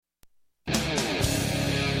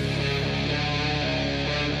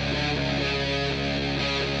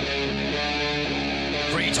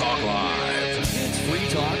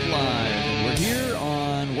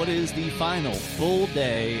final full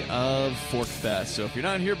day of Forkfest. So if you're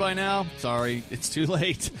not here by now, sorry, it's too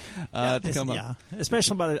late to come up. Yeah,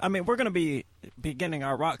 especially about it. I mean, we're going to be beginning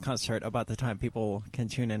our rock concert about the time people can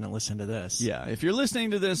tune in and listen to this. Yeah, if you're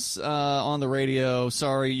listening to this on the radio,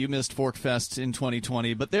 sorry you missed Forkfest in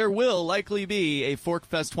 2020, but there will likely be a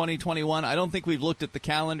Forkfest 2021. I don't think we've looked at the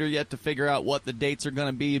calendar yet to figure out what the dates are going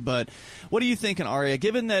to be, but what are you thinking, Aria?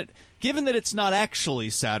 Given that it's not actually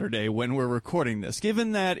Saturday when we're recording this,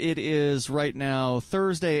 given that it is right now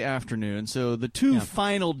Thursday afternoon, so the two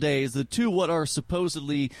final days, the two what are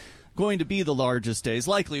supposedly going to be the largest days,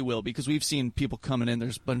 likely will, because we've seen people coming in.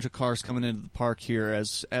 There's a bunch of cars coming into the park here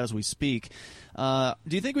as we speak. Do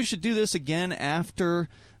you think we should do this again after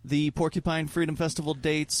the Porcupine Freedom Festival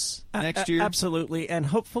dates next year? Absolutely, and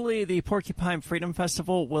hopefully the Porcupine Freedom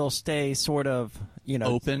Festival will stay sort of,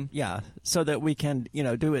 open. Yeah, so that we can,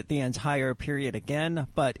 do it the entire period again.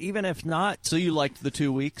 But even if not, so you liked the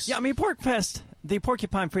 2 weeks? Yeah, I mean, the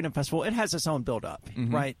Porcupine Freedom Festival, it has its own build-up,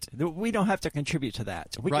 right? We don't have to contribute to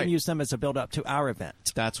that. We can use them as a build-up to our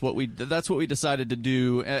event. That's what we decided to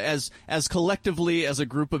do as collectively as a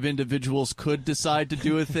group of individuals could decide to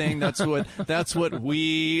do a thing. That's what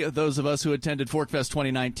we, those of us who attended Forkfest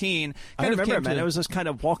 2019, I remember, man. It was just kind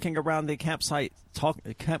of walking around the campground,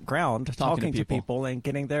 talking to people and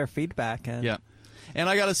getting their feedback. And And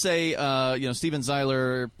I got to say, Steven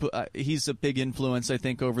Zeiler, he's a big influence, I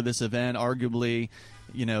think, over this event. Arguably,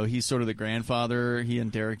 he's sort of the grandfather, he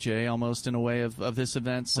and Derek J. almost in a way of this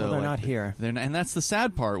event. So they're not here. And that's the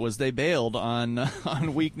sad part, was they bailed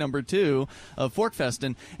on week number 2 of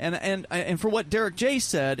Forkfest. And for what Derek J.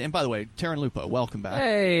 said, and by the way, Tarrin Lupo, welcome back.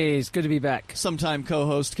 Hey, it's good to be back. Sometime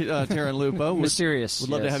co-host Tarrin Lupo. Mysterious. Would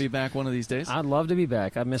love to have you back one of these days. I'd love to be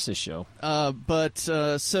back. I miss this show.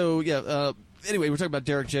 Anyway, we're talking about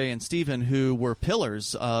Derek J. and Steven, who were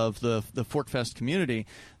pillars of the Forkfest community.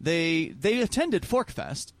 They attended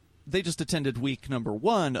Forkfest. They just attended week number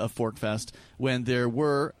 1 of Forkfest when there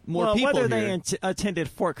were more people whether here. they attended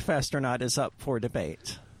Forkfest or not is up for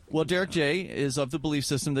debate. Well, Derek J. is of the belief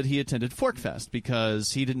system that he attended Forkfest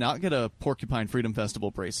because he did not get a Porcupine Freedom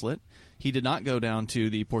Festival bracelet. He did not go down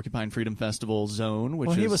to the Porcupine Freedom Festival zone,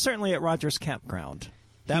 he was certainly at Rogers Campground.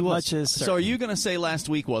 That much is certain. So are you going to say last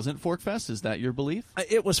week wasn't Forkfest? Is that your belief?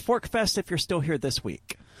 It was Forkfest if you're still here this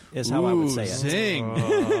week, is how I would say it.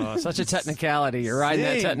 Zing. Such a technicality. You're riding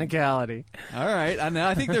that technicality. All right.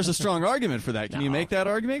 I think there's a strong argument for that. Can you make that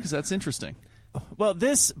argument? Because that's interesting. Well,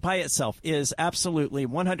 this by itself is absolutely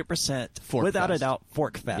 100%, Forkfest. without a doubt,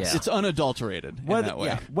 Forkfest. Yeah. It's unadulterated in that way.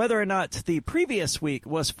 Yeah, whether or not the previous week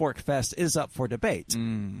was Forkfest is up for debate.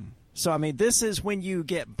 So, I mean, this is when you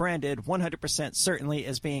get branded 100% certainly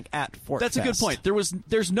as being at Forkfest. That's a good point.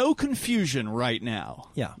 There's no confusion right now.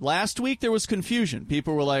 Yeah. Last week there was confusion.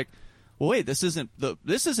 People were like, well, wait, this isn't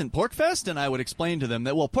Porkfest? And I would explain to them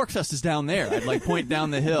that, well, Porkfest is down there. I'd point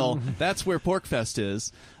down the hill. That's where Porkfest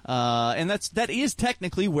is. And that is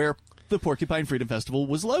technically where the Porcupine Freedom Festival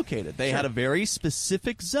was located. They had a very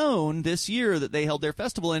specific zone this year that they held their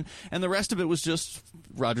festival in, and the rest of it was just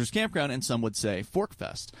Rogers Campground, and some would say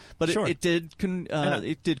Forkfest. But it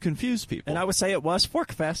did confuse people. And I would say it was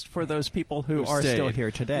Forkfest for those people who are still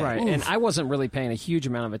here today. Right, and I wasn't really paying a huge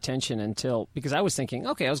amount of attention because I was thinking,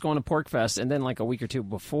 okay, I was going to Porkfest, and then like a week or two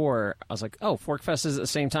before, I was like, oh, Forkfest is at the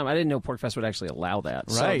same time. I didn't know Porkfest would actually allow that.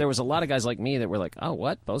 Right. So there was a lot of guys like me that were like, oh,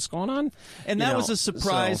 what? Both's going on? And that was a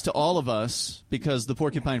surprise to all of us because the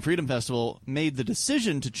Porcupine Freedom Festival made the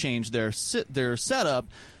decision to change their setup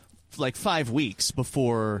like 5 weeks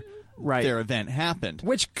before their event happened.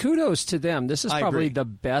 Which, kudos to them. This is probably agree. the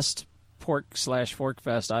best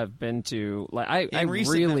Forkfest I've been to. Like I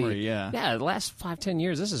recent really, memory, the last 5-10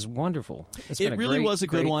 years, this is wonderful. It really was a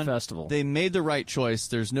good one. Festival. They made the right choice.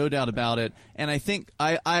 There's no doubt about it. And I think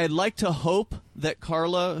I'd like to hope that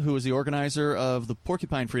Carla, who was the organizer of the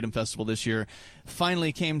Porcupine Freedom Festival this year,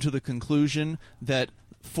 finally came to the conclusion that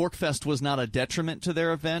Forkfest was not a detriment to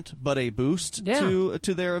their event, but a boost to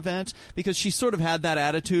their event, because she sort of had that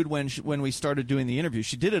attitude when we started doing the interview.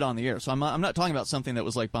 She did it on the air, so I'm not talking about something that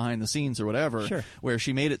was like behind the scenes or whatever, where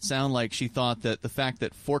she made it sound like she thought that the fact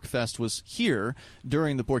that Forkfest was here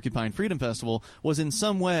during the Porcupine Freedom Festival was in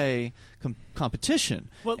some way competition.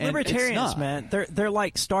 Well, libertarians, man, they're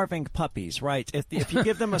like starving puppies, right? If you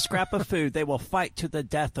give them a scrap of food, they will fight to the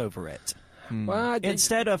death over it. Well,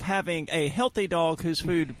 instead of having a healthy dog whose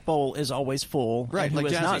food bowl is always full, and who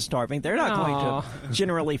is not starving, they're not going to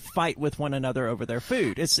generally fight with one another over their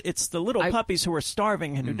food. It's the little puppies who are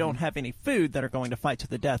starving and who don't have any food that are going to fight to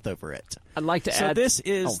the death over it. I'd like to add. So this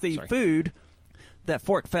is the food that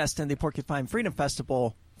Forkfest and the Porcupine Freedom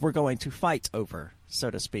Festival we're going to fight over, so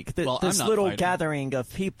to speak. Well, this I'm not little fighting. gathering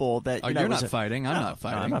of people that you're not fighting. I'm not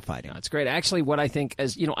fighting. No, I'm not fighting. No, it's great. Actually, what I think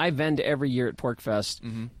is, I vend every year at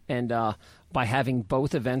Forkfest, and by having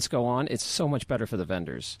both events go on, it's so much better for the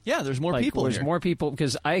vendors. Yeah, there's more people. There's more people,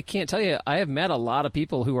 because I can't tell you, I have met a lot of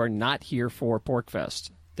people who are not here for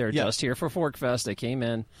Forkfest. They're just here for Forkfest. They came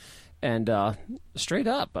in, and straight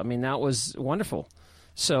up, I mean, that was wonderful.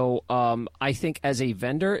 So I think as a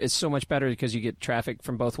vendor, it's so much better because you get traffic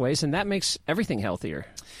from both ways, and that makes everything healthier.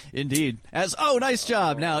 Indeed. Nice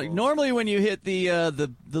job. Now, normally when you hit the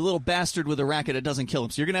little bastard with a racket, it doesn't kill him.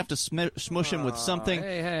 So you're going to have to smush him with something.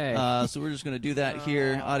 Hey. So we're just going to do that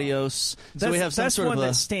here. Adios. So we have that's sort one of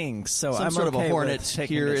that stings. So some I'm sort okay of a hornet with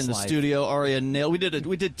here in the life. studio. Aria nailed.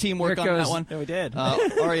 We did teamwork on that one. Yeah, we did.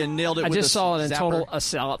 Aria nailed it. I with just saw it in zapper. total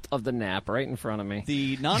assault of the nap right in front of me.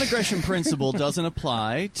 The non-aggression principle doesn't apply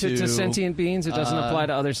to sentient beings. It doesn't apply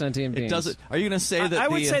to other sentient beings. It doesn't. Are you going to say that? I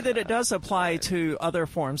would say that it does apply to other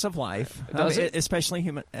forms of life, especially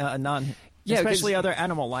human, especially other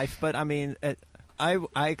animal life. But I mean,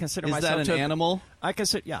 I consider myself that an animal? I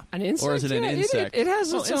consider, an insect, or is it an insect? It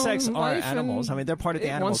has its insects own are life, animals. I mean, they're part of the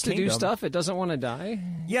animal kingdom. It wants to do stuff. It doesn't want to die.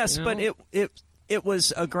 Yes, but it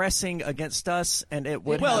was aggressing against us, and it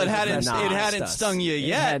would. Well, it hadn't stung you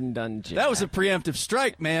yet. It hadn't done jack. That was a preemptive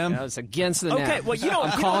strike, ma'am. That was against the nap. Okay, well,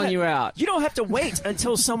 I'm calling you out. You don't have to wait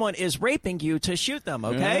until someone is raping you to shoot them.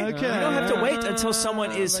 Okay, you don't have to wait until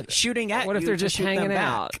someone is shooting at you. What if they're just to shoot hanging them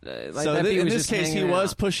out? So in this case, he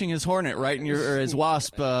was pushing his hornet right in or his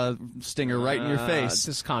wasp stinger right in your face.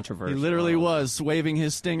 This is controversial. He literally was waving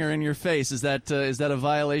his stinger in your face. Is that a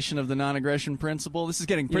violation of the non-aggression principle? This is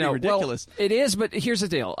getting pretty ridiculous. Well, it is, but here's the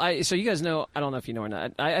deal. So you guys know, I don't know if you know or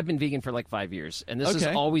not, I've been vegan for like 5 years, and this has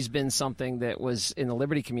always been something that was in the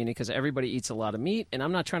liberty community because everybody eats a lot of meat, and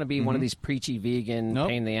I'm not trying to be one of these preachy vegan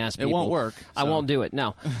pain in the ass people. It won't work. I won't do it,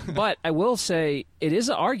 no. But I will say it is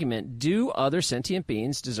an argument. Do other sentient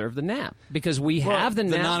beings deserve the nap? Because we have the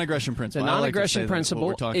nap. The non-aggression principle. The non-aggression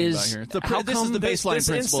principle is here. This is the baseline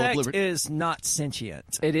principle of liberty. Is not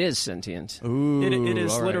sentient. It is sentient. Ooh, it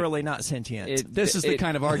is literally not sentient. This is the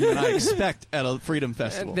kind of argument I expect at a freedom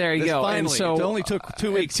festival. There you go. Finally, and so it only took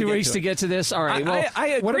 2 weeks. 2 weeks to get to this. All right. Well, I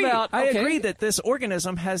agree. What about? I agree that this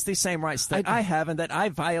organism has the same rights that I have, and that I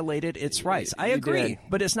violated its rights. I agree,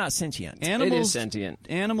 but it's not sentient. It is sentient.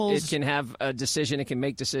 Animals. It can have a decision. It can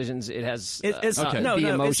make decisions. It has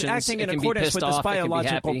emotions. It's acting in accordance with this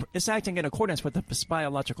biological. It's acting in accordance with this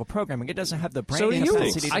biological programming. It doesn't have the brain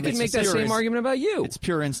capacity. I can make that same argument about you. It's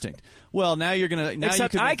pure instinct. Well, now you're gonna.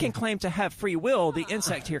 Except I can claim to have free will. The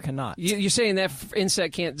insect here cannot. You're saying that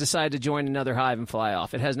insect can't decide to join another hive and fly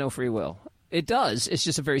off. It has no free will. It does. It's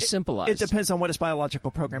just a very simple. It depends on what its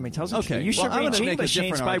biological programming tells us. You should read Gene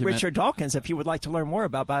Machines by Richard Dawkins if you would like to learn more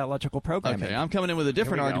about biological programming. Okay, I'm coming in with a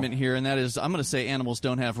different argument here, and that is I'm going to say animals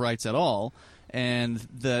don't have rights at all, and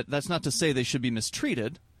that's not to say they should be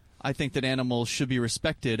mistreated. I think that animals should be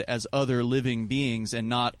respected as other living beings and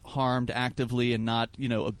not harmed actively and not,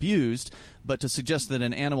 abused. But to suggest that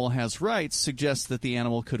an animal has rights suggests that the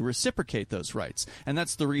animal could reciprocate those rights. And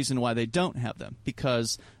that's the reason why they don't have them,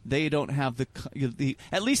 because they don't have the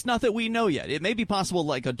at least not that we know yet. It may be possible,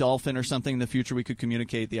 like a dolphin or something in the future, we could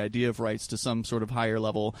communicate the idea of rights to some sort of higher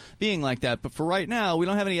level being like that. But for right now, we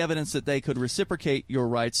don't have any evidence that they could reciprocate your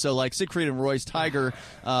rights. So like Siegfried and Roy's tiger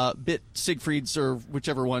bit Siegfried's, or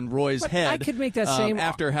whichever one, Roy's head. I could make that same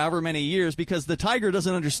after however many years, because the tiger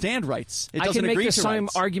doesn't understand rights. It doesn't agree to rights. I can make the same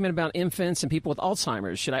rights. argument about infants and people with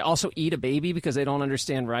Alzheimer's. Should I also eat a baby because they don't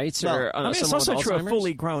understand rights? Or it's also true of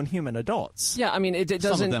fully grown human adults. Yeah, I mean, it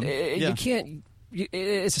doesn't. Some of them. You can't.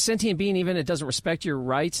 It's a sentient being, even it doesn't respect your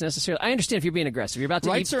rights necessarily. I understand if you're being aggressive. You're about to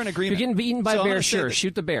rights are an agreement. You're getting eaten by a bear, sure,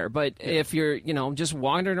 shoot the bear. But if you're, just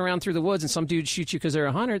wandering around through the woods and some dude shoots you because they're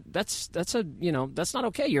a hunter, that's not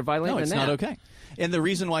okay. You're violating it's that. not okay. And the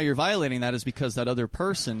reason why you're violating that is because that other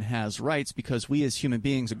person has rights, because we as human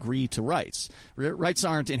beings agree to rights. Rights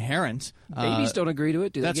aren't inherent. Babies don't agree to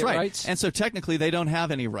it. Do they get rights? And so technically they don't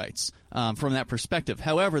have any rights from that perspective.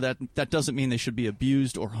 However, that doesn't mean they should be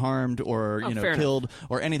abused or harmed or killed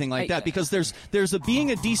or anything like that, because there's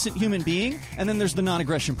being a decent human being, and then there's the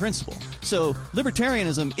non-aggression principle. So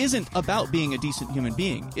libertarianism isn't about being a decent human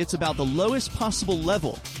being. It's about the lowest possible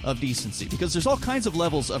level of decency, because there's all kinds of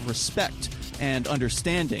levels of respect and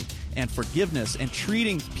understanding and forgiveness and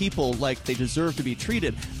treating people like they deserve to be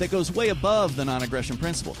treated that goes way above the non-aggression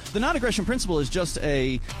principle. The non-aggression principle is just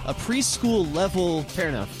a preschool level, fair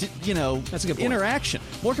enough, that's a good point. Interaction.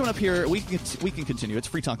 More coming up here. We can continue. It's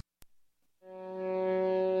Free Talk.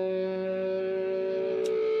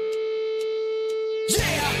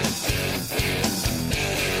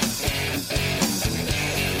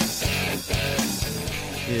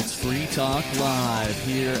 It's Free Talk Live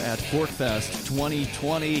here at Forkfest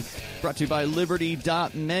 2020, brought to you by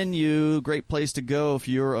Liberty.menu. Great place to go if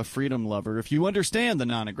you're a freedom lover. If you understand the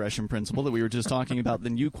non-aggression principle that we were just talking about,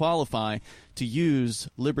 then you qualify to use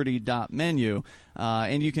Liberty.menu.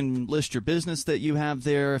 And you can list your business that you have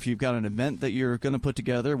there. If you've got an event that you're going to put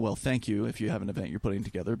together, well, thank you if you have an event you're putting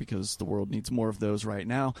together, because the world needs more of those right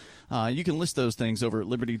now. You can list those things over at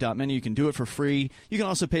Liberty.menu. You can do it for free. You can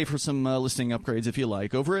also pay for some listing upgrades if you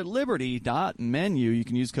like. Over at Liberty.menu, you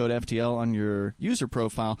can use code FTL on your user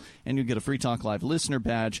profile, and you get a Free Talk Live listener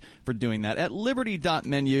badge for doing that. At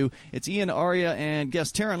Liberty.menu, it's Ian, Aria, and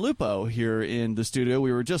guest Tarrin Lupo here in the studio.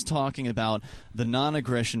 We were just talking about the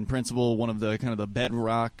non-aggression principle, one of the kind of the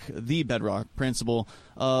bedrock principle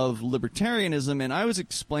of libertarianism, and I was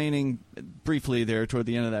explaining briefly there toward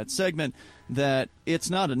the end of that segment that it's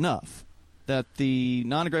not enough, that the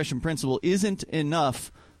non-aggression principle isn't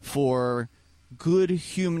enough for good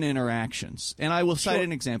human interactions. And I will cite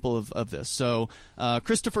an example of this. So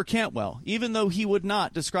Christopher Cantwell, even though he would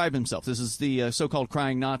not describe himself, this is the so-called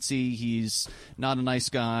crying Nazi, he's not a nice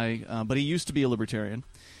guy, but he used to be a libertarian.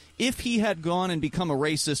 If he had gone and become a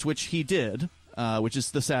racist, which he did, which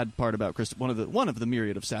is the sad part about one of the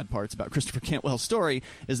myriad of sad parts about Christopher Cantwell's story,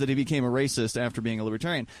 is that he became a racist after being a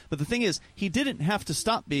libertarian. But the thing is, he didn't have to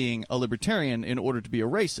stop being a libertarian in order to be a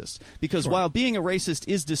racist, because while being a racist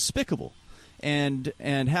is despicable, and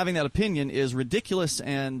having that opinion is ridiculous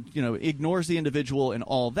and ignores the individual and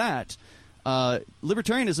all that,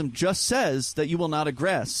 libertarianism just says that you will not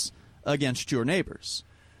aggress against your neighbors.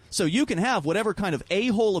 So you can have whatever kind of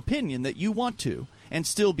a-hole opinion that you want to and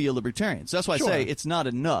still be a libertarian. So that's why I say it's not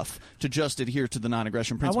enough to just adhere to the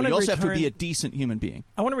non-aggression principle. You also have to be a decent human being.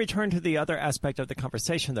 I want to return to the other aspect of the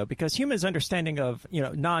conversation, though, because humans' understanding of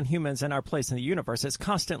non-humans and our place in the universe is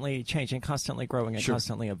constantly changing, constantly growing, and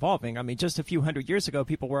constantly evolving. I mean, just a few hundred years ago,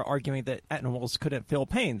 people were arguing that animals couldn't feel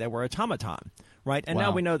pain. They were automaton, right? And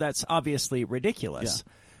now we know that's obviously ridiculous.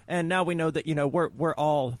 Yeah. And now we know that, we're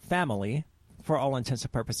all family, for all intents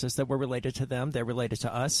and purposes, that we're related to them, they're related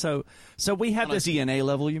to us. So we have this DNA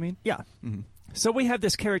level, you mean? Yeah. Mm-hmm. So we have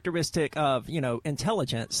this characteristic of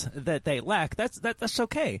intelligence that they lack. That's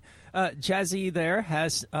okay. Jazzy there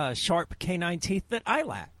has sharp canine teeth that I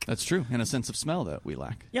lack. That's true, and a sense of smell that we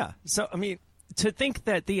lack. Yeah. So I mean, to think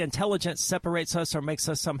that the intelligence separates us or makes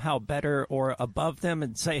us somehow better or above them,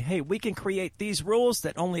 and say, hey, we can create these rules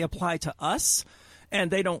that only apply to us, and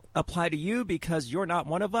they don't apply to you because you're not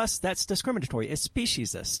one of us, that's discriminatory. It's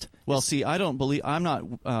speciesist. Well, see, I don't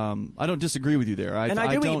disagree with you there.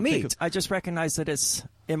 I do eat meat. I just recognize that it's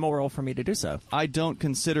immoral for me to do so. I don't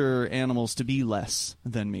consider animals to be less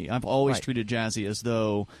than me. I've always treated Jazzy as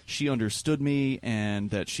though she understood me,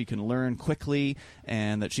 and that she can learn quickly,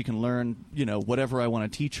 and that she can learn, whatever I want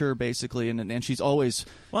to teach her, basically. And she's always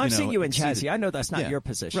I've seen you in Jazzy. I know that's not your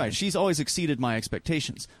position. Right. She's always exceeded my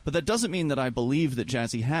expectations. But that doesn't mean that I believe that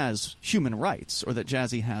Jazzy has human rights, or that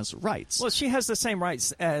Jazzy has rights. Well, she has the same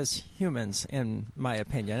rights as humans, in my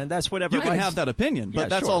opinion, and that's whatever. You can have that opinion, but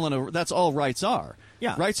that's all rights are.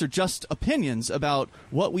 Yeah. Rights are just opinions about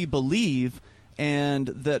what we believe and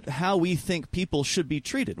that how we think people should be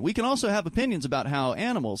treated. We can also have opinions about how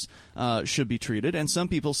animals should be treated, and some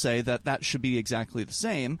people say that should be exactly the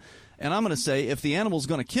same. And I'm going to say, if the animal's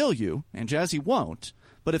going to kill you, and Jazzy won't,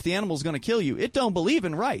 but if the animal's going to kill you, it don't believe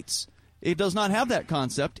in rights. It does not have that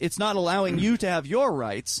concept. It's not allowing you to have your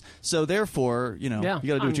rights. So therefore, you got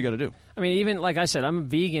to do what you got to do. I mean, even like I said, I'm a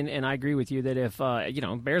vegan, and I agree with you that if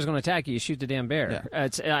bear's going to attack you, shoot the damn bear.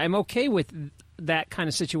 Yeah. I'm okay with that kind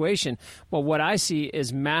of situation. But what I see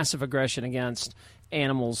is massive aggression against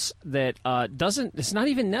animals that it's not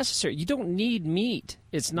even necessary. You don't need meat.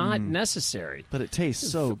 It's not necessary. But it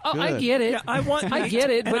tastes so good. I get it. Yeah, I get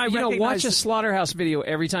it. But watch a slaughterhouse video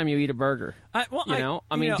every time you eat a burger. Do that.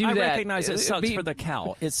 I recognize it sucks for the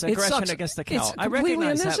cow. It's aggression against the cow. I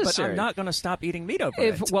recognize that, but I'm not going to stop eating meat over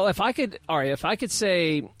it. Well, if I could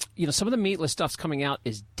say, some of the meatless stuff's coming out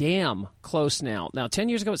is damn close now. Now, 10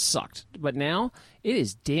 years ago it sucked, but now it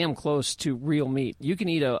is damn close to real meat. You can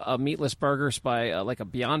eat a meatless burger by like a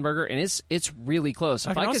Beyond Burger, and it's really close.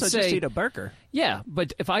 I can also just eat a burger. Yeah,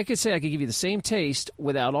 but if I could say I could give you the same taste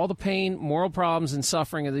without all the pain, moral problems, and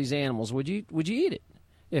suffering of these animals, would you eat it?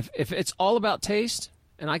 If it's all about taste,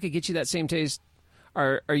 and I could get you that same taste,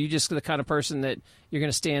 are you just the kind of person that you're going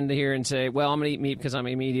to stand here and say, well, I'm going to eat meat because I'm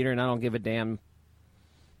a meat eater and I don't give a damn?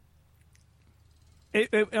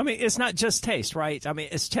 It's not just taste, right? I mean,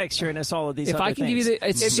 it's texture and it's all of these other things. If I can give you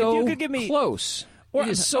it's so close. It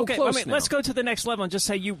is so close now. Let's go to the next level and just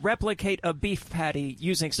say you replicate a beef patty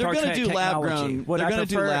using Star Trek technology. They're going to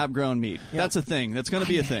do lab-grown meat. Yeah. That's a thing. That's going to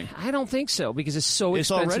be a thing. I don't think so because it's so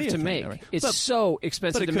expensive to make. It's so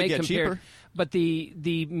expensive to make compared. Cheaper. But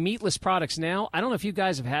the meatless products now, I don't know if you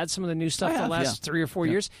guys have had some of the new stuff the last 3 or 4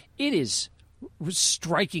 years. It is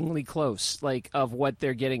strikingly close, of what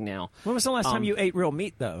they're getting now. When was the last time you ate real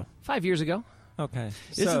meat, though? 5 years ago. Okay.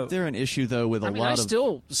 Isn't there an issue, though, with I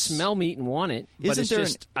still smell meat and want it, but it's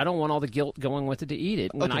just I don't want all the guilt going with it to eat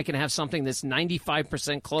it when I can have something that's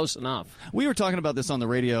 95% close enough. We were talking about this on the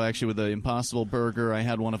radio, actually, with the Impossible Burger. I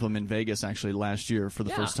had one of them in Vegas, actually, last year for the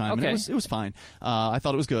first time. Okay. And it was fine. I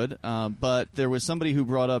thought it was good, but there was somebody who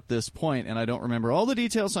brought up this point, and I don't remember all the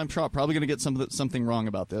details, so I'm probably going to get something wrong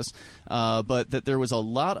about this, but that there was a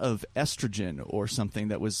lot of estrogen or something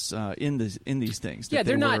that was in these things. Yeah,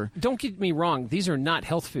 they're not. Don't get me wrong. These are not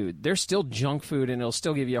health food. They're still junk food, and it'll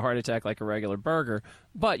still give you a heart attack like a regular burger,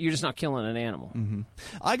 but you're just not killing an animal. Mm-hmm.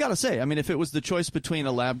 I got to say, if it was the choice between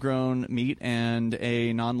a lab-grown meat and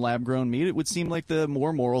a non-lab-grown meat, it would seem like the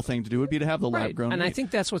more moral thing to do would be to have the lab-grown meat. And I think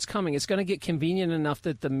that's what's coming. It's going to get convenient enough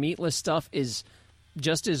that the meatless stuff is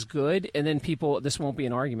just as good, and then this won't be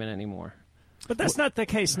an argument anymore. But that's not the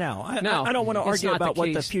case now. I don't want to argue about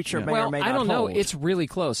what the future may or may not hold. I don't know. It's really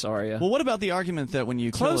close, Aria. Well, what about the argument that when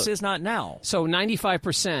you close is not now? So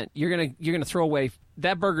 95%, you're gonna throw away.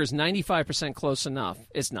 That burger is 95% close enough.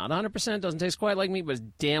 It's not 100%. Doesn't taste quite like meat, but it's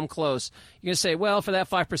damn close. You're gonna say, well, for that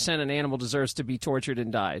 5%, an animal deserves to be tortured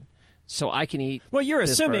and died. So I can eat. Well, you're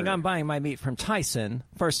assuming burger. I'm buying my meat from Tyson.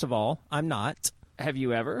 First of all, I'm not. Have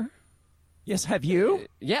you ever? Yes, have you?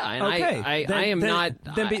 Yeah, and okay. I am not.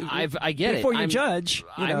 I get before it. you judge,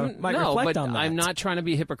 reflect on that. I'm not trying to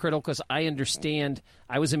be hypocritical because I understand.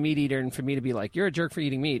 I was a meat eater, and for me to be like, you're a jerk for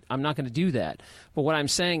eating meat, I'm not going to do that. But what I'm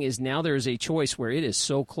saying is now there is a choice where it is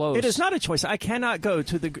so close. It is not a choice. I cannot go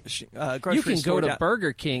to the grocery You can store go to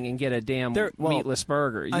Burger King and get a damn meatless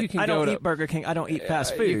burger. I don't eat Burger King. I don't eat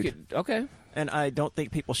fast food. Okay. And I don't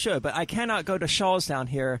think people should. But I cannot go to Shaw's down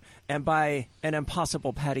here and buy an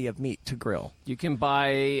Impossible patty of meat to grill. You can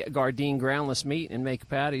buy Gardein groundless meat and make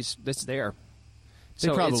patties. That's there. They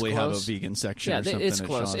probably have a vegan section or something. Yeah, it's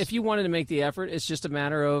close. If you wanted to make the effort, it's just a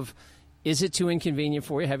matter of, is it too inconvenient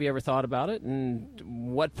for you? Have you ever thought about it?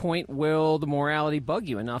 And what point will the morality bug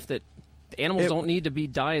you enough that animals don't need to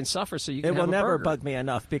die and suffer so you can have a burger? It will never bug me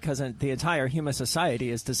enough because the entire human society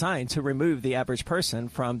is designed to remove the average person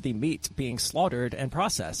from the meat being slaughtered and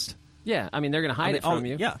processed. Yeah, they're going to hide it from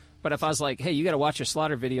you. Yeah. But if I was like, hey, you got to watch your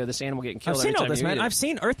slaughter video of this animal getting killed every time you eat it. I've seen all this, man. I've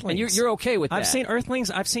seen Earthlings. And you're okay with that. I've seen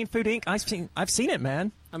Earthlings. I've seen Food Inc. I've seen it,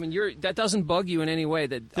 man. That doesn't bug you in any way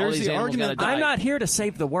that all these animals got to die. I'm not here to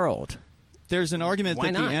save the world. There's an argument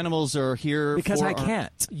that the animals are here because I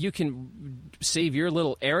can't. You can save your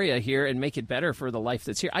little area here and make it better for the life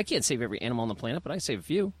that's here. I can't save every animal on the planet, but I save a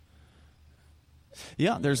few.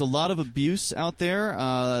 Yeah, there's a lot of abuse out there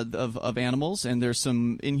of animals, and there's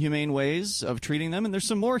some inhumane ways of treating them, and there's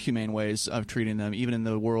some more humane ways of treating them, even in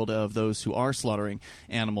the world of those who are slaughtering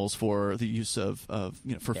animals for the use of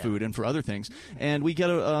food and for other things. And we get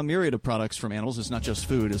a myriad of products from animals. It's not just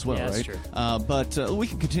food as well, right? That's true. But we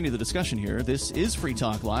can continue the discussion here. This is Free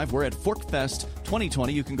Talk Live. We're at Forkfest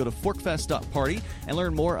 2020. You can go to forkfest.party and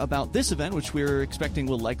learn more about this event, which we're expecting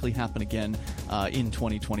will likely happen again in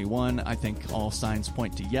 2021. I think all signs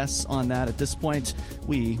point to yes on that at this point.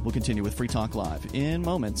 We will continue with Free Talk Live in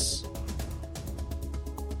moments.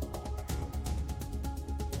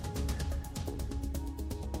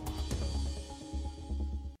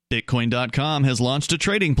 Bitcoin.com has launched a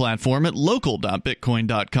trading platform at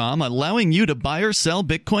local.bitcoin.com, allowing you to buy or sell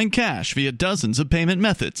Bitcoin Cash via dozens of payment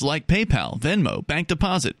methods like PayPal, Venmo, bank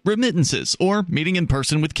deposit, remittances, or meeting in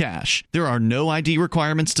person with cash. There are no ID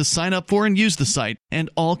requirements to sign up for and use the site, and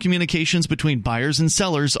all communications between buyers and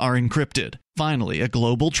sellers are encrypted. Finally, a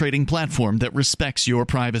global trading platform that respects your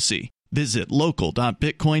privacy. Visit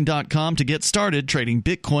local.bitcoin.com to get started trading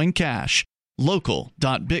Bitcoin Cash.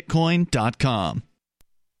 local.bitcoin.com.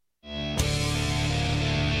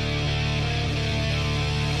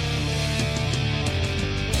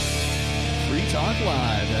 Talk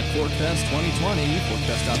Live at Forkfest 2020.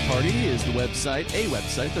 Forkfest.party is the website, a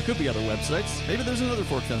website. There could be other websites. Maybe there's another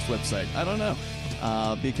Forkfest website. I don't know.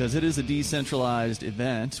 Because it is a decentralized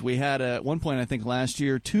event. We had, at one point, I think last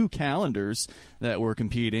year, 2 calendars that were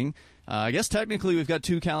competing. I guess technically we've got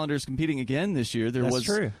 2 calendars competing again this year. That's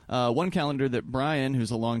true. One calendar that Brian,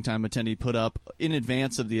 who's a longtime attendee, put up in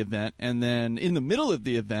advance of the event, and then in the middle of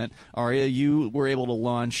the event, Aria, you were able to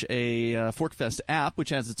launch a Forkfest app, which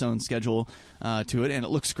has its own schedule to it, and it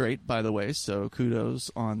looks great, by the way, so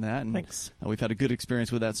kudos on that. And thanks. We've had a good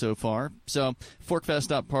experience with that so far. So,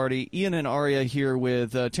 Forkfest.party, Ian and Aria here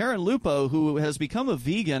with Tarrin Lupo, who has become a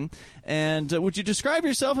vegan, and would you describe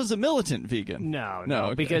yourself as a militant vegan? No,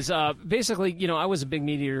 okay. Because basically, I was a big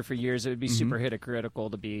meat eater for years. It would be super hypocritical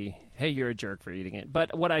to be, hey, you're a jerk for eating it.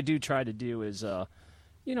 But what I do try to do is,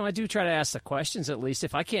 I do try to ask the questions at least.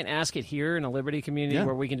 If I can't ask it here in a Liberty community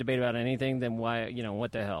where we can debate about anything, then why,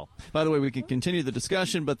 what the hell? By the way, we can continue the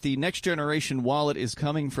discussion, but the next generation wallet is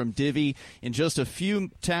coming from Divvy. In just a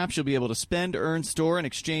few taps, you'll be able to spend, earn, store, and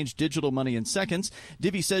exchange digital money in seconds.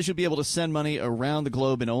 Divvy says you'll be able to send money around the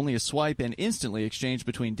globe in only a swipe and instantly exchange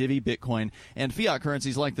between Divvy, Bitcoin, and fiat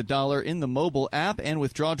currencies like the dollar in the mobile app and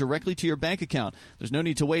withdraw directly to your bank account. There's no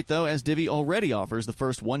need to wait, though, as Divvy already offers the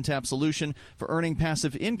first one-tap solution for earning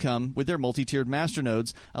passive income with their multi-tiered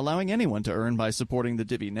masternodes, allowing anyone to earn by supporting the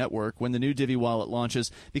Divvy network. When the new Divvy wallet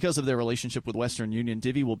launches, because of their relationship with Western Union,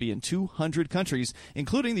 Divvy will be in 200 countries,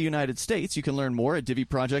 including the United States. You can learn more at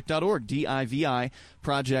DivvyProject.org, D-I-V-I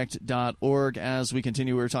project.org. As we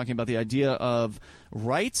continue, we were talking about the idea of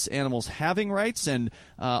rights, animals having rights, and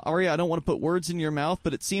Aria, I don't want to put words in your mouth,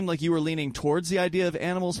 but it seemed like you were leaning towards the idea of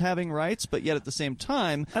animals having rights, but yet at the same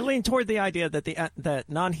time, I lean toward the idea that that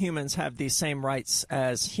non-humans have the same rights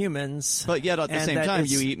as humans, but yet at the same time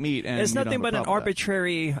you eat meat, and it's nothing but an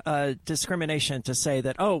arbitrary discrimination to say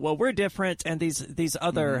that, oh well, we're different and these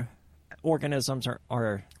other organisms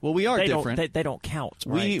are well, we are different. They don't count.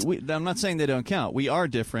 Right? I'm not saying they don't count. We are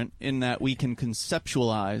different in that we can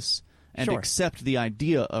conceptualize and accept the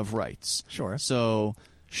idea of rights. Sure. So,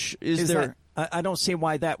 is there? I don't see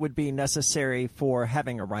why that would be necessary for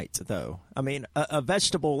having a right, though. I mean, a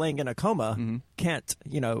vegetable laying in a coma can't,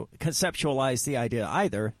 conceptualize the idea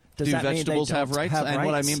either. Do vegetables have rights? And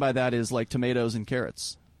what I mean by that is like tomatoes and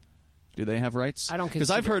carrots. Do they have rights? I don't,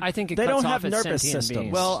 because I've heard. I think they don't have nervous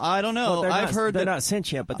systems. Well, I don't know. Well, I've heard they're not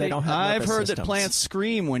sentient, but they don't have. I've heard systems. that plants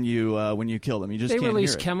scream when you kill them. You just can't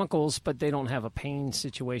release hear it. chemicals, but they don't have a pain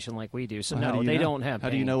situation like we do. So no, they don't have. How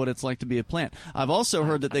do you know what it's like to be a plant? I've also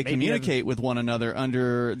heard that they communicate with one another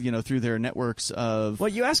under through their networks of. Well,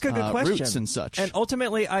 you ask a good question. Roots and such. And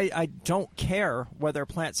ultimately, I don't care whether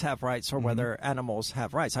plants have rights or whether animals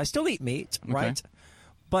have rights. I still eat meat, right?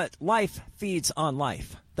 But life feeds on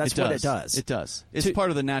life. That's what it does. It does. It's part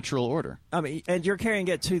of the natural order. I mean, and you're carrying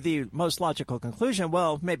it to the most logical conclusion.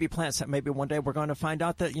 Well, maybe one day we're going to find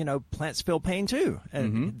out that, plants feel pain too.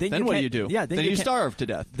 And then what do you do? Yeah, then you starve to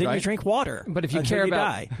death. Then you drink water. But if you care about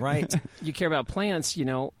die, right? You care about plants,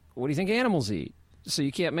 what do you think animals eat? So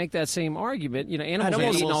you can't make that same argument.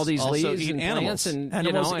 Animals eat all these leaves and plants, and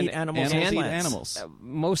animals eat animals. Animals eat animals.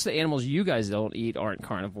 Most of the animals you guys don't eat aren't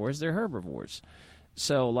carnivores; they're herbivores.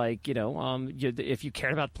 So, if you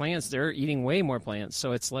cared about plants, they're eating way more plants.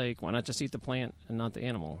 So it's like, why not just eat the plant and not the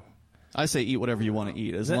animal? I say eat whatever you want to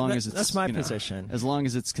eat, as long as it's. That's my position. As long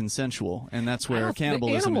as it's consensual, and that's where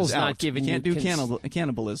cannibalism is out. Not giving you can't do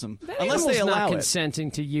cannibalism unless they allow not consenting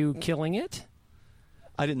to you killing it.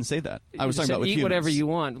 I didn't say that. I was talking about with eat humans. Whatever you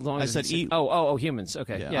want. As long as I said eat. Oh, humans.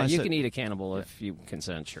 Okay, yeah, you can eat a cannibal if you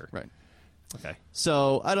consent. Sure. Right. Okay.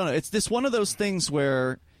 So I don't know. It's this one of those things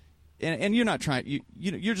where. And you're not trying.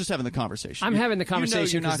 You're just having the conversation. I'm having the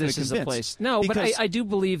conversation because this is the place. No, but I do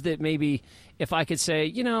believe that maybe if I could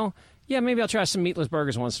say, maybe I'll try some meatless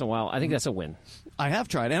burgers once in a while. I think that's a win. I have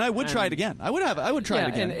tried, and I would try it again. I would try it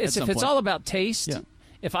again. And if it's all about taste. Yeah.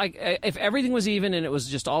 If everything was even and it was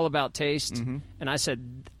just all about taste, and I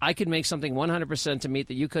said I could make something 100% to meat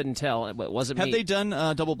that you couldn't tell, but it wasn't meat. Have they done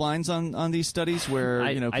double blinds on these studies where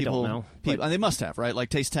people? I don't know. They must have, right? Like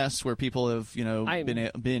taste tests where people have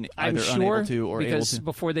been I'm either sure, unable to or because able to.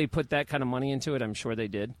 Before they put that kind of money into it, I'm sure they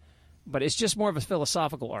did. But it's just more of a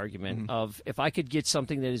philosophical argument of if I could get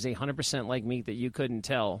something that is 100% like meat that you couldn't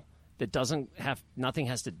tell, that nothing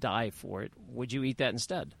has to die for it, would you eat that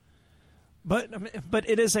instead? But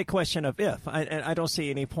it is a question of if. I don't see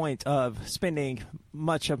any point of spending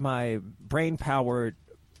much of my brain power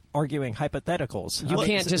arguing hypotheticals. You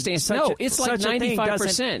can't just answer. No, it's like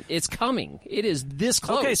 95%. It's coming. It is this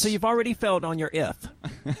close. Okay, so you've already failed on your if.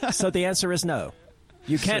 So the answer is no.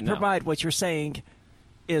 You can't provide what you're saying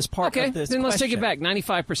is part of this then let's question. take it back.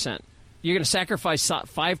 95%. You're going to sacrifice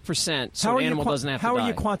 5% so an animal doesn't have to die. How are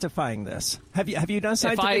you quantifying this? Have you done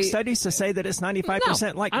scientific studies to say that it's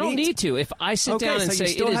 95% like meat? I don't need to. If I sit down and say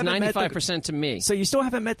it is 95% to me. So you still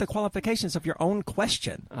haven't met the qualifications of your own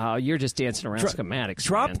question. You're just dancing around schematics.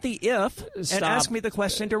 Drop the if and ask me the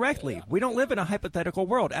question directly. We don't live in a hypothetical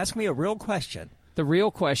world. Ask me a real question. The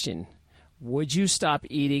real question, would you stop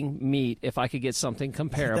eating meat if I could get something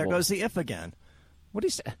comparable? There goes the if again. What do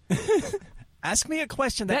you say? Ask me a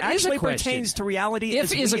question that actually pertains to reality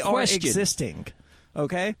if as we are existing.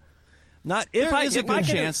 Okay? Not if there is a good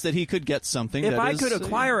chance that he could get something. If I could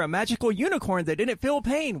acquire a magical unicorn that didn't feel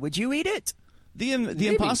pain, would you eat it? The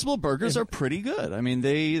Impossible Burgers are pretty good. I mean,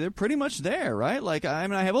 they're pretty much there, right? Like, I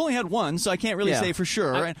mean, I have only had one, so I can't really say for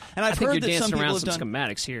sure. And I've heard that some people have done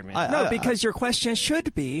schematics here, man. No, because your question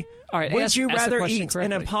should be: would you rather eat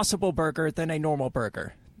an Impossible Burger than a normal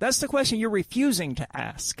burger? That's the question you're refusing to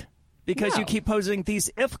ask. Because you keep posing these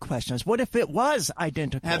if questions. What if it was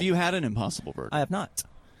identical? Have you had an Impossible Burger? I have not.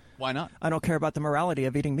 Why not? I don't care about the morality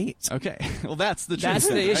of eating meat. Okay. Well, that's the truth. That's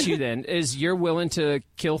the issue then, is you're willing to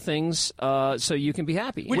kill things so you can be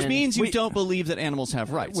happy. Which means you don't believe that animals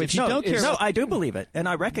have rights. If you don't care no, I do believe it. And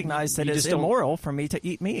I recognize that it's immoral for me to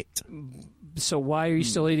eat meat. So why are you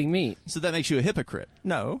still eating meat? So that makes you a hypocrite.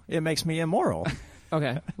 No, it makes me immoral.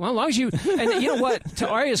 Okay. Well, as long as you... And you know what? To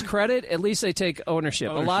Aria's credit, at least they take ownership.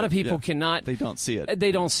 A lot of people cannot... They don't see it.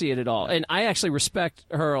 They don't see it at all. And I actually respect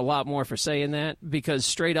her a lot more for saying that, because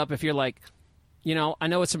straight up, if you're like, you know, I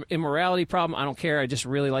know it's an immorality problem. I don't care. I just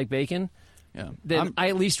really like bacon. Yeah. Then I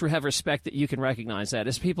at least have respect that you can recognize that.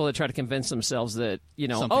 As people that try to convince themselves that, you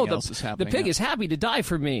know, the pig is happy to die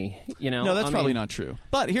for me. You know, no, that's probably not true.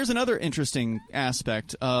 But here's another interesting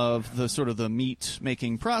aspect of the sort of the meat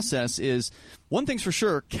making process is, one thing's for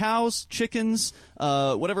sure, cows, chickens,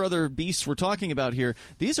 whatever other beasts we're talking about here,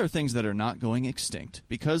 these are things that are not going extinct.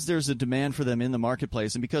 Because there's a demand for them in the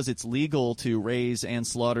marketplace, and because it's legal to raise and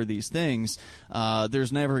slaughter these things,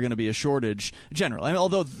 there's never going to be a shortage, generally. I mean,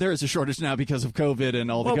 although there is a shortage now because of COVID and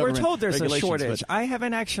all the government we're told there's a shortage. But I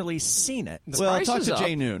haven't actually seen it. Well, talk to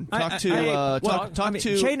Jay Noon. Talk to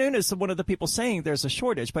Jay Noon is one of the people saying there's a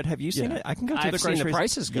shortage, but have you seen it? I can go to the grocery store. The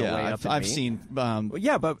prices go way up. I've seen but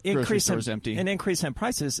empty. An increase in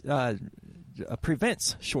prices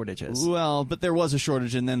prevents shortages. Well, but there was a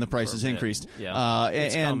shortage, and then the prices increased. Yeah.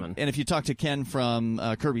 And if you talk to Ken from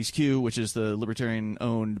Kirby's Q, which is the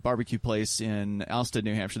libertarian-owned barbecue place in Alstead,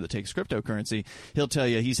 New Hampshire, that takes cryptocurrency, he'll tell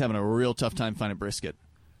you he's having a real tough time finding brisket.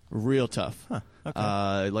 Real tough. Huh.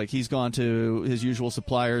 Okay. Like, he's gone to his usual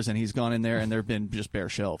suppliers, and he's gone in there, and there have been just bare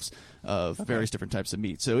shelves of various different types of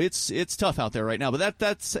meat. So it's tough out there right now. But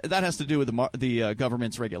that has to do with the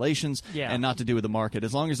government's regulations, and not to do with the market.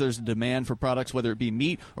 As long as there's a demand for products, whether it be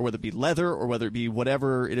meat or whether it be leather or whether it be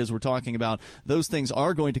whatever it is we're talking about, those things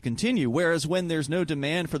are going to continue. Whereas when there's no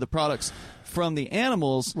demand for the products from the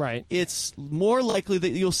animals, it's more likely that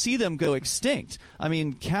you'll see them go extinct. I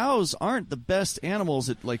mean, cows aren't the best animals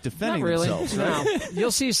at defending themselves. Right? No.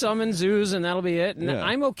 You'll see some in zoos, and that'll be it. And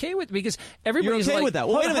I'm okay with it, because everybody's You're okay with that.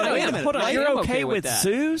 Well, wait a minute. Hold on. You're okay with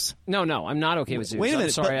zoos? No, I'm not okay with zoos. Wait a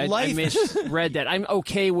minute. I'm sorry, I misread that. I'm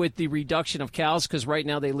okay with the reduction of cows, because right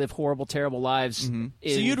now they live horrible, terrible lives. Mm-hmm.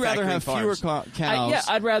 So you'd rather have fewer cows?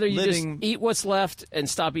 I'd rather you just eat what's left and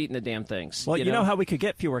stop eating the damn things. Well, you know how we could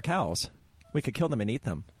get fewer cows? We could kill them and eat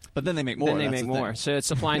them. But then they make more. So it's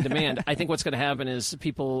supply and demand. I think what's going to happen is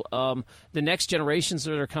people, the next generations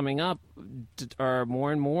that are coming up are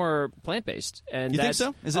more and more plant-based. And you think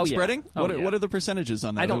so? Is it spreading? Yeah. What are the percentages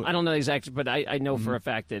on that? I don't know exactly, but I know for a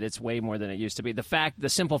fact that it's way more than it used to be. The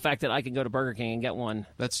simple fact that I can go to Burger King and get one.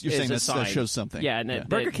 That shows something. Yeah, and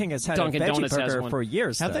Burger King has had Dunkin' a veggie burger for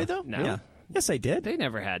years. Have they though? No. Yeah. Yes, they did. They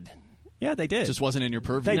never had. Yeah, they did. It just wasn't in your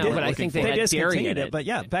purview. They did, but I think they had dairy in it. But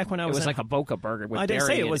yeah, back when I was, it was like a Boca burger with dairy. I didn't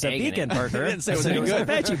say it was a vegan burger. I didn't say it was any good. It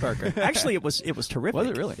was a veggie burger. Actually, it was terrific. Was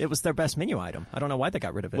it really? It was their best menu item. I don't know why they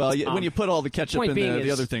got rid of it. Well, when you put all the ketchup and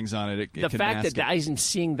the other things on it, the fact that I'm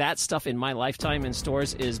seeing that stuff in my lifetime in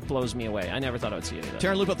stores blows me away. I never thought I would see any of that.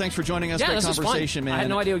 Tarrin, Lupo, thanks for joining us. Great conversation, man. I had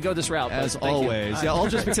no idea we'd go this route. As always. Yeah, all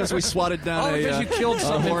just because we swatted down because you killed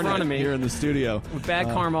something in front of me here in the studio. With bad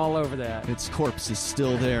karma all over that. Its corpse is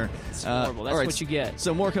still there. It's horrible. That's what you get.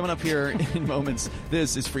 So more coming up here in moments.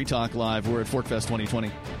 This is Free Talk Live. We're at Forkfest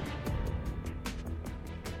 2020.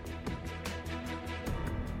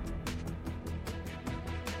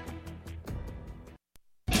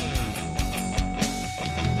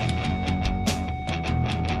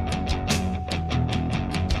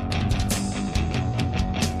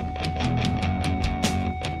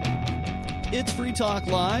 It's Free Talk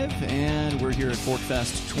Live, and we're here at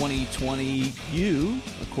Forkfest 2020. You,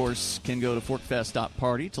 of course, can go to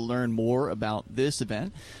forkfest.party to learn more about this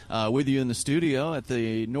event. With you in the studio at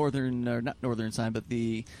the not northern side, but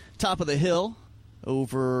the top of the hill,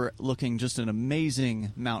 overlooking just an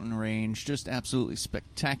amazing mountain range, just absolutely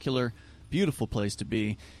spectacular, beautiful place to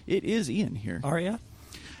be. It is Ian here. Aria?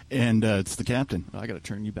 And it's the captain. Oh, I got to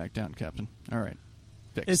turn you back down, Captain. All right.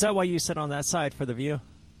 Fixed. Is that why you sit on that side for the view?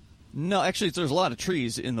 No, actually, there's a lot of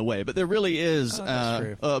trees in the way, but there really is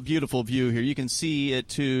a beautiful view here. You can see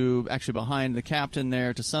it actually behind the captain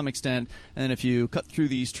there to some extent, and if you cut through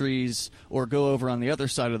these trees or go over on the other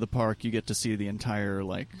side of the park, you get to see the entire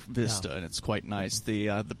vista, and it's quite nice.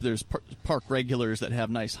 There's park regulars that have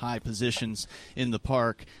nice high positions in the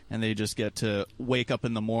park, and they just get to wake up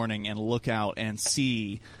in the morning and look out and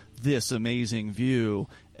see this amazing view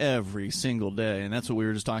every single day, and that's what we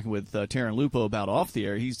were just talking with Tarrin Lupo about off the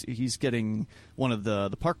air. He's getting one of the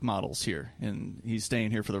park models here, and he's staying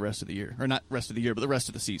here for the rest of the year, or not rest of the year, but the rest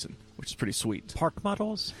of the season, which is pretty sweet. Park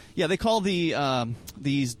models? Yeah, they call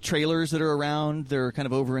these trailers that are around. They're kind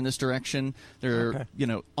of over in this direction. They're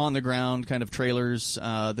on the ground kind of trailers.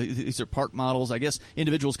 These are park models. I guess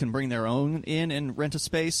individuals can bring their own in and rent a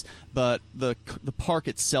space, but the park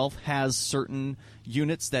itself has certain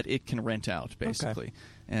units that it can rent out, basically. Okay.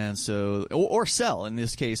 And so, or sell. In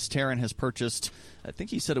this case, Tarrin has purchased, I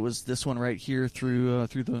think he said it was this one right here through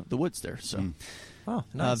the woods there. So, Oh,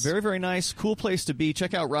 nice. Very, very nice. Cool place to be.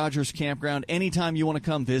 Check out Rogers Campground. Anytime you want to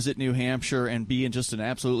come visit New Hampshire and be in just an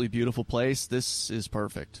absolutely beautiful place, this is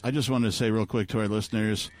perfect. I just wanted to say real quick to our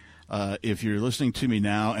listeners, if you're listening to me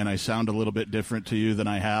now and I sound a little bit different to you than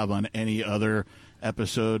I have on any other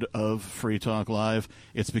episode of Free Talk Live,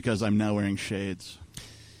 it's because I'm now wearing shades.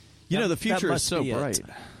 The future is so bright.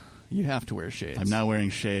 You have to wear shades. I'm now wearing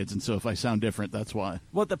shades, and so if I sound different, that's why.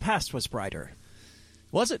 Well, the past was brighter.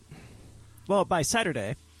 Was it? Well, by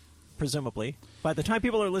Saturday, presumably. By the time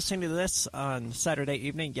people are listening to this on Saturday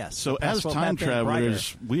evening, yes. So as time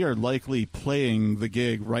travelers, we are likely playing the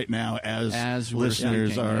gig right now as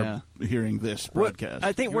listeners are hearing this broadcast.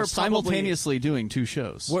 I think we're simultaneously doing two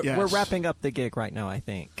shows. We're wrapping up the gig right now, I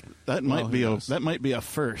think. That might be a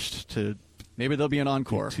first to... Maybe there'll be an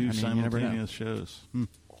encore. Two simultaneous shows.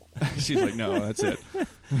 She's like, no, that's it.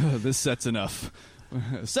 This set's enough.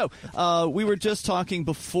 So, we were just talking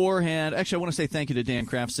beforehand. Actually, I want to say thank you to Dan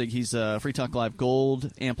Kraftzig. He's a Free Talk Live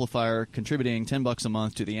Gold amplifier, contributing $10 a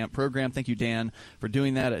month to the AMP program. Thank you, Dan, for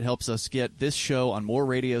doing that. It helps us get this show on more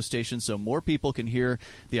radio stations so more people can hear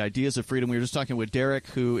the ideas of freedom. We were just talking with Derek,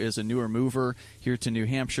 who is a newer mover here to New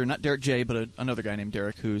Hampshire. Not Derek J., but another guy named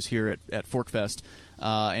Derek, who's here at Forkfest.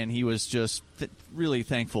 And he was just really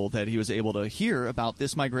thankful that he was able to hear about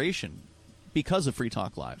this migration because of Free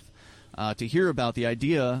Talk Live. To hear about the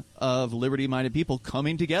idea of liberty-minded people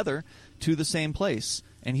coming together to the same place.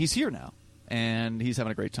 And he's here now, and he's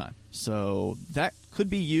having a great time. So that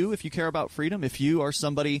could be you if you care about freedom. If you are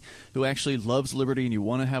somebody who actually loves liberty and you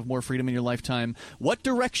want to have more freedom in your lifetime, what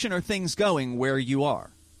direction are things going where you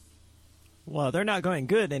are? Well, they're not going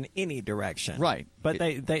good in any direction. Right. But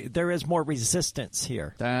there is more resistance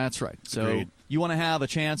here. That's right. So Agreed. You want to have a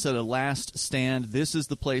chance at a last stand, this is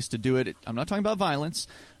the place to do it. I'm not talking about violence.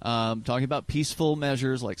 I'm talking about peaceful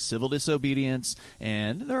measures like civil disobedience.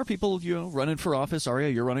 And there are people running for office. Aria,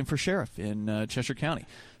 you're running for sheriff in Cheshire County,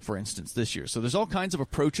 for instance, this year. So there's all kinds of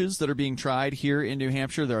approaches that are being tried here in New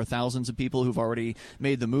Hampshire. There are thousands of people who've already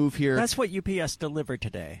made the move here. That's what UPS delivered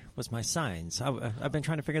today, was my signs. I've been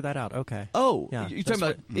trying to figure that out. Okay. Oh, yeah, you're talking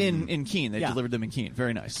about in Keene. They delivered them in Keene.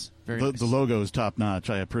 Very nice. Very nice. The logo is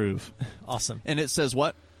top-notch. I approve. Awesome. And it says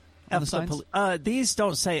what? F the these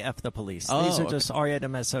don't say F the police. These are just Aria de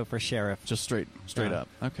Meso for sheriff. Just straight up.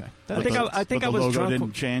 Okay. I think I was logo drunk.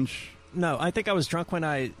 Didn't change. No, I think I was drunk when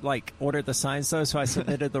I ordered the signs though, so I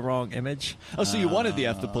submitted the wrong image. Oh, so you wanted the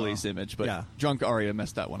F the police image, but drunk Aria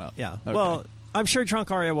messed that one up. Yeah. Okay. Well, I'm sure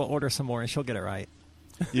drunk Aria will order some more and she'll get it right.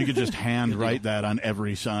 You could just hand write that on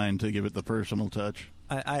every sign to give it the personal touch.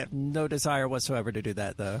 I have no desire whatsoever to do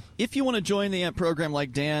that, though. If you want to join the AMP program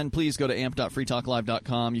like Dan, please go to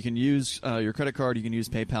amp.freetalklive.com. You can use your credit card. You can use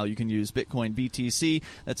PayPal. You can use Bitcoin BTC.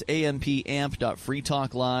 That's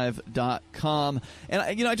amp.freetalklive.com. And,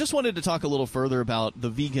 I just wanted to talk a little further about the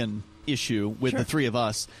vegan issue with the three of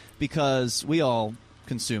us because we all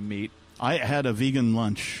consume meat. I had a vegan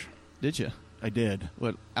lunch. Did you? I did.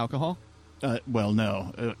 What, alcohol? Well,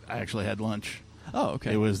 no. I actually had lunch. Oh,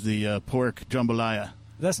 okay. It was the pork jambalaya.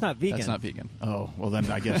 That's not vegan. That's not vegan. Oh, well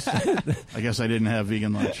then I guess I didn't have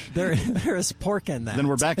vegan lunch. There is pork in that. Then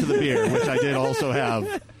we're back to the beer, which I did also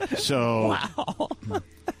have. So wow.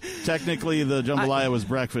 Technically, the jambalaya was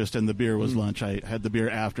breakfast and the beer was lunch. I had the beer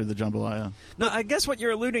after the jambalaya. No, I guess what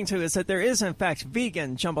you're alluding to is that there is, in fact,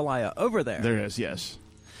 vegan jambalaya over there. There is, yes.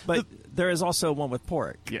 But there is also one with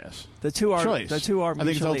pork. Yes. The two are choice. The two are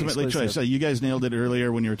mutually I think it's ultimately exclusive. choice. So you guys nailed it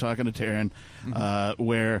earlier when you were talking to Tarrin,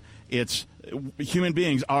 where it's human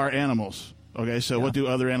beings are animals. Okay, so what do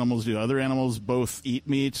other animals do? Other animals both eat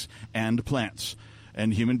meats and plants.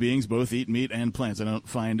 And human beings both eat meat and plants. I don't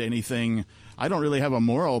find anything... I don't really have a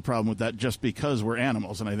moral problem with that just because we're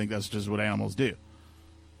animals, and I think that's just what animals do.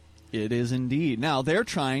 It is indeed. Now, they're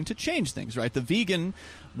trying to change things, right? The vegan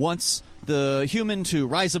wants the human to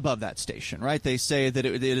rise above that station, right? They say that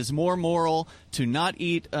it is more moral to not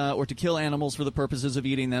eat or to kill animals for the purposes of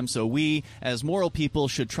eating them, so we, as moral people,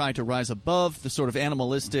 should try to rise above the sort of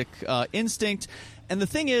animalistic instinct. And the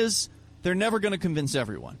thing is, they're never going to convince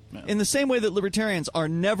everyone. No. In the same way that libertarians are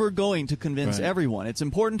never going to convince everyone. It's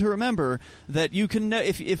important to remember that you can,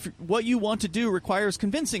 if what you want to do requires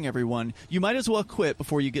convincing everyone, you might as well quit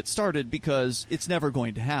before you get started because it's never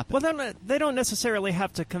going to happen. Well, they don't necessarily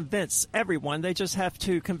have to convince everyone. They just have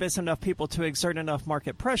to convince enough people to exert enough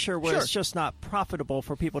market pressure where it's just not profitable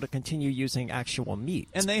for people to continue using actual meat.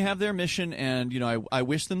 And they have their mission, and I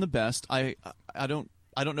wish them the best.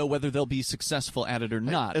 I don't know whether they'll be successful at it or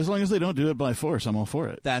not. As long as they don't do it by force, I'm all for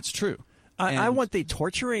it. That's true. I want the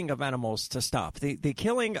torturing of animals to stop. The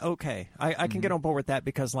killing, okay. I can get on board with that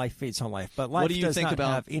because life feeds on life. But life does not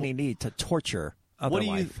have any need to torture other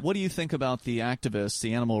life. What do you think about the activists,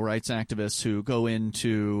 the animal rights activists who go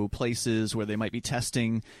into places where they might be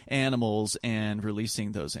testing animals and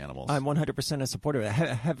releasing those animals? I'm 100% in support of it.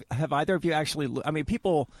 Have either of you actually... I mean,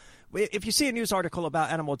 people... If you see a news article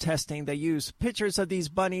about animal testing, they use pictures of these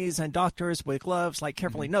bunnies and doctors with gloves,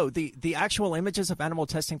 carefully. No, the actual images of animal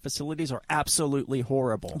testing facilities are absolutely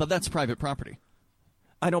horrible. But that's private property.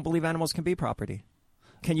 I don't believe animals can be property.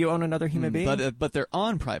 Can you own another human being? But they're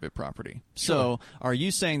on private property. So are you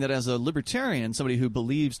saying that as a libertarian, somebody who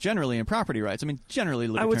believes generally in property rights, I mean, generally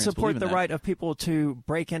libertarians I would support the that. right of people to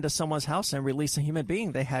break into someone's house and release a human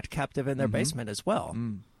being they had captive in their basement as well.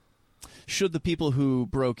 Should the people who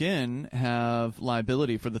broke in have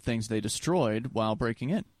liability for the things they destroyed while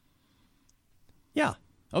breaking in? Yeah.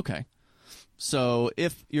 Okay. So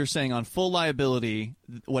if you're saying on full liability,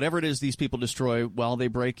 whatever it is these people destroy while they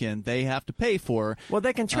break in, they have to pay for. Well,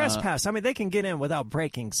 they can trespass. I mean, they can get in without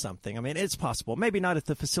breaking something. I mean, it's possible. Maybe not if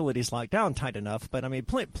the facility's locked down tight enough, but I mean,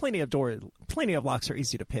 plenty of locks are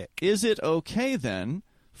easy to pick. Is it okay then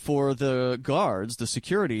for the guards, the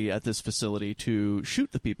security at this facility, to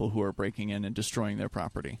shoot the people who are breaking in and destroying their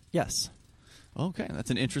property? Yes. Okay, that's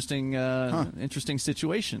an interesting interesting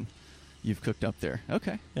situation you've cooked up there.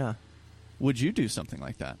 Okay. Yeah. Would you do something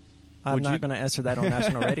like that? I'm not going to answer that on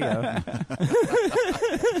national radio.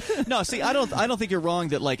 No, see, I don't think you're wrong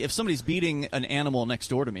that if somebody's beating an animal next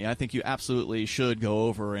door to me, I think you absolutely should go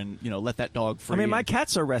over and let that dog free. I mean, my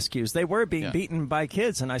cats are rescues. They were being beaten by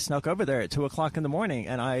kids, and I snuck over there at 2:00 in the morning,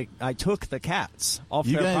 and I took the cats off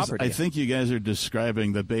their property. I think you guys are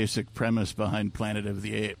describing the basic premise behind Planet of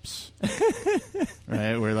the Apes,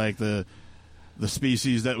 right? Where the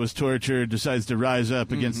species that was tortured decides to rise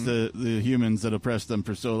up against the humans that oppressed them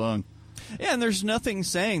for so long. Yeah, and there's nothing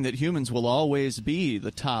saying that humans will always be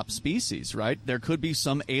the top species, right? There could be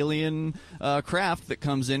some alien craft that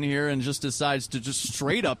comes in here and just decides to just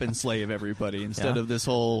straight up enslave everybody instead of this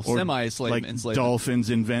whole semi-slave enslavement. Dolphins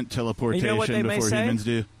invent teleportation before humans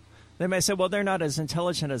do. They may say, well, they're not as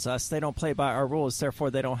intelligent as us. They don't play by our rules. Therefore,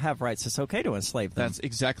 they don't have rights. It's okay to enslave them. That's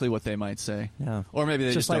exactly what they might say. Yeah. Or maybe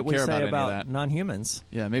they just don't care about any of that. Non-humans.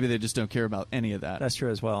 Yeah, maybe they just don't care about any of that. That's true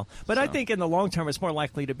as well. But I think in the long term, it's more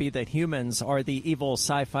likely to be that humans are the evil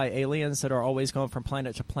sci-fi aliens that are always going from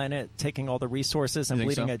planet to planet, taking all the resources and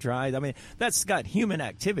bleeding it dry. I mean, that's got human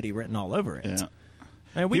activity written all over it. Yeah.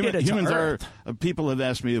 And we did it humans to Earth. People have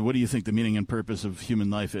asked me, what do you think the meaning and purpose of human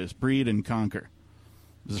life is? Breed and conquer.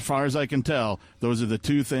 As far as I can tell, those are the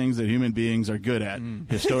two things that human beings are good at,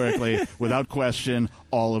 historically, without question,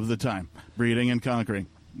 all of the time. Breeding and conquering.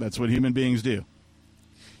 That's what human beings do.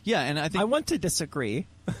 Yeah, and I want to disagree,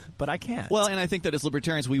 but I can't. Well, and I think that as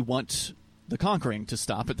libertarians, we want the conquering to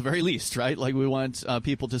stop at the very least, right? We want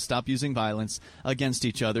people to stop using violence against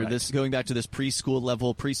each other. Right. This going back to this preschool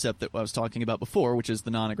level precept that I was talking about before, which is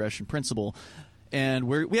the non-aggression principle. And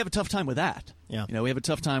we have a tough time with that. Yeah. We have a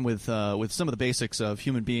tough time with some of the basics of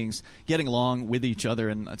human beings getting along with each other,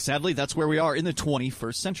 and sadly, that's where we are in the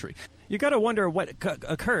 21st century. You got to wonder what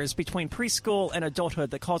occurs between preschool and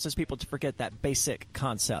adulthood that causes people to forget that basic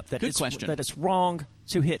concept. That Good question. That it's wrong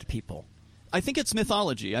to hit people. I think it's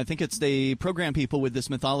mythology. I think they program people with this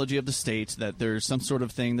mythology of the state, that there's some sort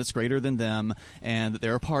of thing that's greater than them, and that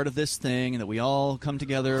they're a part of this thing, and that we all come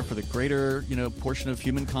together for the greater, portion of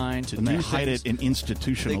humankind to do things. And they hide it in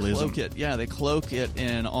institutionalism. They cloak it. Yeah, they cloak it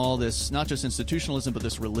in all this, not just institutionalism, but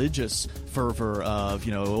this religious fervor of,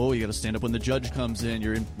 you got to stand up when the judge comes in.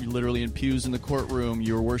 You're literally in pews in the courtroom.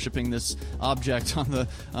 You're worshiping this object on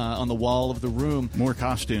the wall of the room. More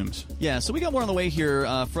costumes. Yeah, so we got more on the way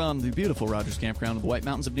here from the beautiful Rogers Campground in the White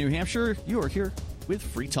Mountains of New Hampshire. You are here with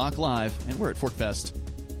Free Talk Live, and we're at Forkfest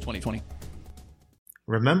 2020.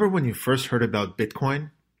 Remember when you first heard about Bitcoin?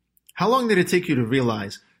 How long did it take you to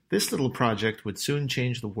realize this little project would soon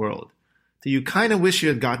change the world? Do you kind of wish you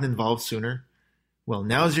had gotten involved sooner? Well,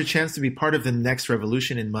 now is your chance to be part of the next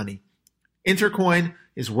revolution in money. Intercoin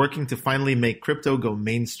is working to finally make crypto go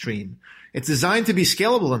mainstream. It's designed to be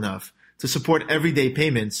scalable enough to support everyday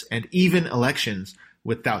payments and even elections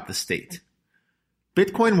without the state.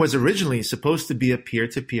 Bitcoin was originally supposed to be a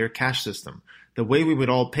peer-to-peer cash system, the way we would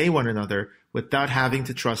all pay one another without having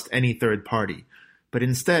to trust any third party. But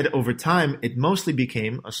instead, over time, it mostly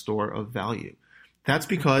became a store of value. That's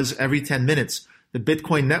because every 10 minutes, the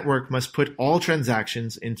Bitcoin network must put all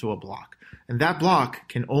transactions into a block, and that block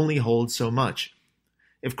can only hold so much.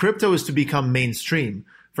 If crypto is to become mainstream,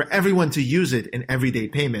 for everyone to use it in everyday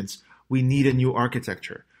payments, we need a new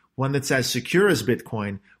architecture, one that's as secure as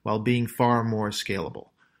Bitcoin while being far more scalable.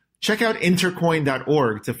 Check out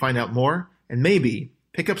intercoin.org to find out more, and maybe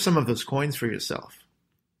pick up some of those coins for yourself.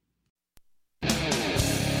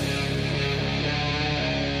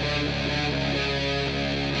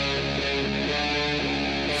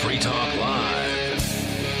 Free Talk Live.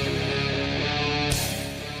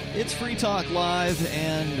 It's Free Talk Live,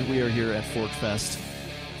 and we are here at Forkfest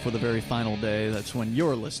for the very final day. That's when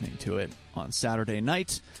you're listening to it on Saturday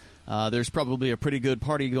night. There's probably a pretty good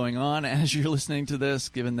party going on as you're listening to this,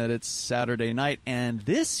 given that it's Saturday night. And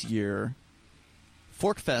this year,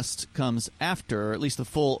 Forkfest comes after, at least the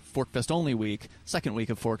full Forkfest-only week, second week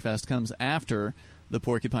of Forkfest comes after the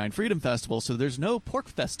Porcupine Freedom Festival, so there's no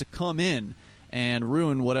Porkfest to come in and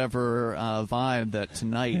ruin whatever vibe that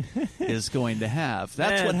tonight is going to have.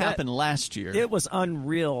 That's what happened last year. It was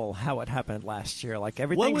unreal how it happened last year. Like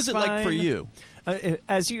everything. What was it like for you?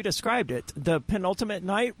 As you described it, the penultimate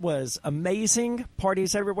night was amazing.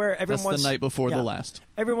 Parties everywhere. That's the night before the last.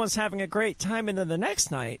 Everyone's having a great time, and then the next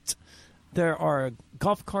night, there are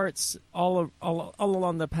golf carts all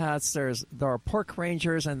along the paths. There are park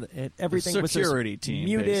rangers, and everything the was security team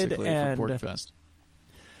muted, and for Porkfest.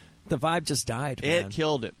 The vibe just died, man. It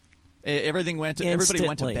killed it. Everybody went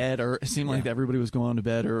to bed, or it seemed like everybody was going to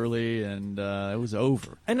bed early, and it was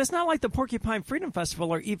over. And it's not like the Porcupine Freedom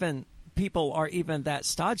Festival, or even people are even that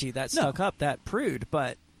stodgy, that stuck up, that prude,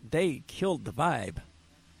 but they killed the vibe.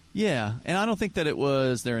 Yeah, and I don't think that it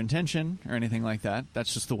was their intention or anything like that.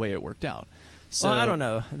 That's just the way it worked out. So, well, I don't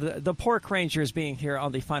know. The Pork Rangers being here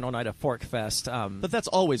on the final night of Forkfest. But that's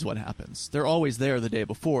always what happens. They're always there the day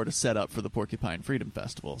before to set up for the Porcupine Freedom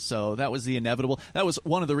Festival. So that was the inevitable. That was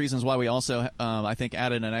one of the reasons why we also, I think,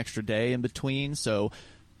 added an extra day in between. So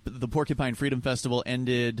the Porcupine Freedom Festival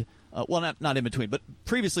ended, well, not in between, but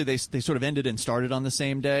previously they sort of ended and started on the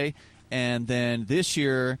same day. And then this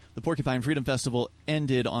year, the Porcupine Freedom Festival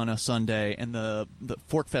ended on a Sunday, and the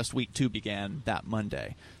Forkfest Week 2 began that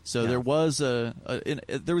Monday. So there was there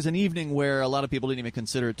was an evening where a lot of people didn't even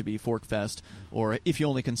consider it to be Forkfest, or if you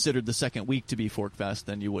only considered the second week to be Forkfest,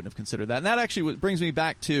 then you wouldn't have considered that. And that actually brings me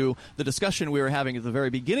back to the discussion we were having at the very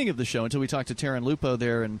beginning of the show, until we talked to Tarrin Lupo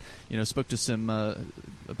there and spoke to some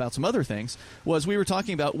about some other things. Was we were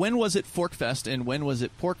talking about when was it Forkfest and when was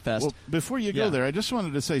it Porkfest? Well, before you go there, I just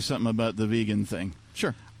wanted to say something about the vegan thing.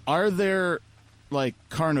 Sure. Are there like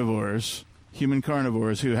carnivores, human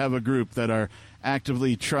carnivores, who have a group that are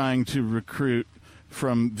actively trying to recruit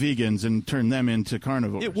from vegans and turn them into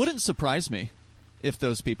carnivores? It wouldn't surprise me if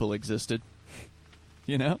those people existed.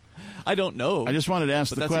 I don't know. I just wanted to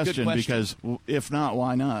ask the question because if not,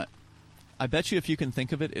 why not? I bet you if you can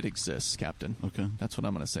think of it, it exists, Captain. Okay. That's what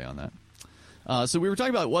I'm going to say on that. So we were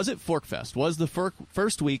talking about, was it Forkfest? Was the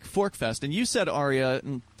first week Forkfest? And you said, Aria,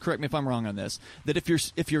 and correct me if I'm wrong on this, that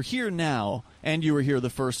if you're here now and you were here the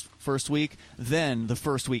first week, then the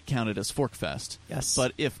first week counted as Forkfest. Yes.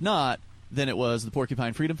 But if not, then it was the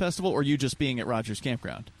Porcupine Freedom Festival, or you just being at Rogers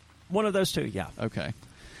Campground? One of those two, yeah. Okay.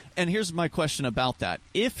 And here's my question about that.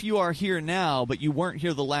 If you are here now, but you weren't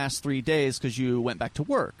here the last 3 days because you went back to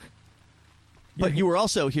work, but you were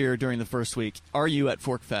also here during the first week, are you at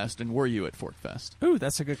Forkfest, and were you at Forkfest? Ooh,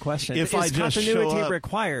 that's a good question. Is continuity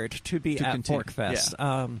required to be at Forkfest?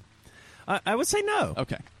 Yeah. I would say no.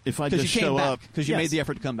 Okay. If I just show up... Because you made the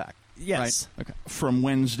effort to come back. Yes. Right? Okay. From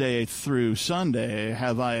Wednesday through Sunday,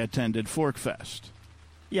 have I attended Forkfest?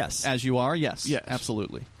 Yes. As you are, yes. Yes.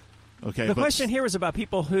 Absolutely. Okay. The question here is about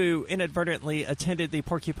people who inadvertently attended the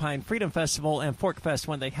Porcupine Freedom Festival and Forkfest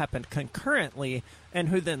when they happened concurrently, and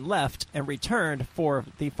who then left and returned for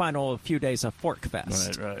the final few days of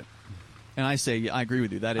Forkfest. Right. And I agree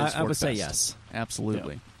with you. That is I would say Forkfest. yes.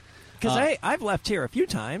 Absolutely. Because I've left here a few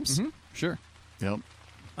times. Mm-hmm. Sure. Yep.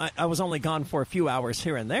 I was only gone for a few hours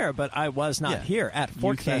here and there, but I was not here at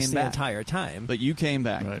Forkfest the entire time. But you came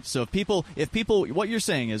back. Right. So if people, what you're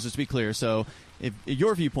saying is, just to be clear, so if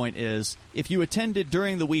your viewpoint is, if you attended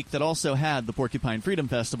during the week that also had the Porcupine Freedom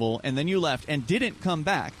Festival, and then you left and didn't come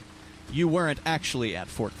back, you weren't actually at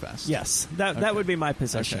Forkfest. Yes, that would be my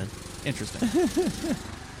position. Okay. Interesting.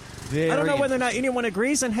 I don't know whether or not anyone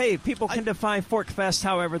agrees, and hey, people can define Forkfest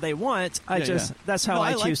however they want. That's how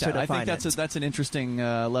I choose to define it. I think that's an interesting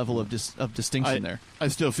level of distinction there. I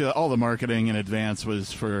still feel all the marketing in advance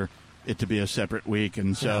was for it to be a separate week,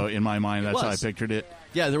 and so in my mind, that's how I pictured it.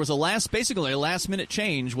 Yeah, there was basically a last-minute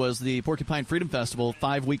change. Was the Porcupine Freedom Festival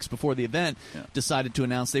 5 weeks before the event decided to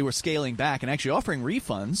announce they were scaling back and actually offering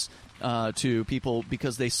refunds to people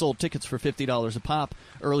because they sold tickets for $50 a pop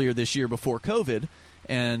earlier this year before COVID.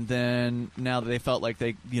 And then now that they felt like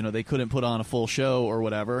they couldn't put on a full show or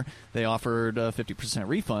whatever, they offered 50%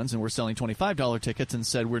 refunds, and we're selling $25 tickets and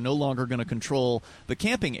said we're no longer going to control the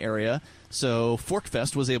camping area. So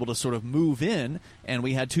Forkfest was able to sort of move in, and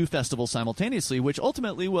we had two festivals simultaneously, which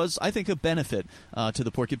ultimately was, I think, a benefit to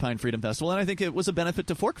the Porcupine Freedom Festival, and I think it was a benefit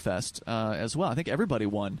to Forkfest as well. I think everybody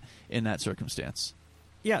won in that circumstance.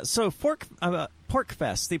 Yeah, so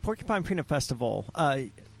Porkfest, the Porcupine Freedom Festival,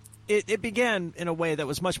 It began in a way that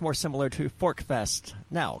was much more similar to Forkfest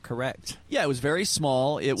now, correct? Yeah, it was very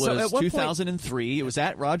small. It was 2003. Point, it was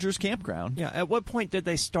at Rogers Campground. Yeah, at what point did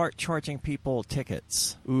they start charging people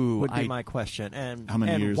tickets? Would be my question. And how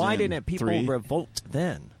many years why in? didn't people 3? revolt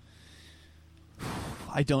then?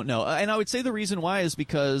 I don't know. And I would say the reason why is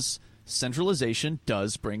because centralization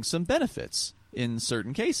does bring some benefits in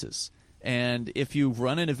certain cases. And if you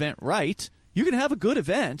run an event right, you can have a good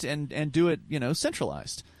event and do it,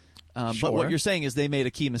 centralized. Sure. But what you're saying is they made a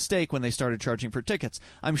key mistake when they started charging for tickets.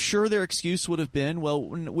 I'm sure their excuse would have been, well,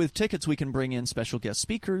 with tickets we can bring in special guest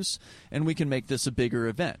speakers and we can make this a bigger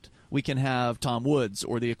event. We can have Tom Woods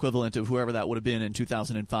or the equivalent of whoever that would have been in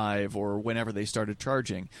 2005 or whenever they started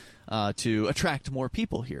charging to attract more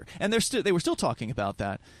people here. And they were still talking about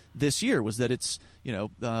that this year, was that it's,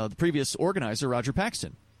 the previous organizer, Roger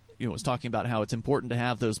Paxton, was talking about how it's important to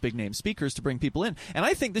have those big-name speakers to bring people in. And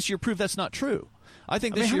I think this year proved that's not true. I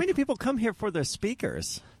think this year, how many people come here for the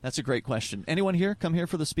speakers? That's a great question. Anyone here come here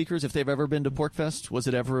for the speakers? If they've ever been to Porkfest, was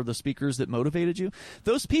it ever the speakers that motivated you?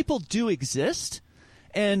 Those people do exist,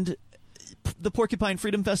 and the Porcupine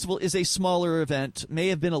Freedom Festival is a smaller event, may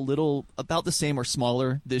have been about the same or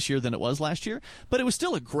smaller this year than it was last year, but it was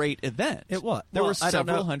still a great event. It was. There were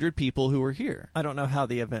several hundred people who were here. I don't know how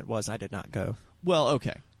the event was. I did not go. Well,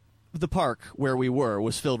 okay. The park where we were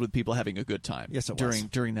was filled with people having a good time. Yes, it was.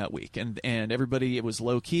 During that week, and everybody, it was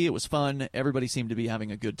low key, it was fun. Everybody seemed to be having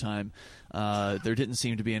a good time. There didn't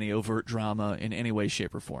seem to be any overt drama in any way,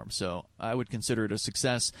 shape, or form. So I would consider it a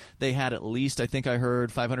success. They had at least, I think I heard,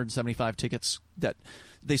 575 tickets that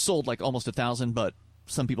they sold, like almost 1,000, but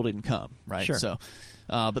some people didn't come. Right. Sure. So,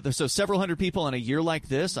 but there's several hundred people in a year like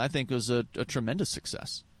this. I think was a tremendous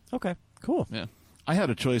success. Okay. Cool. Yeah. I had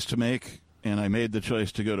a choice to make. And I made the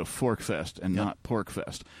choice to go to Forkfest and not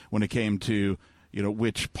Porkfest when it came to,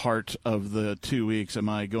 which part of the 2 weeks am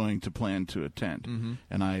I going to plan to attend. Mm-hmm.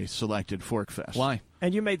 And I selected Forkfest. Why?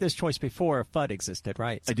 And you made this choice before FUD existed,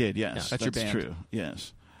 right? I did, yes. Yeah, that's your band. True,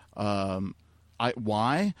 yes.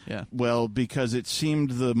 Why? Yeah. Well, because it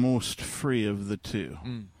seemed the most free of the two.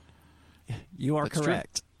 Mm. You are That's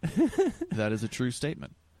correct. That is a true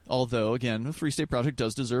statement. Although, again, the Free State Project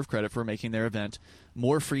does deserve credit for making their event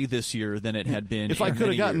more free this year than it had been. If I could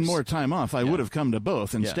have gotten more time off, I would have come to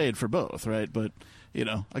both and Yeah. stayed for both, right? But,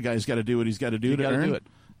 a guy's got to do what he's got to do to earn. Do it.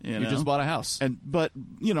 You just bought a house. But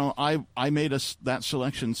I made that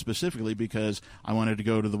selection specifically because I wanted to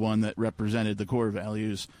go to the one that represented the core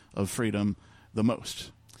values of freedom the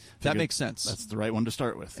most. That makes sense. That's the right one to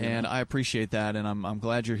start with. And I appreciate that, and I'm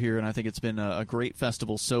glad you're here, and I think it's been a great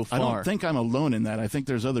festival so far. I don't think I'm alone in that. I think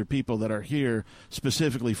there's other people that are here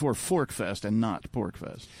specifically for Forkfest and not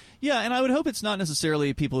Porkfest. Yeah, and I would hope it's not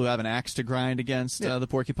necessarily people who have an axe to grind against the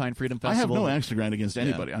Porcupine Freedom Festival. I have no axe to grind against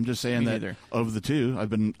anybody. Yeah. I'm just saying that neither. Of the two,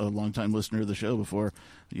 I've been a long-time listener of the show before,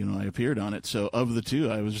 I appeared on it. So of the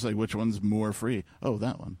two, I was just like, which one's more free? Oh,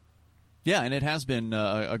 that one. Yeah, and it has been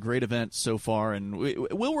a great event so far, and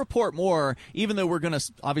we'll report more, even though we're going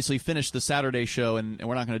to obviously finish the Saturday show, and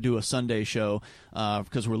we're not going to do a Sunday show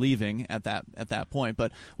because we're leaving at that point.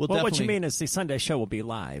 But what you mean is the Sunday show will be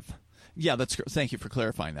live. Yeah, thank you for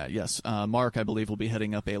clarifying that. Yes, Mark, I believe, will be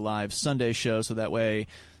heading up a live Sunday show, so that way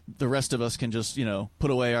the rest of us can just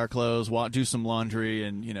put away our clothes, do some laundry,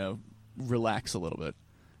 and relax a little bit.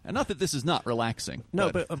 And not that this is not relaxing. No,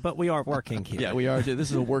 but we are working here. Yeah, we are. This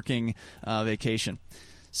is a working vacation.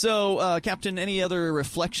 So, Captain, any other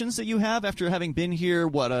reflections that you have after having been here?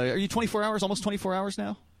 What are you? 24 hours? Almost 24 hours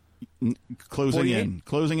now. Closing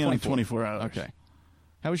in on 24 hours. Okay.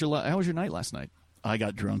 How was your night last night? I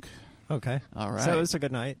got drunk. Okay. All right. So it was a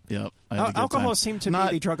good night. Yep. Alcohol seemed to be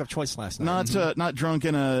the drug of choice last night. Not drunk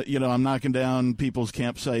in I'm knocking down people's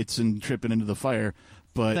campsites and tripping into the fire.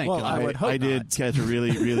 But I did catch a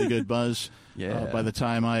really, really good buzz. Yeah. By the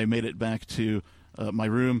time I made it back to my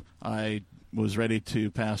room, I was ready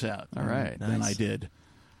to pass out. All right. Nice. And I did.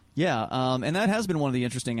 Yeah, and that has been one of the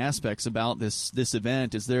interesting aspects about this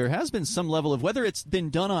event is there has been some level of whether it's been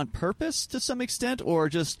done on purpose to some extent or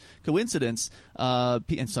just coincidence,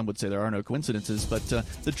 and some would say there are no coincidences, but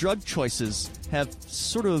the drug choices have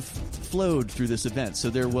sort of flowed through this event. So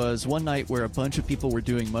there was one night where a bunch of people were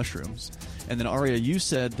doing mushrooms. And then, Aria, you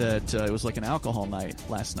said that it was like an alcohol night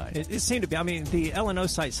last night. It seemed to be. I mean, the L&O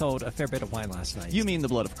site sold a fair bit of wine last night. You mean the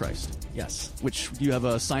Blood of Christ? Yes. Which you have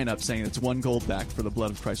a sign-up saying it's $1 gold back for the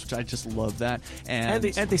Blood of Christ, which I just love that. And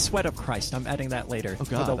the Sweat of Christ. I'm adding that later. Oh,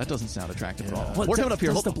 God, that doesn't sound attractive at all. What, we're coming up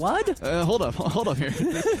here. Hold the blood? Hold up here.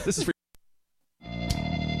 This is for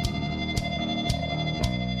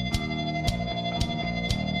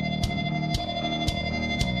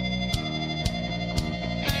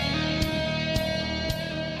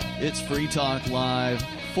It's Free Talk Live,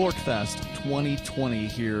 Forkfest 2020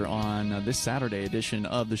 here on this Saturday edition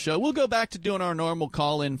of the show. We'll go back to doing our normal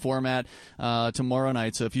call-in format tomorrow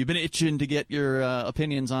night. So if you've been itching to get your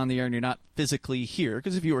opinions on the air and you're not physically here,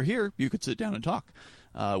 because if you were here, you could sit down and talk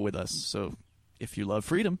with us. So if you love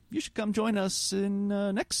freedom, you should come join us in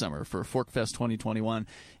next summer for Forkfest 2021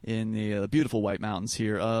 in the beautiful White Mountains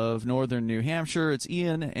here of northern New Hampshire. It's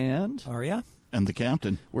Ian and Aria. And the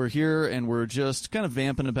captain. We're here, and we're just kind of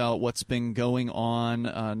vamping about what's been going on,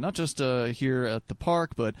 not just here at the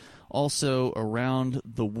park, but also around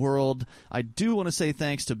the world. I do want to say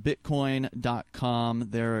thanks to Bitcoin.com.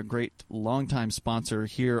 They're a great longtime sponsor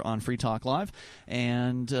here on Free Talk Live,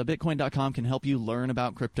 and Bitcoin.com can help you learn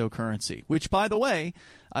about cryptocurrency, which, by the way,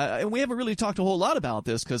 and we haven't really talked a whole lot about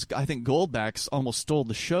this because I think Goldbacks almost stole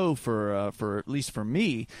the show for at least for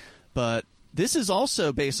me, but this is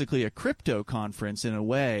also basically a crypto conference in a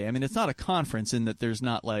way. I mean, it's not a conference in that there's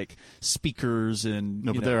not like speakers and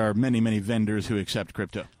but there are many, many vendors who accept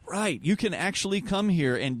crypto. Right. You can actually come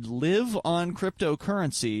here and live on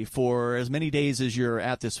cryptocurrency for as many days as you're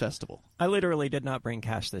at this festival. I literally did not bring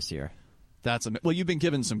cash this year. Well, you've been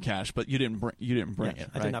given some cash, but you didn't bring it. Right?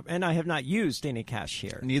 I did not, and I have not used any cash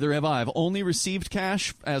here. Neither have I. I've only received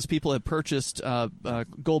cash as people have purchased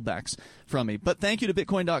goldbacks from me. But thank you to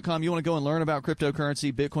Bitcoin.com. You want to go and learn about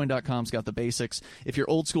cryptocurrency? Bitcoin.com's got the basics. If you're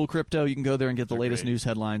old school crypto, you can go there and get the latest news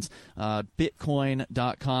headlines.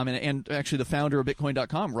 Bitcoin.com, and actually the founder of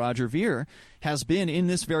Bitcoin.com, Roger Ver, has been in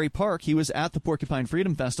this very park. He was at the Porcupine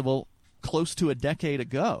Freedom Festival close to a decade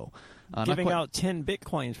ago. Giving out 10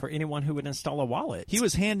 Bitcoins for anyone who would install a wallet. He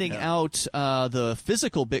was handing out the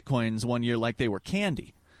physical Bitcoins one year like they were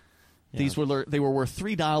candy. Yeah. They were worth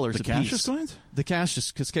 $3 a piece. The Cassius coins? The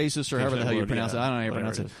Cassius or however the hell you pronounce it. I don't know how you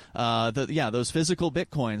pronounce it. Those physical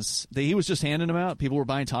Bitcoins. He was just handing them out. People were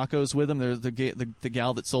buying tacos with them. The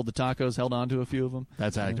gal that sold the tacos held on to a few of them.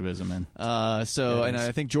 That's activism, man. And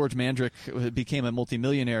I think George Mandrick became a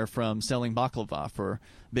multimillionaire from selling baklava for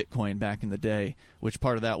Bitcoin back in the day, which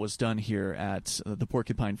part of that was done here at the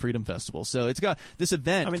Porcupine Freedom Festival. So it's got this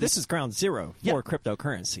event. I mean, this is ground zero for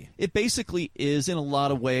cryptocurrency. It basically is in a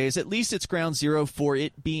lot of ways. At least it's ground zero for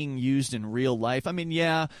it being used in real life. I mean,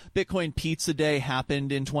 Bitcoin Pizza Day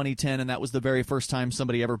happened in 2010, and that was the very first time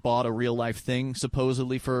somebody ever bought a real life thing,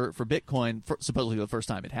 supposedly for Bitcoin. Supposedly the first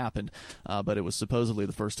time it happened, but it was supposedly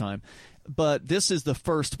the first time. But this is the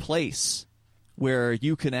first place where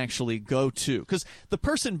you can actually go to, because the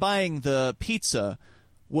person buying the pizza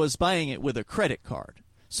was buying it with a credit card.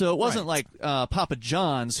 So it wasn't like Papa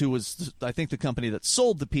John's, who was, I think, the company that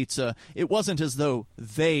sold the pizza. It wasn't as though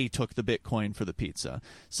they took the Bitcoin for the pizza.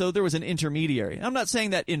 So there was an intermediary. I'm not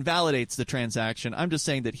saying that invalidates the transaction. I'm just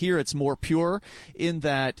saying that here it's more pure in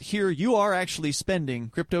that here you are actually spending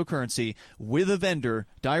cryptocurrency with a vendor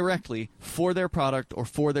directly for their product or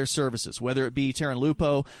for their services, whether it be Tarrin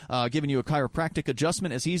Lupo giving you a chiropractic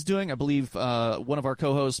adjustment as he's doing. I believe one of our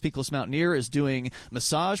co-hosts, Peakless Mountaineer, is doing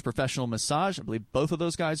professional massage. I believe both of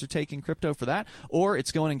those guys are taking crypto for that, or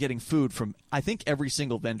it's going and getting food from, I think, every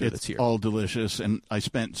single vendor that's here. It's all delicious, and I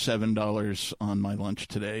spent $7 on my lunch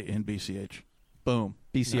today in BCH. Boom.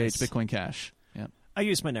 BCH, Nice. Bitcoin Cash. Yeah. I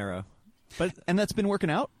use Monero. And that's been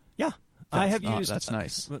working out? Yeah. I have used. That's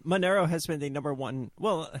nice. Monero has been the number one.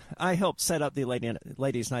 Well, I helped set up the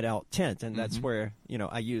Ladies Night Out tent, and that's where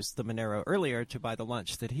I used the Monero earlier to buy the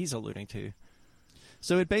lunch that he's alluding to.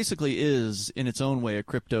 So it basically is, in its own way, a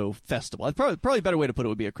crypto festival. Probably a better way to put it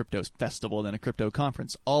would be a crypto festival than a crypto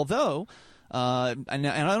conference. Although, and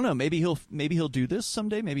I don't know, maybe he'll do this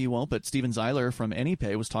someday, maybe he won't. But Steven Zeiler from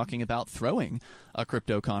AnyPay was talking about throwing a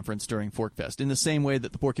crypto conference during Forkfest in the same way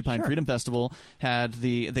that the Porcupine Freedom Festival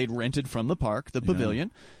they'd rented from the park the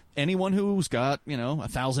pavilion. Anyone who's got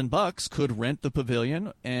 $1,000 could rent the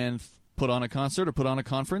pavilion and put on a concert or put on a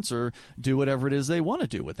conference or do whatever it is they want to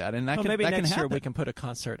do with that. And maybe that next can year happen. we can put a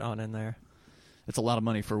concert on in there. It's a lot of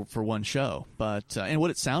money for one show, but and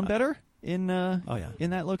would it sound better in in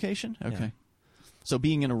that location? Okay, Yeah. So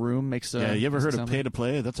being in a room makes you ever heard of sound pay to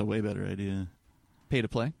play? That's a way better idea. Pay to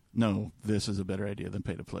play? No, this is a better idea than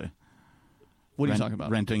pay to play. What are you talking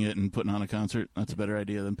about? Renting it and putting on a concert. That's a better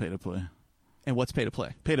idea than pay to play. And what's pay to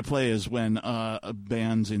play? Pay to play is when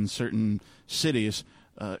bands in certain cities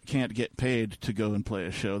can't get paid to go and play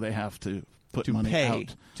a show. They have to put money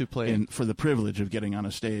out to play for the privilege of getting on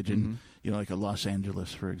a stage in like a Los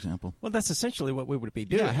Angeles, for example. Well, that's essentially what we would be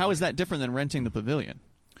doing. Yeah, how is that different than renting the pavilion?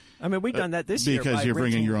 I mean, we've done that this year because you're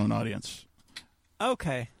bringing your own audience.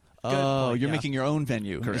 Okay. Good Oh, point, you're yeah. making your own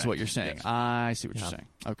venue, Correct. is what you're saying. Yes. I see what you're saying.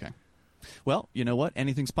 Okay. Well, you know what?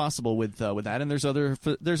 Anything's possible with that, and there's other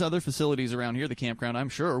facilities around here. The campground, I'm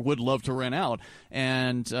sure, would love to rent out,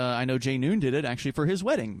 and I know Jay Noon did it actually for his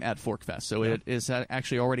wedding at Forkfest. So it is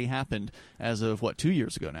actually already happened as of 2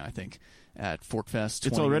 years ago now, I think, at Forkfest.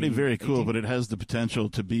 It's already very cool, but it has the potential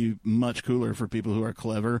to be much cooler for people who are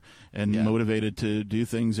clever and motivated to do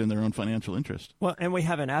things in their own financial interest. Well, and we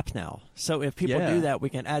have an app now. So if people do that, we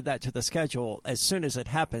can add that to the schedule as soon as it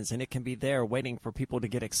happens, and it can be there waiting for people to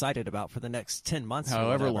get excited about for the next 10 months.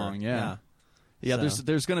 However or long, yeah. Yeah, So.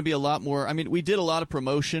 there's going to be a lot more. I mean, we did a lot of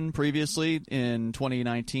promotion previously in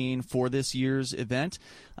 2019 for this year's event,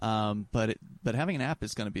 but having an app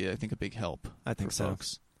is going to be, I think, a big help. I think for so.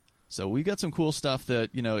 folks. So we've got some cool stuff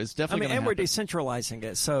that is definitely. And we're decentralizing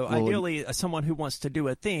it. So ideally, someone who wants to do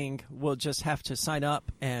a thing will just have to sign up,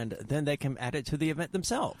 and then they can add it to the event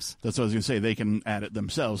themselves. That's what I was going to say. They can add it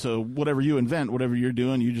themselves. So whatever you invent, whatever you're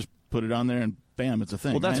doing, you just put it on there, and bam, it's a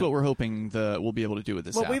thing. Well, that's what we're hoping we'll be able to do with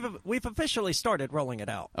this app. Well, we've officially started rolling it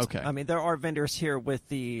out. Okay. I mean, there are vendors here with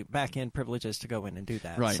the back-end privileges to go in and do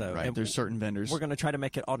that. Right, so, right. and There's certain vendors. We're going to try to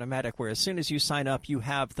make it automatic, where as soon as you sign up, you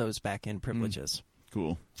have those back-end privileges.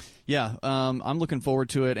 Cool. Yeah, I'm looking forward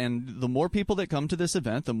to it, and the more people that come to this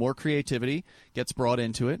event, the more creativity gets brought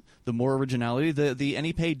into it, the more originality. The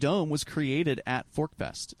AnyPay Dome was created at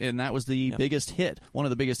Forkfest, and that was the biggest hit, one of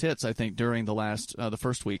the biggest hits, I think, during the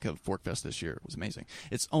first week of Forkfest this year. It was amazing.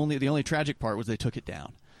 The only tragic part was they took it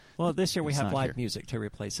down. Well, this year we have live here. music to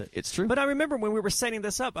replace it. It's true. But I remember when we were setting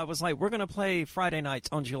this up, I was like, we're going to play Friday nights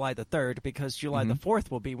on July the 3rd because July the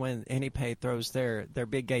 4th will be when AnyPay throws their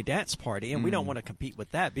big gay dance party, and we don't want to compete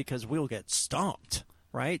with that because we'll get stomped,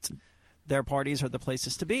 right? Their parties are the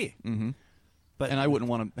places to be. Mm-hmm. But and I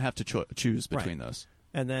wouldn't want to have to choose between those.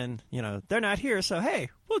 And then, they're not here, so hey,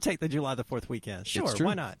 we'll take the July the 4th weekend. Sure, It's true.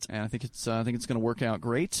 why not? And I think it's going to work out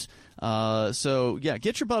great. So yeah,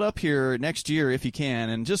 get your butt up here next year if you can,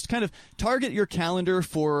 and just kind of target your calendar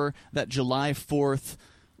for that July 4th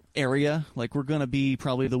area. Like, we're going to be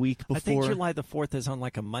probably the week before. I think July the 4th is on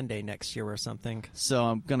like a Monday next year or something. So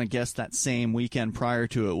I'm going to guess that same weekend prior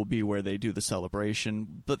to it will be where they do the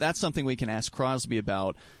celebration. But that's something we can ask Crosby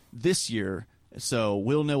about this year. So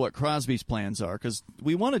we'll know what Crosby's plans are, because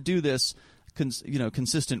we want to do this,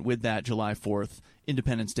 consistent with that July 4th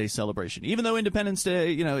Independence Day celebration. Even though Independence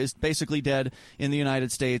Day, is basically dead in the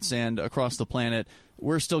United States and across the planet,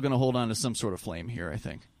 we're still going to hold on to some sort of flame here, I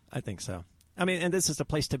think. I think so. I mean, and this is the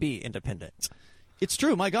place to be independent. It's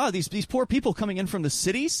true. My God, these poor people coming in from the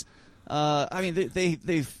cities. I mean,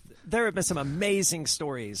 there have been some amazing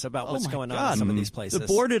stories about what's going on in some of these places. The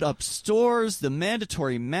boarded up stores, the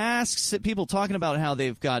mandatory masks, people talking about how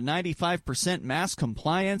they've got 95% mask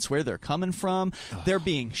compliance, where they're coming from. They're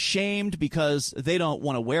being shamed because they don't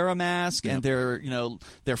want to wear a mask, and their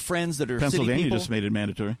friends that are city people. Pennsylvania just made it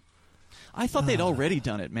mandatory. I thought they'd already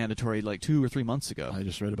done it mandatory like 2 or 3 months ago. I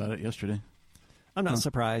just read about it yesterday. I'm not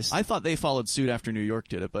surprised. I thought they followed suit after New York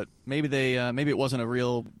did it, but maybe it wasn't a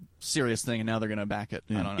real serious thing, and now they're going to back it.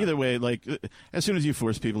 Yeah. I don't know. Either way, like as soon as you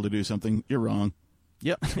force people to do something, you're wrong.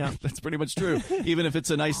 Yep, yeah, that's pretty much true. Even if it's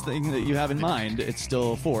a nice thing that you have in mind, it's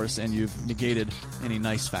still force, and you've negated any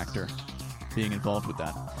nice factor being involved with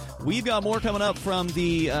that. We've got more coming up from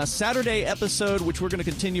the Saturday episode, which we're going to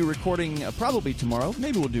continue recording probably tomorrow.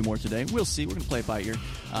 Maybe we'll do more today. We'll see. We're going to play it by ear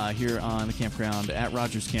here on the campground at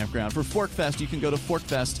Rogers Campground. For Forkfest, you can go to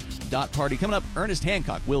forkfest.party. Coming up, Ernest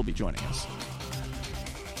Hancock will be joining us.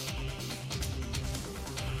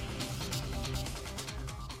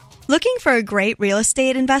 Looking for a great real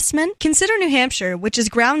estate investment? Consider New Hampshire, which is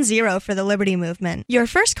ground zero for the Liberty Movement. Your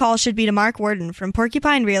first call should be to Mark Worden from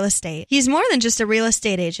Porcupine Real Estate. He's more than just a real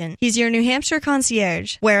estate agent. He's your New Hampshire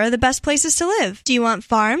concierge. Where are the best places to live? Do you want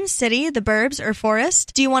farm, city, the burbs, or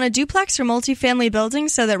forest? Do you want a duplex or multifamily building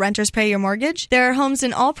so that renters pay your mortgage? There are homes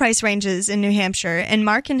in all price ranges in New Hampshire, and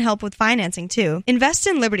Mark can help with financing too. Invest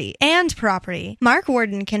in liberty and property. Mark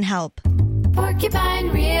Worden can help.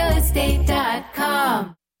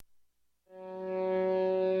 PorcupineRealEstate.com.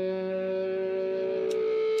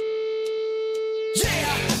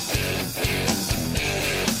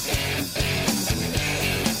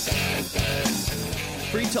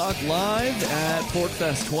 Free Talk Live at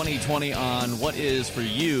Forkfest 2020 on what is, for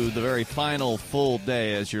you, the very final full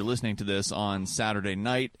day as you're listening to this on Saturday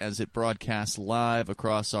night as it broadcasts live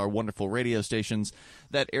across our wonderful radio stations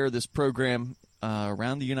that air this program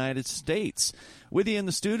around the United States. With you in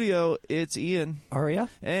the studio, it's Ian. Aria.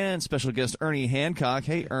 And special guest Ernie Hancock.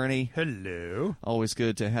 Hey, Ernie. Hello. Always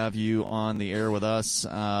good to have you on the air with us.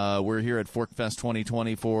 We're here at Forkfest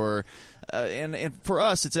 2020 for... and for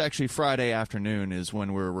us, it's actually Friday afternoon is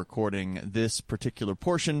when we're recording this particular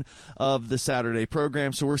portion of the Saturday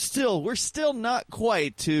program. So we're still not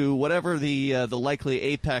quite to whatever the likely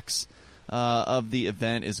apex of the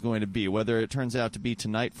event is going to be. Whether it turns out to be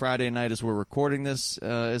tonight, Friday night, as we're recording this,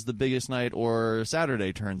 as the biggest night, or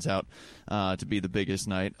Saturday turns out to be the biggest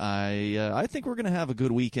night. I think we're going to have a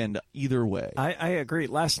good weekend either way. I agree.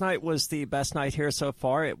 Last night was the best night here so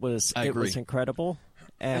far. It was incredible.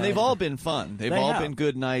 And they've all been fun. They've all been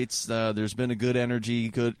good nights. There's been a good energy,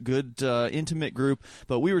 good intimate group.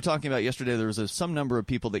 But we were talking about yesterday, there was some number of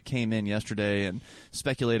people that came in yesterday and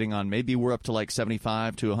speculating on maybe we're up to like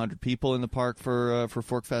 75 to 100 people in the park for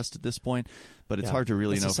Forkfest at this point. But it's hard to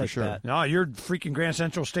really know for sure. No, you're freaking Grand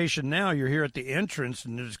Central Station now. You're here at the entrance,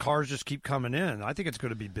 and there's cars just keep coming in. I think it's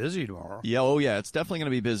going to be busy tomorrow. Yeah, it's definitely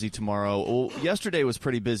going to be busy tomorrow. Well, yesterday was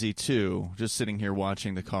pretty busy too. Just sitting here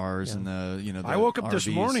watching the cars and the I woke up RVs. this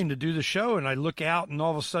morning to do the show, and I look out, and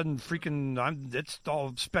all of a sudden, it's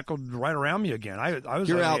all speckled right around me again. I was.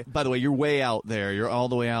 You're out. By the way, you're way out there. You're all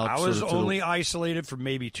the way out. I was only isolated for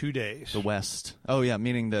maybe 2 days. The west. Oh yeah,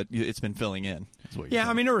 meaning that it's been filling in. Yeah,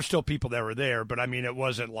 I mean there were still people that were there, but I mean it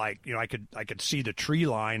wasn't like I could see the tree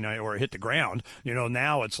line or hit the ground.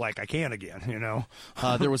 Now it's like I can't again.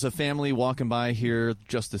 There was a family walking by here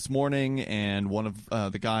just this morning, and one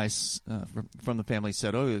of the guys from the family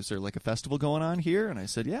said, "Oh, is there like a festival going on here?" And I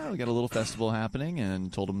said, "Yeah, we got a little festival happening,"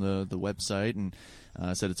 and told him the website and.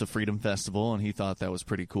 Said it's a Freedom Festival, and he thought that was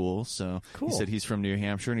pretty cool. So He said he's from New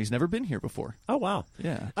Hampshire, and he's never been here before. Oh, wow.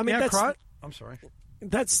 Yeah. I mean, I'm sorry.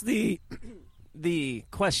 That's the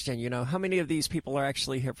question, how many of these people are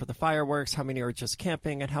actually here for the fireworks, how many are just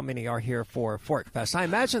camping, and how many are here for Forkfest? I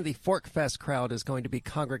imagine the Forkfest crowd is going to be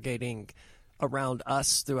congregating around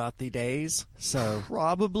us throughout the days. So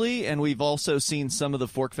probably, and we've also seen some of the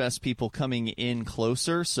Forkfest people coming in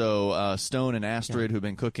closer. So Stone and Astrid, who've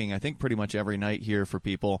been cooking, I think, pretty much every night here for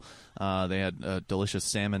people. They had delicious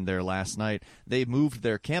salmon there last night. They moved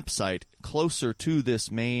their campsite closer to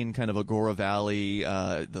this main kind of Agora Valley,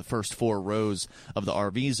 the first 4 rows of the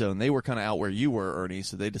RV zone. They were kind of out where you were, Ernie,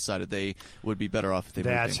 so they decided they would be better off if they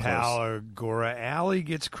moved in close. That's how Agora Alley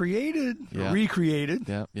gets created, recreated.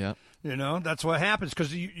 Yeah. You know, that's what happens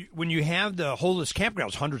because when you have the whole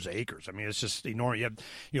campgrounds, hundreds of acres. I mean, it's just enormous.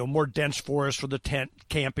 You have, more dense forest for the tent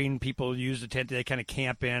camping. People use the tent; they kind of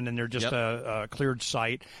camp in, and they're just a cleared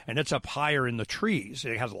site. And it's up higher in the trees.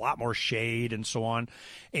 It has a lot more shade and so on.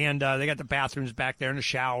 And they got the bathrooms back there and the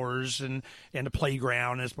showers and the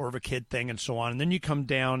playground. And it's more of a kid thing and so on. And then you come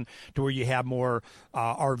down to where you have more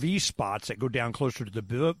RV spots that go down closer to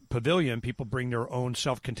the pavilion. People bring their own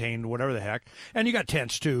self-contained whatever the heck, and you got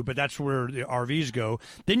tents too, but that's where the RVs go.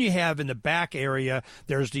 Then you have in the back area,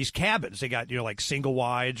 there's these cabins. They got, like single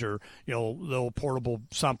wides or, little portable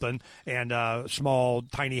something and small,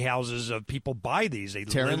 tiny houses of people buy these.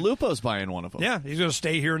 Tarrin Lupo's buying one of them. Yeah, he's going to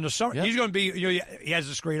stay here in the summer. Yep. He's going to be, he has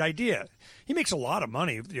this great idea. He makes a lot of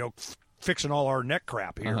money, fixing all our neck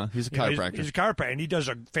crap here. He's a chiropractor. He's a chiropractor, and he does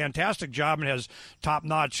a fantastic job and has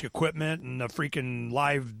top-notch equipment and the freaking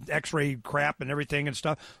live X-ray crap and everything and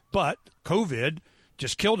stuff. But COVID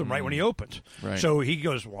just killed him right when he opened. Right. So he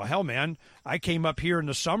goes, well, hell, man, I came up here in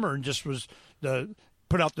the summer and just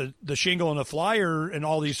put out the shingle and the flyer and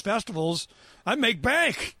all these festivals. I make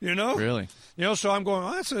bank, Really? So I'm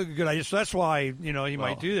going, that's a good idea. So that's why, he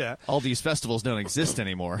might do that. All these festivals don't exist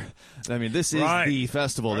anymore. I mean, this is the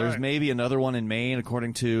festival. There's maybe another one in Maine,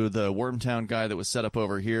 according to the Wormtown guy that was set up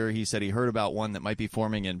over here. He said he heard about one that might be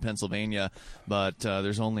forming in Pennsylvania, but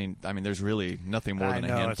there's really nothing more than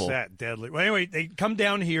a handful. It's that deadly. Well, anyway, they come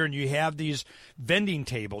down here and you have these vending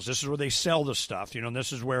tables. This is where they sell the stuff, and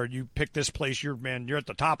this is where you pick this place. You're at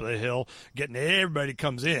the top of the hill, getting everybody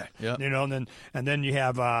comes in, and then you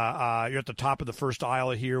have you're at the top of the first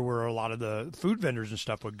aisle here where a lot of the food vendors and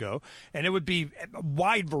stuff would go, and it would be a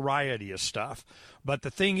wide variety of stuff. But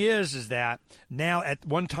the thing is that now at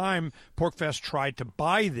one time Porkfest tried to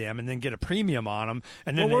buy them and then get a premium on them.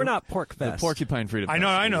 And then we're not Porkfest. The Porcupine Freedom Festival.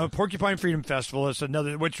 I know. Porcupine Freedom Festival is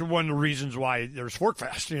which is one of the reasons why there's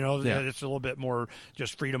Forkfest. It's a little bit more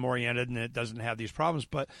just freedom oriented and it doesn't have these problems.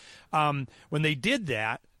 But when they did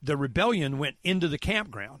that, the rebellion went into the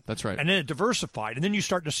campground. That's right. And then it diversified. And then you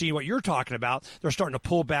start to see what you're talking about. They're starting to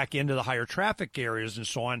pull back into the higher traffic areas and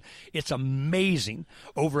so on. It's amazing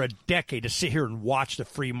over a decade to sit here and watch the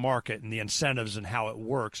free market and the incentives and how it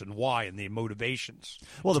works and why and the motivations.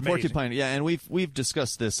 Well, it's the amazing. Porcupine, and we've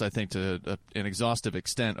discussed this, I think, to an exhaustive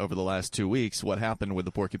extent over the last 2 weeks, what happened with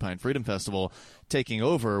the Porcupine Freedom Festival taking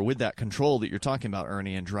over with that control that you're talking about,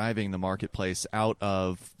 Ernie, and driving the marketplace out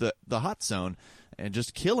of the hot zone. And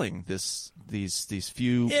just killing these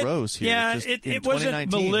few rows here. Yeah, it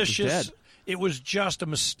wasn't malicious. It It was just a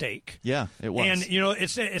mistake. Yeah, it was. And,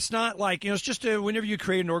 it's not like, it's just whenever you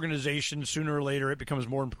create an organization, sooner or later it becomes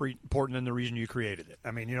more important than the reason you created it.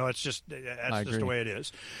 I mean, it's just, that's just the way it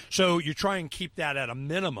is. So you try and keep that at a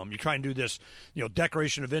minimum. You try and do this,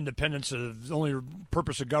 Declaration of Independence, the only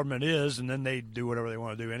purpose of government is, and then they do whatever they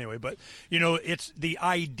want to do anyway. But, it's the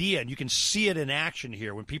idea, and you can see it in action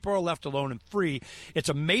here. When people are left alone and free, it's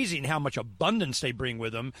amazing how much abundance they bring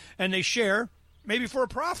with them, and they share, maybe for a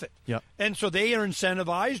profit. Yep. And so they are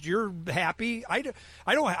incentivized. You're happy.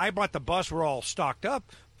 I bought the bus. We're all stocked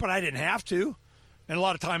up, but I didn't have to. And a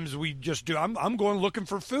lot of times we just do. I'm going looking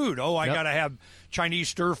for food. Oh, I got to have Chinese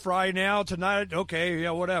stir fry now tonight. Okay,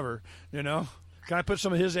 yeah, whatever. Can I put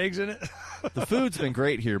some of his eggs in it? The food's been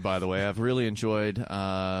great here, by the way. I've really enjoyed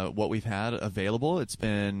what we've had available. It's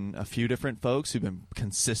been a few different folks who've been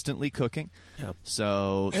consistently cooking. Yep.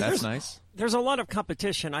 So that's nice. There's a lot of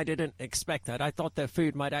competition. I didn't expect that. I thought that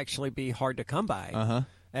food might actually be hard to come by. Uh-huh.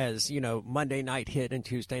 As, Monday night hit and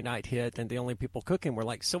Tuesday night hit, and the only people cooking were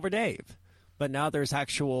like Silver Dave. But now there's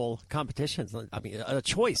actual competitions. I mean, a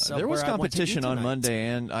choice. There was competition on Monday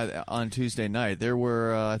and on Tuesday night. There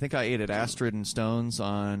were, I think I ate at Astrid and Stone's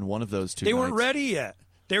on one of those two nights. They weren't ready yet.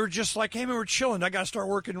 They were just like, hey, man, we're chilling. I got to start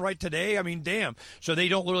working right today. I mean, damn. So they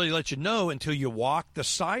don't really let you know until you walk the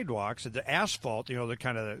sidewalks, the asphalt, the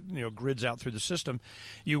kind of, grids out through the system.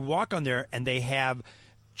 You walk on there, and they have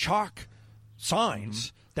chalk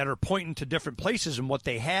signs that are pointing to different places and what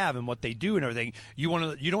they have and what they do and everything. You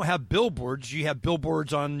don't have billboards. You have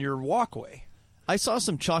billboards on your walkway. I saw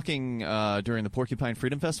some chalking during the Porcupine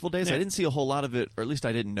Freedom Festival days. Yeah. I didn't see a whole lot of it, or at least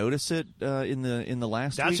I didn't notice it in the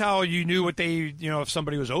last week. That's how you knew what they, if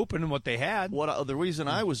somebody was open and what they had. The reason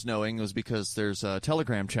I was knowing was because there's a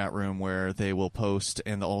Telegram chat room where they will post,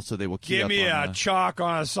 and also they will key Give up me on a chalk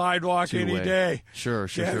on a sidewalk any day. Sure.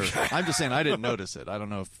 I'm just saying I didn't notice it. I don't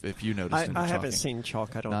know if you noticed any I chalking. haven't seen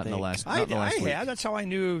chalk, I don't think. In the last I week. had. That's how I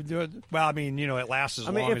knew. Well, I mean, it lasts as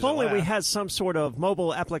long as it lasts. If only we had some sort of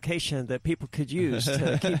mobile application that people could use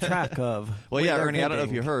to keep track of. Well, yeah, Ernie, I don't know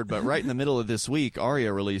if you heard, but right in the middle of this week,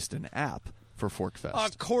 Aria released an app for Forkfest.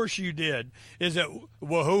 Of course you did. Is it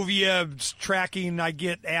Wahovia tracking I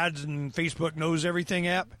get ads and Facebook knows everything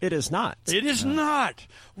app? It is not. It is not.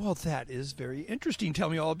 Well, that is very interesting. Tell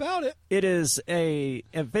me all about it. It is a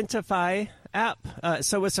Eventify app.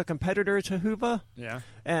 So it's a competitor to Whova. Yeah.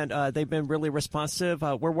 And they've been really responsive.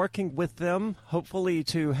 We're working with them, hopefully,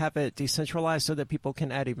 to have it decentralized so that people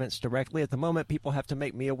can add events directly. At the moment, people have to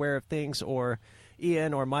make me aware of things, or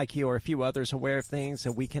Ian or Mikey or a few others aware of things,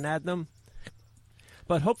 and we can add them.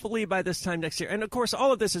 But hopefully by this time next year, and of course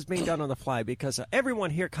all of this is being done on the fly because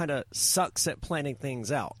everyone here kind of sucks at planning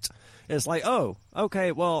things out. It's like, oh,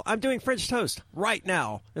 okay, well, I'm doing French toast right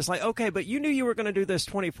now. It's like, okay, but you knew you were going to do this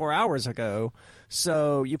 24 hours ago,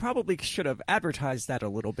 so you probably should have advertised that a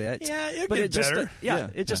little bit. Yeah, it but get better.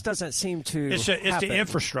 It just doesn't seem to It's the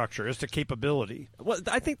infrastructure. It's the capability. Well,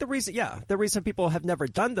 I think the reason people have never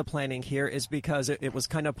done the planning here is because it was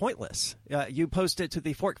kind of pointless. You post it to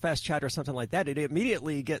the Forkfest chat or something like that, it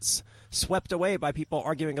immediately gets swept away by people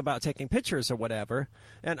arguing about taking pictures or whatever.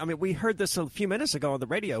 And, I mean, we heard this a few minutes ago on the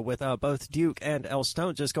radio with both Duke and El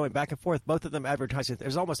Stone just going back and forth, both of them advertising. It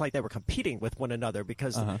was almost like they were competing with one another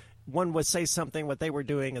because one would say something what they were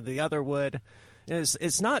doing and the other would.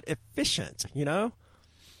 It's not efficient, you know?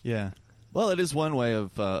 Yeah. Well, it is one way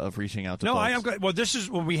of reaching out to folks. I am good. Well, this is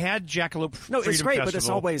when we had Jackalope Freedom it's great, Festival. but it's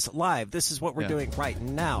always live. This is what we're doing right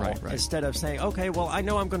now. Right. Instead of saying, okay, well, I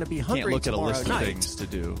know I'm going to be hungry Can't look at a list night. of things to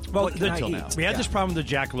do. Well, until now. We had this problem with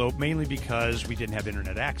the Jackalope mainly because we didn't have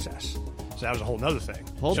internet access. So that was a whole other thing.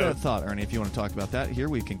 Hold that thought, Ernie. If you want to talk about that, here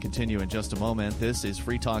we can continue in just a moment. This is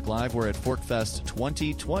Free Talk Live. We're at Forkfest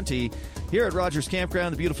 2020 here at Rogers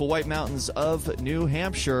Campground, the beautiful White Mountains of New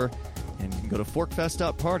Hampshire. And you can go to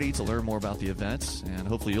forkfest.party to learn more about the event, and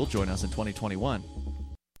hopefully you'll join us in 2021.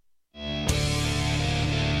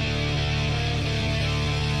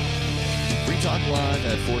 Free Talk Live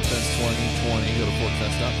at Forkfest 2020. Go to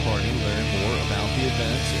forkfest.party, learn more about the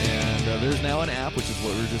event. And there's now an app, which is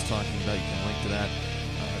what we were just talking about. You can link to that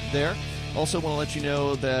there. Also want to let you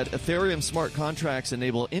know that Ethereum smart contracts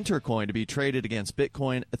enable Intercoin to be traded against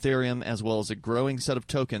Bitcoin, Ethereum, as well as a growing set of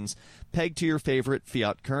tokens pegged to your favorite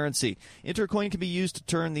fiat currency. Intercoin can be used to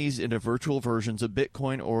turn these into virtual versions of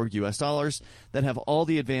Bitcoin or US dollars that have all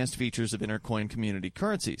the advanced features of Intercoin community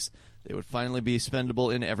currencies. They would finally be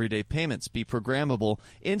spendable in everyday payments, be programmable,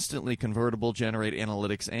 instantly convertible, generate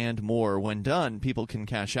analytics, and more. When done, people can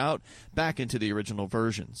cash out back into the original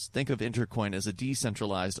versions. Think of Intercoin as a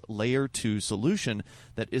decentralized Layer 2 solution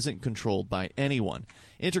that isn't controlled by anyone.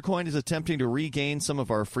 Intercoin is attempting to regain some of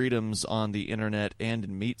our freedoms on the internet and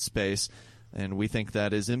in meat space. And we think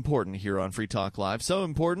that is important here on Free Talk Live. So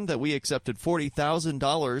important that we accepted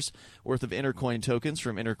 $40,000 worth of Intercoin tokens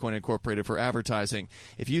from Intercoin Incorporated for advertising.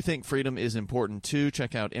 If you think freedom is important too,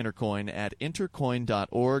 check out Intercoin at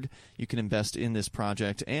intercoin.org. You can invest in this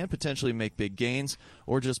project and potentially make big gains,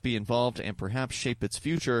 or just be involved and perhaps shape its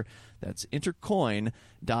future. That's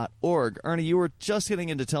intercoin.org. Ernie, you were just getting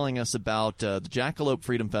into telling us about the Jackalope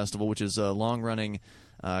Freedom Festival, which is a long-running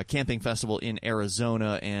camping festival in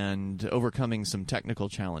Arizona, and overcoming some technical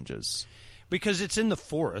challenges. Because it's in the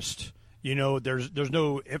forest, you know, there's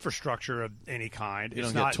no infrastructure of any kind. You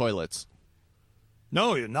don't get toilets.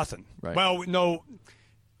 No, nothing. Right. Well, no,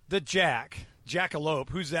 the Jackalope,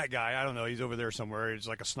 who's that guy? I don't know. He's over there somewhere. It's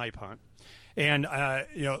like a snipe hunt. And,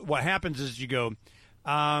 you know, what happens is you go,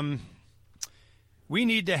 we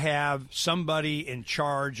need to have somebody in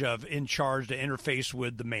charge to interface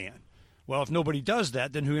with the man. Well, if nobody does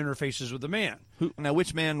that, then who interfaces with the man? Now,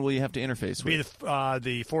 which man will you have to interface with?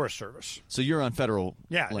 The Forest Service. So you're on federal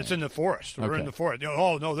land. It's in the forest. We're in the forest.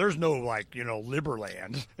 Oh, no, there's no,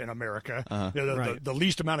 Liberland in America. The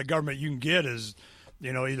least amount of government you can get is,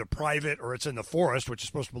 either private or it's in the forest, which is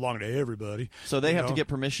supposed to belong to everybody. So they have to get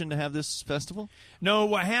permission to have this festival? No,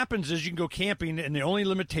 what happens is you can go camping, and the only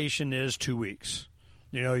limitation is 2 weeks.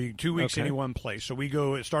 2 weeks any one place. So we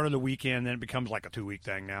go, it started the weekend, then it becomes like a 2-week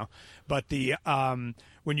thing now. But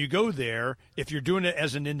when you go there, if you're doing it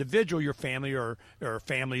as an individual, your family or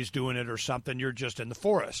family's doing it or something, you're just in the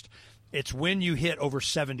forest. It's when you hit over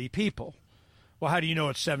 70 people. Well, how do you know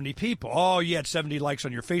it's 70 people? Oh, you had 70 likes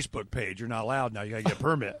on your Facebook page. You're not allowed now. You got to get a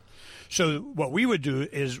permit. So what we would do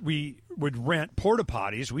is we would rent porta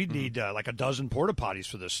potties. We'd need like a dozen porta potties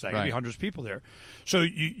for this thing. There'd be hundreds of people there. So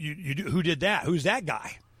you do, who did that? Who's that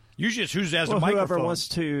guy? Usually it's who's has a microphone. Whoever wants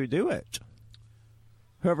to do it.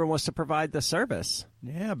 Whoever wants to provide the service.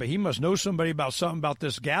 Yeah, but he must know something about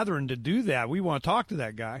this gathering to do that. We want to talk to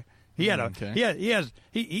that guy.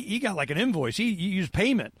 He got like an invoice. He used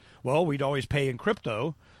payment. Well, we'd always pay in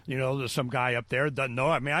crypto. There's some guy up there doesn't know.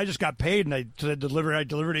 I mean, I just got paid, and I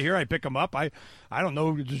delivered it here. I pick him up. I don't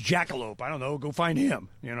know. It's Jackalope. I don't know. Go find him.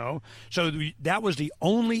 So that was the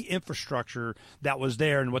only infrastructure that was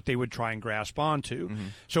there, and what they would try and grasp onto. Mm-hmm.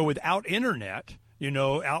 So without internet,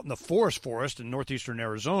 out in the forest in northeastern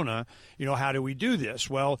Arizona, how do we do this?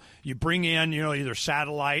 Well, you bring in, either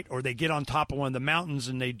satellite, or they get on top of one of the mountains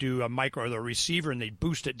and they do a micro or the receiver and they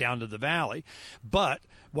boost it down to the valley. But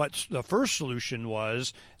what's the first solution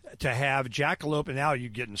was to have Jackalope, and now you're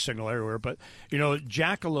getting signal everywhere, but,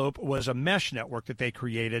 Jackalope was a mesh network that they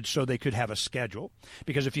created so they could have a schedule.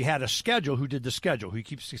 Because if you had a schedule, who did the schedule? Who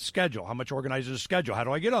keeps the schedule? How much organizes the schedule? How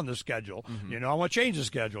do I get on the schedule? Mm-hmm. I want to change the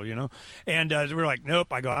schedule, And we were like,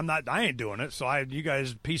 nope, I ain't doing it, so you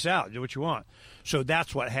guys peace out, do what you want. So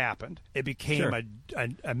that's what happened. It became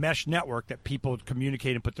a mesh network that people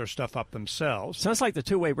communicate and put their stuff up themselves. Sounds like the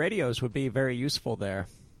two-way radios would be very useful there.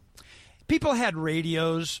 People had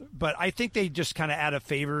radios, but I think they just kind of add a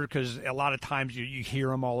favor because a lot of times you hear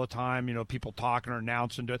them all the time, people talking or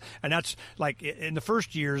announcing. And that's like in the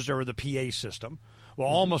first years, there were the PA system. Well,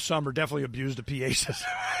 almost some are definitely abused the PA system.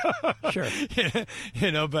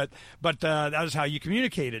 Sure. But that was how you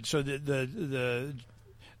communicated. So the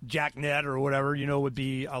JackNet or whatever, would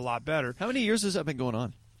be a lot better. How many years has that been going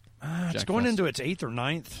on? It's going into its 8th or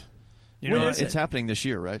 9th. It's happening this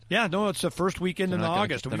year, right? Yeah, no, it's the first weekend in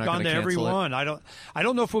August. We've gone to every one. I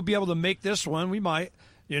don't know if we'll be able to make this one. We might.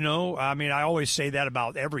 I mean, I always say that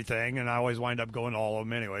about everything, and I always wind up going to all of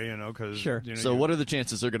them anyway. Because sure. So, what are the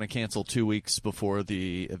chances they're going to cancel 2 weeks before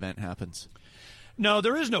the event happens? No,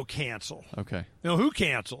 there is no cancel. Okay. Who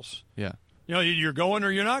cancels? Yeah. You're going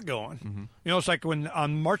or you're not going. Mm-hmm. It's like when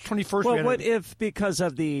on March 21st. Well, what if because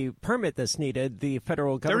of the permit that's needed, the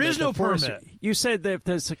federal government? There is no permit. You said that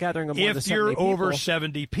there's a gathering of more than 70 people. If you're over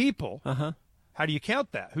 70 people, how do you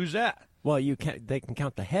count that? Who's that? Well, they can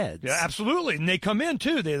count the heads. Yeah, absolutely, and they come in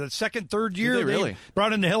too. They're the second, third year. They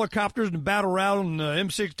brought in the helicopters and battle route and the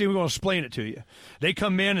M16. We're going to explain it to you. They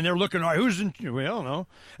come in and they're looking. All right, who's in? We don't know.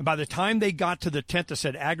 And by the time they got to the tent that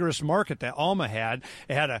said Agorist Market that Alma had,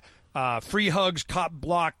 it had a Free Hugs cop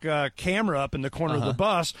block camera up in the corner of the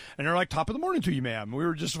bus, and they're like, "Top of the morning to you, ma'am." We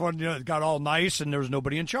were just it got all nice, and there was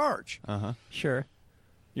nobody in charge. Sure.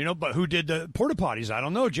 But who did the porta potties? I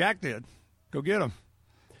don't know. Jack did. Go get them.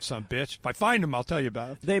 Son of a bitch. If I find them, I'll tell you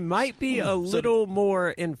about it. They might be a little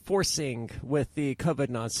more enforcing with the COVID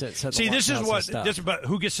nonsense. See, but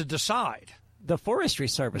who gets to decide? The Forestry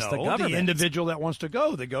Service, the government. The individual that wants to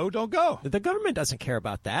go. They go, don't go. The government doesn't care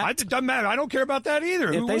about that. It doesn't matter. I don't care about that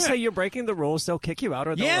either. If they say you're breaking the rules, they'll kick you out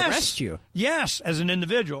or they'll arrest you. Yes, as an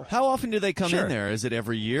individual. How often do they come in there? Is it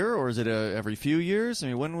every year or is it every few years?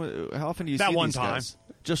 I mean, how often do you see these guys?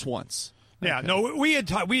 Just once. Yeah, okay. No, we had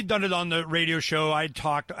done it on the radio show. I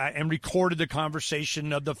talked and recorded the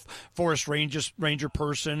conversation of the forest ranger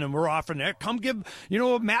person, and we're offering that. Come give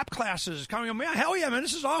map classes. Hell yeah, man,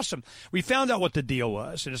 this is awesome. We found out what the deal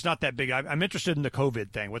was, and it's not that big. I'm interested in the COVID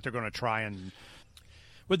thing, what they're going to try and.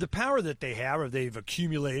 With the power that they have, or they've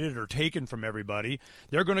accumulated or taken from everybody,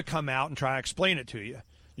 they're going to come out and try to explain it to you.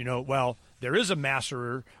 Well, there is a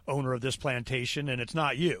master owner of this plantation, and it's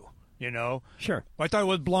not you. Sure. I thought it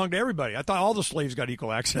would belong to everybody. I thought all the slaves got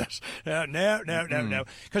equal access. No.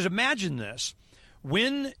 Because imagine this: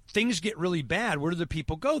 when things get really bad, where do the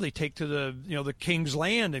people go? They take to the king's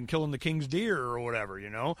land and killing the king's deer or whatever.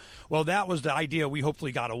 Well, that was the idea we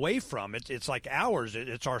hopefully got away from. It's like ours.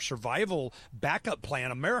 It's our survival backup plan,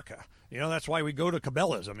 America. That's why we go to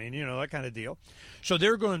Cabela's. I mean, that kind of deal. So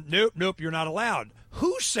they're going, nope, you're not allowed.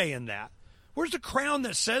 Who's saying that? Where's the crown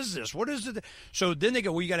that says this? What is it? So then they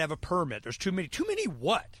go, well, you got to have a permit. There's too many. Too many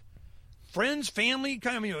what? Friends, family?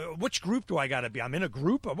 Which group do I got to be? I'm in a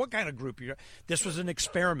group? What kind of group? This was an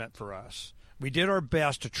experiment for us. We did our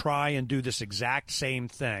best to try and do this exact same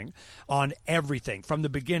thing on everything from the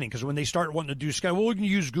beginning. Because when they start wanting to do schedule, we can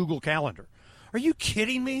use Google Calendar. Are you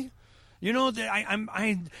kidding me?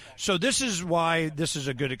 So this is why this is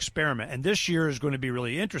a good experiment. And this year is going to be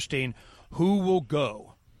really interesting. Who will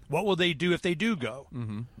go? What will they do if they do go?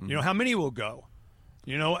 Mm-hmm. How many will go?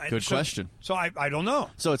 Good question. So I don't know.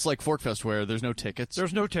 So it's like Forkfest where there's no tickets.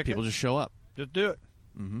 There's no tickets. People just show up. Just do it.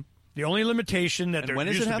 Mm-hmm. The only limitation that there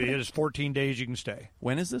used to be is 14 days you can stay.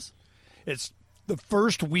 When is this? It's the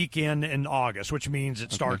first weekend in August, which means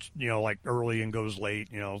it starts, like early and goes late,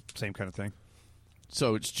 same kind of thing.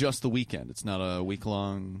 So it's just the weekend. It's not a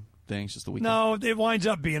week-long thing. It's just the weekend. No, it winds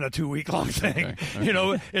up being a 2-week-long thing.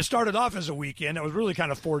 Okay. It started off as a weekend. It was really kind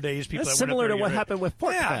of 4 days. People that's that similar to what happened with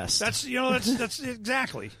Forkfest. Yeah, that's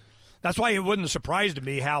exactly. That's why it wouldn't surprise to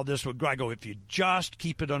me how this would go. I go, if you just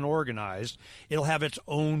keep it unorganized, it'll have its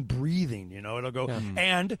own breathing, It'll go,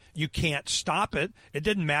 and you can't stop it. It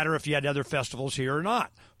didn't matter if you had other festivals here or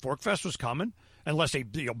not. Forkfest was coming. Unless they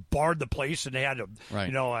barred the place and they had an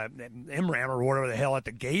MRAM or whatever the hell at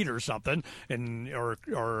the gate or something,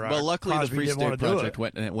 well, luckily Crosby the Free State Project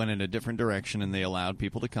went in a different direction, and they allowed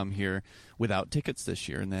people to come here without tickets this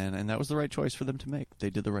year, and that was the right choice for them to make. They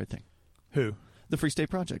did the right thing. Who? The Free State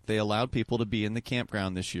Project. They allowed people to be in the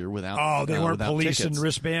campground this year without. Oh, they weren't policing tickets.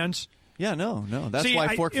 wristbands. Yeah, no. That's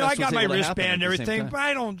why Forkfest I got my was able to wristband and everything, but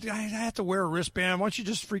I have to wear a wristband. Why don't you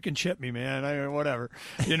just freaking chip me, man? Whatever.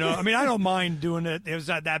 I don't mind doing it. It was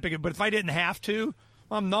not that big, but if I didn't have to,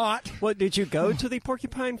 I'm not. What, did you go to the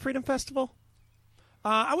Porcupine Freedom Festival?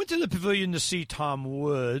 I went to the pavilion to see Tom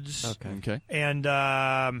Woods. Okay. And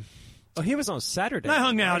he was on Saturday. I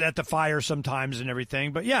hung out at the fire sometimes and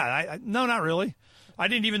everything, but yeah, no, not really. I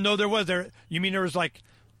didn't even know there was there. You mean there was like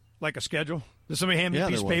a schedule? Did somebody hand me a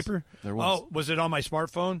piece of paper? There was. Oh, was it on my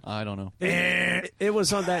smartphone? I don't know. It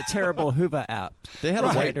was on that terrible Hoover app. They had a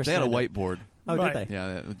whiteboard. Oh, did they?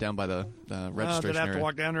 Yeah, down by the registration did I have to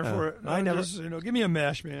walk down there for it? I never. Just, give me a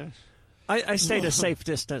mesh, man. I stayed a safe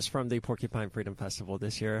distance from the Porcupine Freedom Festival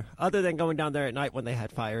this year, other than going down there at night when they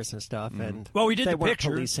had fires and stuff. And we did they the weren't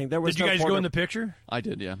picture. Policing. There was did you guys go in the picture? I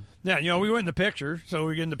did, yeah. Yeah, we went in the picture, so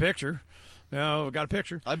we get in the picture. We got a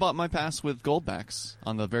picture. I bought my pass with Goldbacks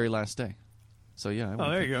on the very last day. So yeah.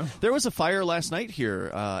 There you go. There was a fire last night here.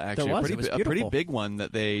 Actually, a pretty big one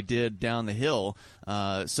that they did down the hill.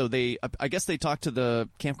 So I guess they talked to the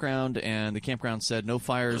campground, and the campground said no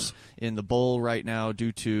fires in the bowl right now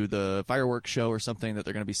due to the fireworks show or something that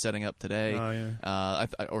they're going to be setting up today. Oh yeah.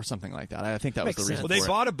 Or something like that. I think that was the reason. Well, they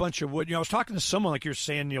bought a bunch of wood. I was talking to someone like you're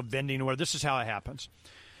saying, vending where this is how it happens.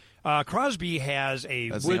 Crosby has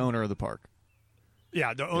That's the owner of the park.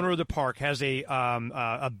 Yeah, the owner of the park has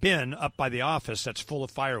a bin up by the office that's full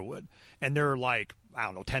of firewood, and they're like, I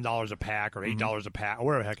don't know, $10 a pack or $8 a pack, or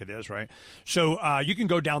whatever the heck it is, right? So you can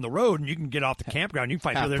go down the road and you can get off the campground. You can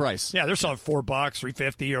find half price. Yeah, they're selling $4,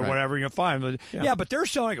 $3.50 or whatever. You'll find. But, but they're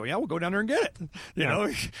selling. I go, we'll go down there and get it. You know,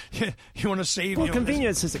 you want to save. Well,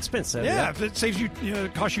 convenience is expensive. Yeah, if it saves you,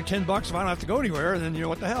 it costs you $10 if I don't have to go anywhere, then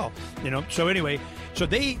what the hell, So anyway, so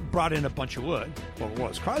they brought in a bunch of wood. Well, what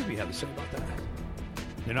does Crosby have to say about that?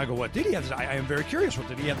 And I go, what did he have to say? I am very curious. What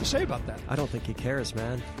did he have to say about that? I don't think he cares,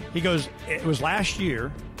 man. He goes, it was last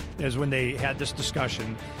year is when they had this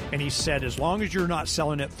discussion, and he said, as long as you're not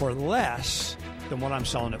selling it for less than what I'm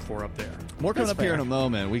selling it for up there. More coming up here in a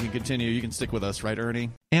moment. We can continue. You can stick with us, right,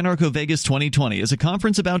 Ernie? Anarcho Vegas 2020 is a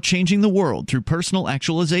conference about changing the world through personal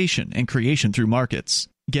actualization and creation through markets.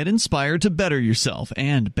 Get inspired to better yourself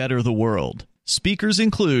and better the world. Speakers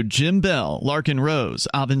include Jim Bell, Larkin Rose,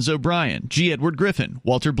 Avins O'Brien, G. Edward Griffin,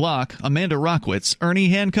 Walter Block, Amanda Rockwitz, Ernie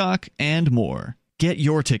Hancock, and more. Get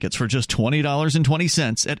your tickets for just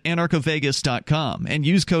 $20.20 at anarchovegas.com and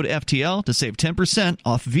use code FTL to save 10%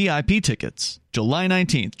 off VIP tickets. July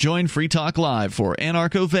 19th, join Free Talk Live for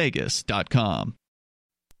anarchovegas.com.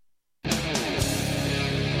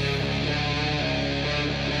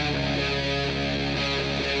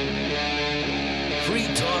 Free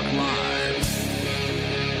Talk Live.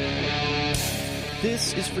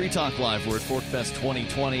 This is Free Talk Live. We're at Forkfest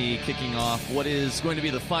 2020, kicking off what is going to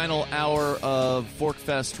be the final hour of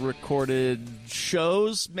Forkfest recorded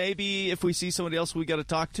shows. Maybe if we see somebody else we got to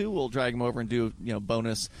talk to, we'll drag them over and do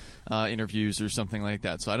bonus interviews or something like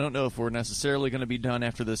that. So I don't know if we're necessarily going to be done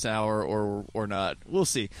after this hour or not. We'll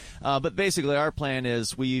see. But basically, our plan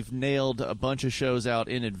is we've nailed a bunch of shows out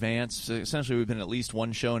in advance. So essentially, we've been at least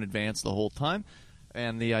one show in advance the whole time,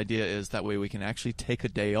 and the idea is that way we can actually take a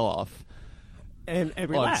day off. And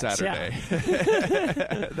relax, on Saturday.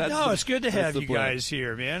 Yeah. It's good to have you guys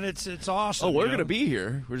here, man. It's awesome. Oh, we're going to be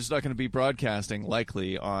here. We're just not going to be broadcasting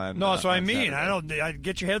likely on. No, that's what I mean. Saturday. I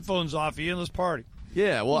get your headphones off you and let's party.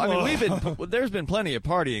 Yeah, well, I mean, there's been plenty of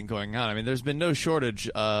partying going on. I mean, there's been no shortage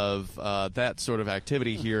of that sort of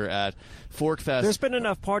activity here at Forkfest. There's been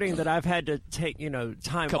enough partying that I've had to take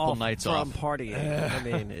time couple off nights from off. partying. I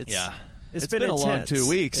mean, it's yeah. It's been a long 2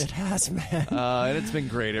 weeks. It has, man. And it's been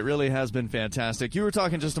great. It really has been fantastic. You were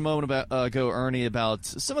talking just a moment ago, Ernie, about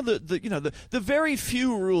some of the very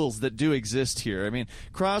few rules that do exist here. I mean,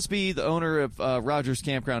 Crosby, the owner of Rogers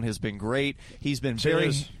Campground, has been great. He's been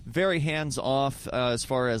very hands off as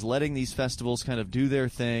far as letting these festivals kind of do their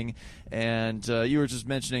thing. And you were just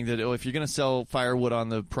mentioning that if you're going to sell firewood on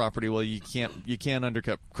the property, well, you can't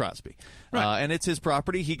undercut Crosby. Right. And it's his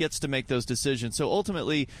property. He gets to make those decisions. So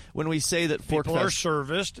ultimately, when we say that people are Forkfest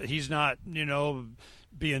serviced, he's not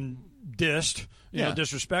being dissed,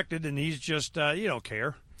 disrespected, and he's just you don't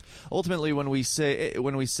care. ultimately, when we say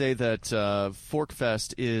that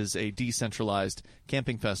Forkfest is a decentralized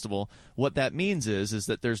camping festival, what that means is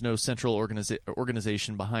that there's no central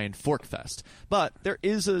organization behind Forkfest. But there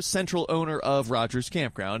is a central owner of Rogers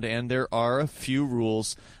Campground, and there are a few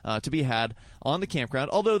rules to be had on the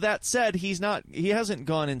campground. Although that said, he hasn't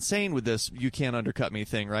gone insane with this "you can't undercut me"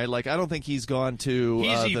 thing, right? Like, I don't think he's gone to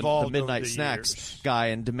the midnight snacks guy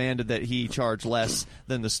and demanded that he charge less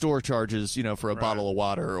than the store charges, for a bottle of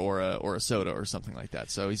water or a soda or something like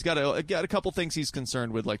that. So he's got a couple things he's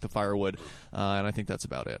concerned with, like the firewood, and I think that's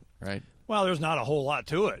about it, right? Well, there's not a whole lot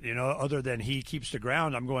to it, other than he keeps the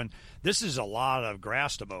ground. I'm going, this is a lot of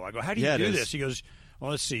grass to mow. I go, how do you do this? He goes,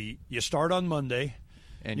 well, let's see. You start on Monday.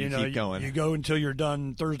 And you keep going. You go until you're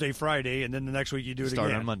done Thursday, Friday, and then the next week you do it again.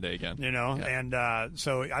 Start on Monday again. And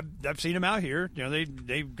so I've seen them out here.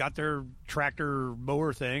 They've got their tractor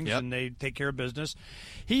mower things, and they take care of business.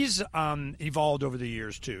 He's evolved over the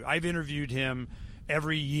years, too. I've interviewed him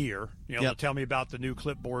every year, to tell me about the new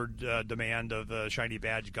clipboard demand of shiny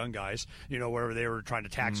badge gun guys, wherever they were trying to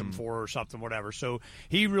tax them for or something, whatever. So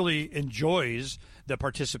he really enjoys the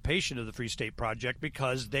participation of the Free State Project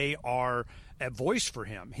because they are a voice for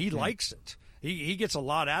him. He likes it. He gets a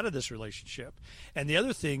lot out of this relationship. And the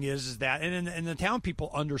other thing is that, and the town people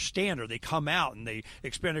understand, or they come out and they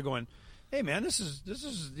expand, they're going, hey man, this is this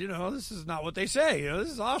is not what they say.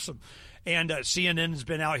 This is awesome. And CNN's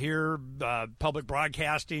been out here, public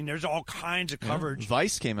broadcasting. There's all kinds of coverage.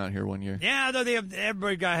 Vice came out here one year. Yeah,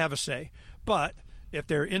 everybody got to have a say. But if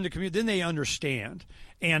they're in the community, then they understand.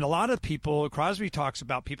 And a lot of people, Crosby talks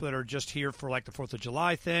about people that are just here for like the 4th of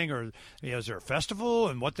July thing, or is there a festival,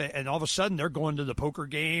 and and all of a sudden they're going to the poker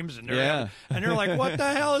games, and they're like, what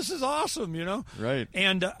the hell? This is awesome, Right.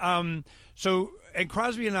 And and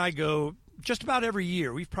Crosby and I go just about every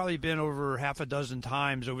year. We've probably been over half a dozen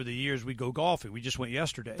times over the years. We go golfing. We just went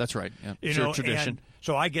yesterday. That's right. Yeah. It's your tradition. And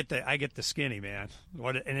so I get the skinny man,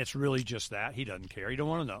 and it's really just that he doesn't care. He don't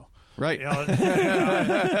want to know. Right. If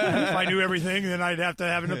I knew everything, then I'd have to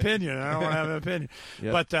have an opinion. I don't want to have an opinion.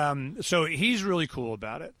 Yep. But so he's really cool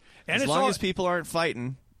about it. And as long as people aren't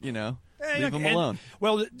fighting, leave them alone.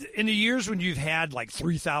 Well, in the years when you've had like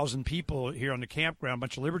 3,000 people here on the campground, a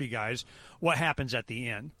bunch of Liberty guys, what happens at the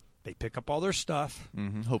end? They pick up all their stuff.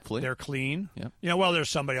 Mm-hmm, hopefully. They're clean. Yep. There's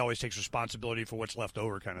somebody always takes responsibility for what's left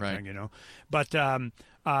over kind of thing,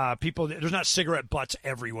 But people, there's not cigarette butts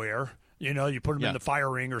everywhere. You put them in the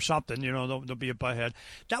fire ring or something, they'll be a butthead.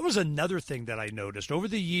 That was another thing that I noticed. Over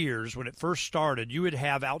the years, when it first started, you would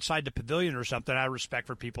have outside the pavilion or something, I have respect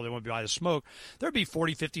for people that want to be able to smoke, there'd be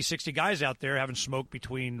 40, 50, 60 guys out there having smoke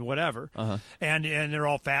between whatever. Uh-huh. And they're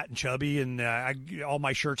all fat and chubby, and all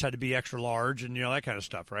my shirts had to be extra large and, that kind of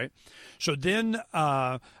stuff, right? So then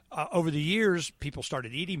over the years, people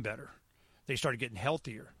started eating better. They started getting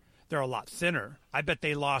healthier. They're a lot thinner. I bet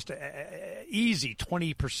they lost easy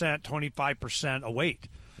 20%, 25% of weight.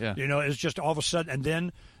 Yeah. It's just all of a sudden, and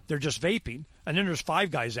then they're just vaping, and then there's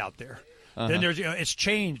 5 guys out there. Uh-huh. Then there's, it's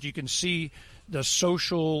changed. You can see the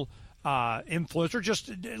social influence, or just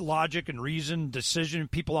logic and reason, decision.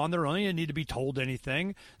 People on their own, you didn't need to be told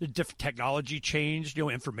anything. The different technology changed,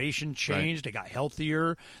 information changed. Right. They got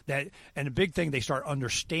healthier. And the big thing, they start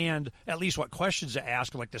understand at least what questions to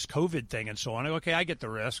ask, like this COVID thing and so on. Okay, I get the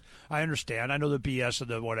risk. I understand. I know the BS of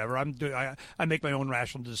the whatever. I make my own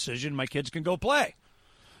rational decision. My kids can go play.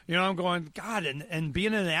 I'm going, God, and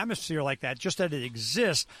being in an atmosphere like that, just that it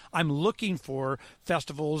exists, I'm looking for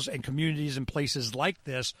festivals and communities and places like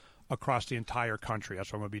this across the entire country.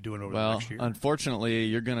 That's what I'm going to be doing over the next year. Unfortunately,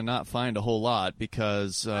 you're going to not find a whole lot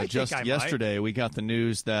because just yesterday we got the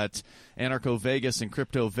news that Anarcho Vegas and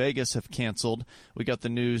Crypto Vegas have canceled. We got the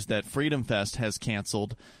news that Freedom Fest has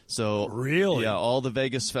canceled. So really, yeah, all the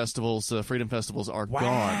Vegas festivals, Freedom Festivals, are gone.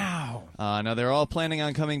 Wow. Now they're all planning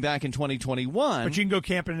on coming back in 2021. But you can go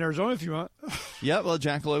camping in Arizona if you want. Yeah, well,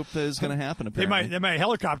 Jackalope is going to happen. Apparently, they might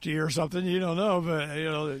helicopter you or something. You don't know, but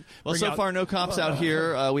Well, so far no cops out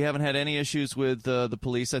here. We haven't had any issues with the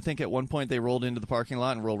police. I think at one point they rolled into the parking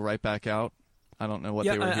lot and rolled right back out. I don't know what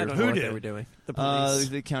they were here for. Who they were doing? The police,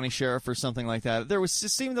 the county sheriff, or something like that. It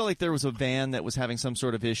seemed like there was a van that was having some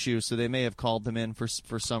sort of issue, so they may have called them in for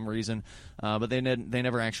some reason. But they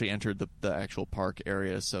never actually entered the actual park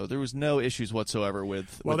area, so there was no issues whatsoever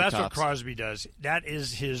with. Well, that's what Crosby does. That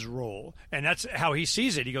is his role, and that's how he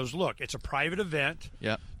sees it. He goes, "Look, it's a private event.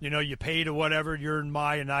 Yeah, you pay to whatever. You're in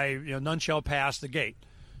my, and I. None shall pass the gate.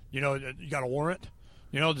 You got a warrant."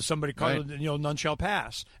 Somebody called, right. None shall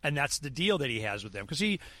pass. And that's the deal that he has with them. Because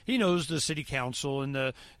he knows the city council and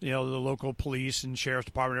the local police and sheriff's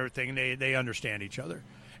department and everything, and they understand each other.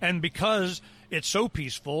 And because it's so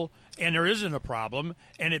peaceful and there isn't a problem,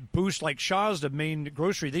 and it boosts, like Shaw's, the main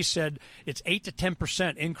grocery, they said it's 8 to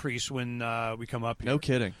 10% increase when we come up here. No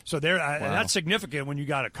kidding. So that's significant when you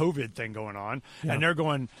got a COVID thing going on, and they're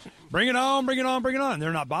going, bring it on, bring it on, bring it on.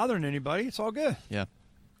 They're not bothering anybody. It's all good. Yeah.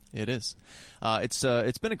 It is.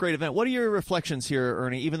 It's been a great event. What are your reflections here,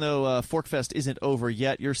 Ernie? Even though Forkfest isn't over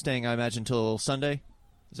yet, you're staying, I imagine, till Sunday.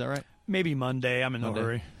 Is that right? Maybe Monday. I'm in no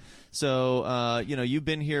hurry. So, you've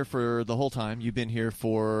been here for the whole time. You've been here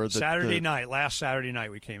for Saturday night. Last Saturday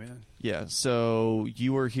night we came in. Yeah. So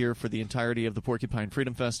you were here for the entirety of the Porcupine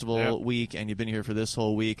Freedom Festival week, and you've been here for this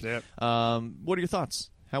whole week. Yep. What are your thoughts?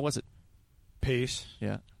 How was it? Peace.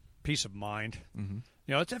 Yeah. Peace of mind.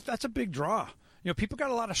 Mm-hmm. That's a big draw. People got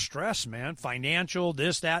a lot of stress, man. Financial,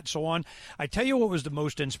 this, that, so on. I tell you what was the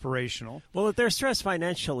most inspirational. Well, if they're stressed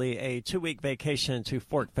financially, a 2-week vacation to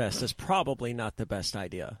Forkfest is probably not the best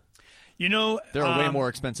idea. There are way more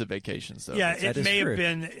expensive vacations, though. Yeah,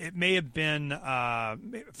 it may have been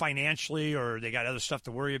financially, or they got other stuff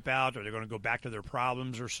to worry about, or they're going to go back to their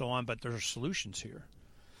problems or so on, but there are solutions here.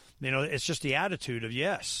 It's just the attitude of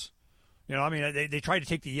yes. They try to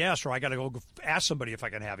take the yes, or I got to go ask somebody if I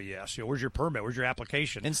can have a yes. Where's your permit? Where's your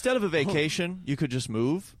application? Instead of a vacation, you could just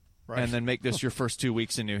move. Right. And then make this your first 2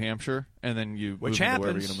 weeks in New Hampshire, and then you move to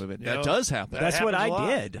wherever you're going to move it. That does happen. That's what I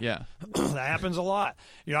did. Yeah. That happens a lot.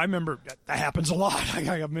 I remember that happens a lot.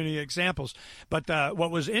 I got many examples. But what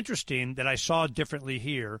was interesting that I saw differently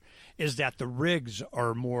here is that the rigs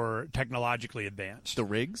are more technologically advanced. The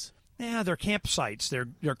rigs? Yeah, they're campsites,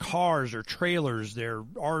 they're cars, they're trailers, they're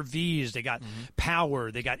RVs, they got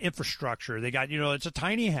power, they got infrastructure, they got, it's a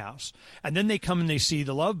tiny house. And then they come and they see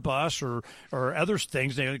the Love Bus or other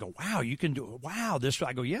things, and they go, wow, you can do it. Wow, this.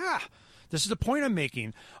 I go, yeah, this is the point I'm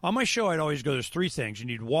making. On my show, I'd always go, there's 3 things. You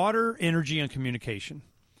need water, energy, and communication.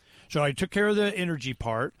 So I took care of the energy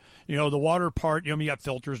part. The water part, you got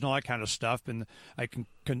filters and all that kind of stuff, and I can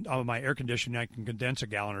on my air conditioning, I can condense a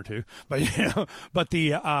gallon or 2. But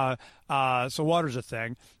so water's a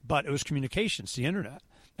thing. But it was communications, the internet,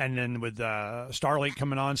 and then with Starlink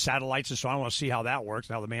coming on, satellites and so on, I want to see how that works,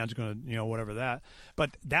 how the man's going to, whatever that.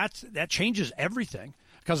 But that changes everything.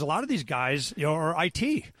 Because a lot of these guys, are IT.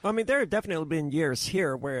 There have definitely been years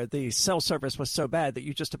here where the cell service was so bad that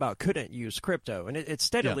you just about couldn't use crypto, and it's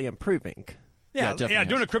steadily improving. Yeah,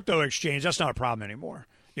 doing a crypto exchange, that's not a problem anymore.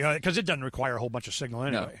 Because it doesn't require a whole bunch of signal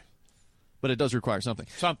anyway. No. But it does require something.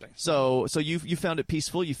 So you found it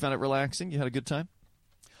peaceful? You found it relaxing? You had a good time?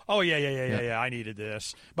 Oh, yeah. I needed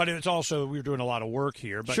this. But it's also, we were doing a lot of work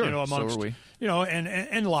here. But, sure, amongst, so are we.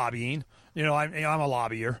 And lobbying. I'm a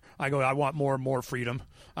lobbyer. I want more and more freedom.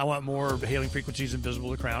 I want more hailing frequencies invisible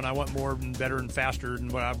to Crown. I want more and better and faster, and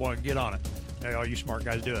what I want to get on it. All you smart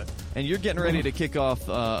guys do it. And you're getting ready to kick off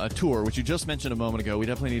a tour, which you just mentioned a moment ago. We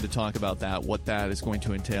definitely need to talk about that, what that is going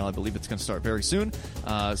to entail. I believe it's going to start very soon.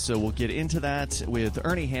 So we'll get into that with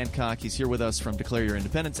Ernie Hancock. He's here with us from Declare Your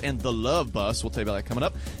Independence and The Love Bus. We'll tell you about that coming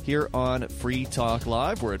up here on Free Talk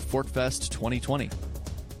Live. We're at Forkfest 2020.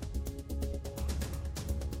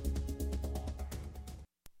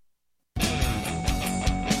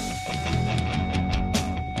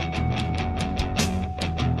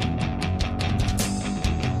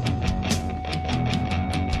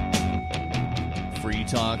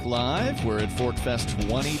 Talk Live. We're at Forkfest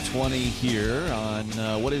 2020 here on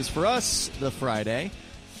what is for us the Friday,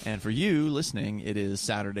 and for you listening, it is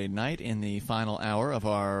Saturday night in the final hour of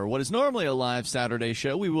our what is normally a live Saturday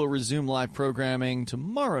show. We will resume live programming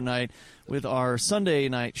tomorrow night with our Sunday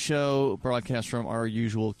night show broadcast from our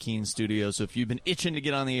usual Keene studio. So if you've been itching to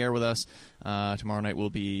get on the air with us, tomorrow night will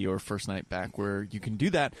be your first night back where you can do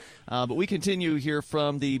that. But we continue here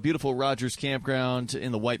from the beautiful Rogers Campground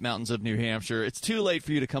in the White Mountains of New Hampshire. It's too late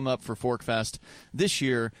for you to come up for Forkfest this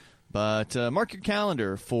year, but mark your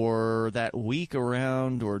calendar for that week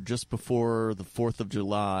around or just before the 4th of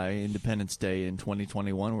July, Independence Day in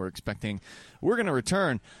 2021. We're going to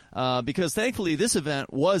return because thankfully this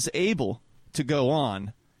event was able to go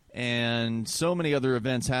on. And so many other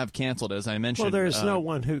events have canceled, as I mentioned. Well, there's no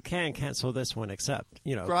one who can cancel this one except,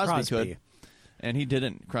 Crosby could. And he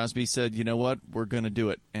didn't. Crosby said, you know what, we're going to do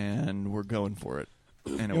it, and we're going for it.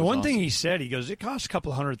 And it was one thing he said, he goes, it costs a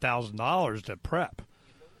couple $100,000 to prep.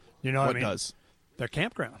 What does? Their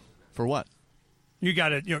campground. For what? You got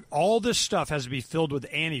to, all this stuff has to be filled with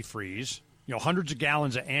antifreeze, hundreds of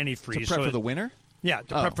gallons of antifreeze. To prep for the winter? Yeah,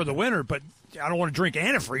 prep for the winter, but I don't want to drink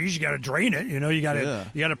antifreeze. You got to drain it. You got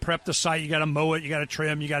to prep the site. You got to mow it. You got to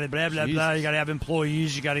trim. You got to blah blah blah. You got to have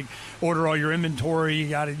employees. You got to order all your inventory. You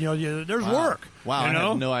got to there's work. Wow, I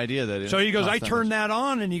had no idea that. So he goes, I turned that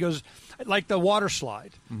on, and he goes, like the water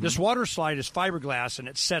slide. This water slide is fiberglass, and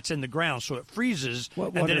it sets in the ground, so it freezes,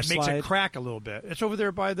 and then it makes it crack a little bit. It's over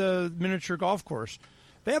there by the miniature golf course.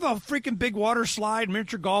 They have a freaking big water slide,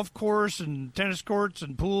 miniature golf course, and tennis courts,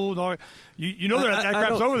 and pool. And all. You know that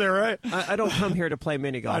crap's over there, right? I don't come here to play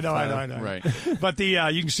mini golf. I know. Right. But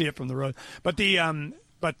you can see it from the road. But he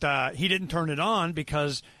didn't turn it on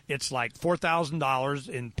because it's like $4,000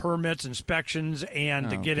 in permits, inspections, and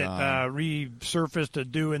to get it resurfaced to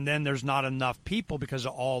do, and then there's not enough people because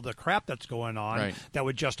of all the crap that's going on that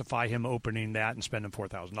would justify him opening that and spending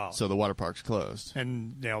 $4,000. So the water park's closed.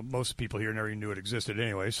 And most people here never even knew it existed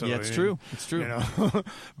anyway. So yeah, it's true. It's true.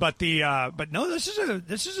 But no,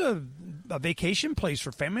 this is a vacation place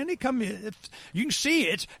for family. And they come. You can see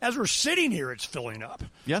it's as we're sitting here, it's filling up.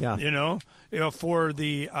 Yeah. For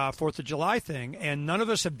the 4th of July thing, and none of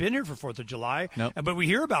us have been here for 4th of July. Nope. But we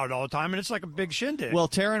hear about it all the time, and it's like a big shindig. Well,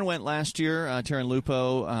 Tarrin went last year. Tarrin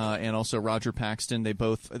Lupo and also Roger Paxton. They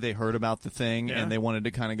heard about the thing and they wanted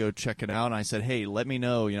to kind of go check it out. And I said, hey, let me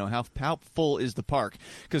know. How full is the park?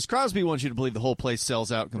 Because Crosby wants you to believe the whole place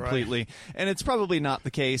sells out completely, and it's probably not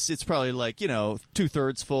the case. It's probably like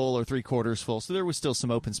 2/3 full or 3/4 full. So there was still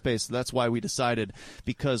some open space. So that's why we decided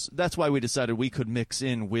we could mix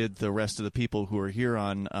in with the rest of the people who are here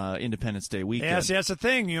on Independence Day weekend. Yeah, see, that's the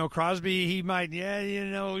thing. Crosby, he might,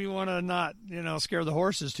 you want to not, scare the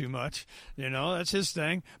horses too much. That's his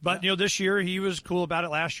thing. But, this year he was cool about it.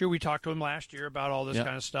 Last year we talked to him last year about all this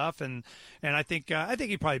kind of stuff. And I think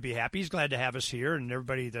he'd probably be happy. He's glad to have us here. And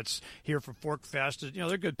everybody that's here for Forkfest,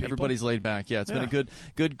 they're good people. Everybody's laid back. Yeah, it's been a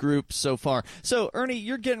good group so far. So, Ernie,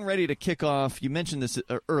 you're getting ready to kick off. You mentioned this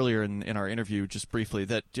earlier in our interview just briefly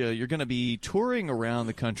that you're going to be touring around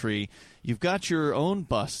the country. You've got your own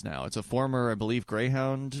bus now. It's a former, I believe,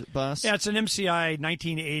 Greyhound bus. Yeah, it's an MCI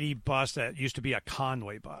 1980 bus that used to be a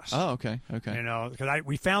Conway bus. Oh, okay. Because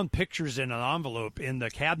we found pictures in an envelope in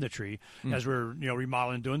the cabinetry as we were,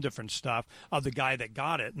 remodeling, doing different stuff of the guy that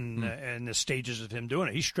got it and the stages of him doing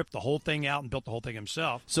it. He stripped the whole thing out and built the whole thing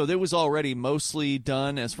himself. So there was already mostly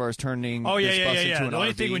done as far as turning this bus into an The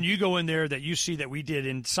only RV. thing when you go in there that you see that we did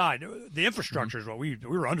inside, the infrastructure is what we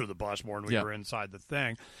were under the bus more than we were inside the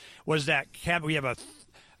thing, was that cab. We have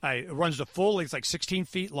it runs the full length, like 16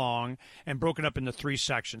 feet long, and broken up into 3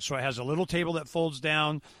 sections. So it has a little table that folds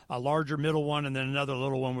down, a larger middle one, and then another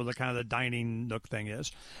little one where the kind of the dining nook thing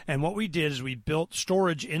is. And what we did is we built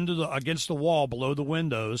storage against the wall below the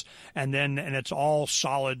windows, and it's all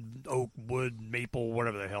solid oak, wood, maple,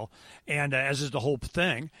 whatever the hell, and as is the whole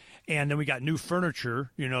thing. And then we got new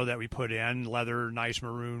furniture, that we put in, leather, nice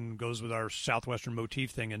maroon, goes with our Southwestern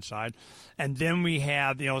motif thing inside. And then we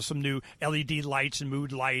have, some new LED lights and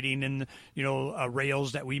mood lighting and,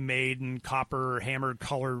 rails that we made and copper, hammered,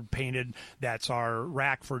 colored, painted. That's our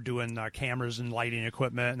rack for doing cameras and lighting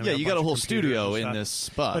equipment. And you got a whole studio in this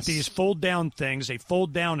bus. But these fold-down things, they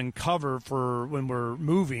fold down and cover for when we're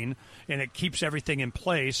moving, and it keeps everything in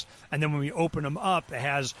place. And then when we open them up, it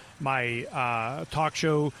has my talk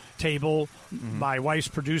show table, my wife's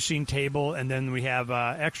producing table, and then we have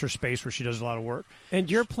extra space where she does a lot of work.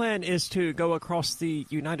 And your plan is to go across the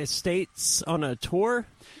United States on a tour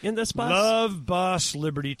in this bus?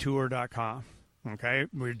 LoveBusLibertyTour.com. Okay,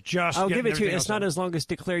 we're just. I'll give it to you. It's not as long as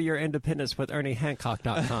Declare Your Independence with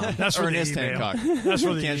ErnieHancock.com. That's Ernest Hancock. That's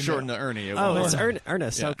for the can't shorten the Ernie. It's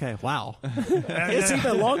Ernest. Yeah. Okay, wow. It's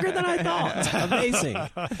even longer than I thought. Amazing.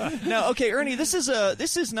 Now, okay, Ernie, this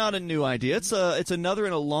is not a new idea. It's another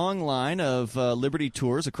in a long line of Liberty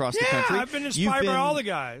tours across the country. I've been inspired by all the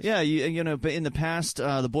guys. Yeah, but in the past,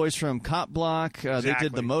 the boys from Cop Block, they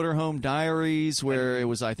did the Motorhome Diaries, where it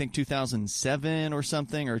was, I think, 2007 or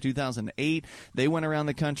something, or 2008. They went around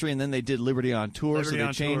the country, and then they did Liberty on Tour, so they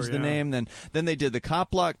changed the name. Then they did the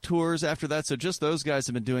Cop Block tours after that. So just those guys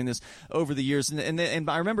have been doing this over the years. And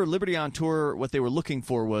I remember Liberty on Tour, what they were looking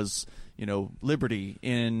for was, liberty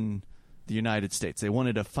in the United States. They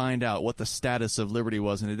wanted to find out what the status of liberty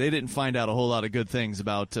was, and they didn't find out a whole lot of good things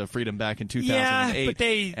about freedom back in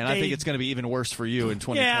 2008. But I think it's going to be even worse for you in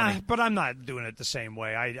 2020. Yeah, but I'm not doing it the same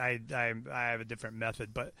way. I have a different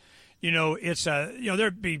method. But, it's,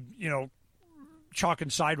 there'd be, chalking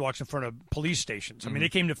sidewalks in front of police stations. I mean, they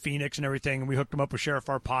came to Phoenix and everything, and we hooked them up with Sheriff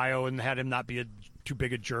Arpaio and had him not be too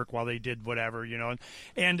big a jerk while they did whatever,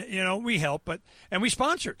 and we helped, and we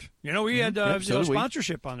sponsored, we had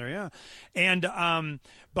sponsorship on there, yeah, and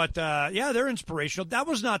they're inspirational. That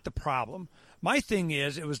was not the problem. My thing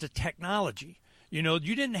is, it was the technology. You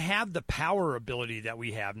didn't have the power ability that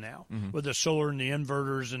we have now with the solar and the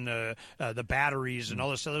inverters and the batteries and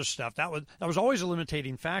all this other stuff. That was always a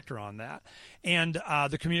limiting factor on that. And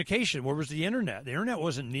the communication, where was the internet? The internet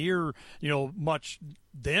wasn't near, much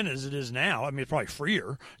then as it is now. I mean, it's probably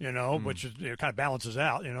freer, which is, kind of balances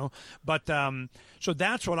out, But so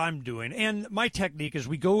that's what I'm doing. And my technique is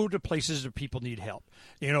we go to places where people need help,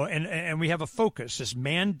 and we have a focus, this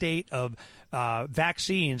mandate of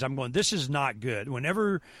vaccines. I'm going, this is not good.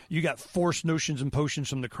 Whenever you got forced notions and potions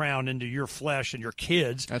from the crown into your flesh and your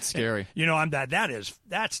kids. That's scary.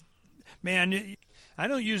 That's, man, I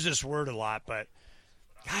don't use this word a lot, but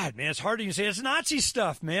God, man, it's hard to even say. It's Nazi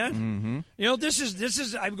stuff, man. Mm-hmm. This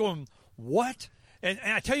is. I'm going, what? And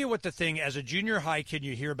I tell you what, the thing, as a junior high kid,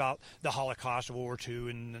 you hear about the Holocaust, World War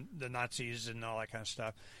II, and the Nazis and all that kind of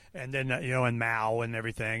stuff, and then and Mao and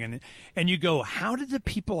everything, and you go, how did the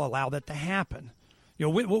people allow that to happen?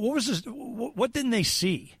 What was this? What didn't they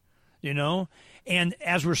see? And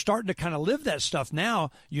as we're starting to kind of live that stuff now,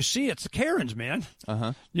 you see it's the Karens, man.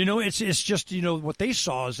 Uh-huh. It's just, what they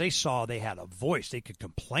saw is they had a voice. They could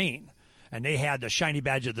complain. And they had the shiny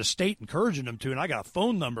badge of the state encouraging them to. And I got a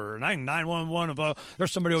phone number. And I'm 911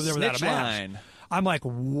 there's somebody over there without a mask. I'm like,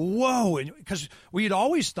 whoa. Because we had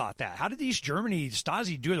always thought that. How did the East Germany,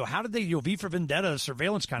 Stasi do it? How did they, V for Vendetta,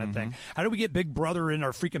 surveillance kind of thing? How did we get Big Brother in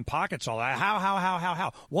our freaking pockets all that?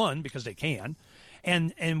 How? One, because they can.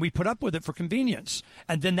 And we put up with it for convenience.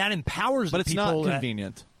 And then that empowers the people. But it's not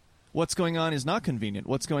convenient. What's going on is not convenient.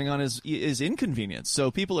 What's going on is inconvenience.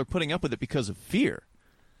 So people are putting up with it because of fear.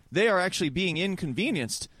 They are actually being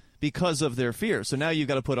inconvenienced because of their fear. So now you've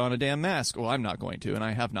got to put on a damn mask. Well, I'm not going to, and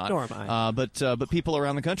I have not. Nor am I. But people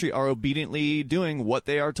around the country are obediently doing what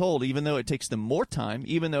they are told, even though it takes them more time,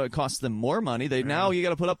 even though it costs them more money. Now you got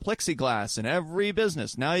to put up plexiglass in every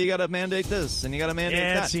business. Now you got to mandate this, and you got to mandate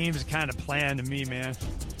that. Yeah, it seems kind of planned to me, man.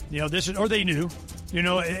 Or they knew.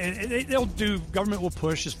 They'll do. Government will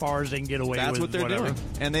push as far as they can get away with. That's what they're doing,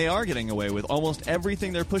 and they are getting away with almost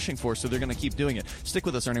everything they're pushing for. So they're going to keep doing it. Stick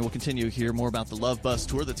with us, Ernie. We'll continue to hear more about the Love Bus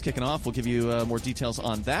tour that's kicking off. We'll give you more details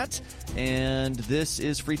on that. And this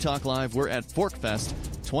is Free Talk Live. We're at Forkfest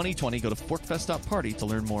 2020. Go to forkfest.party to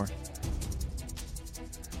learn more.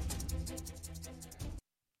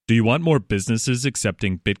 Do you want more businesses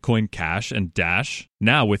accepting Bitcoin Cash and Dash?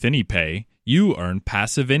 Now with AnyPay, you earn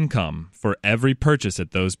passive income for every purchase at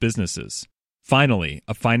those businesses. Finally,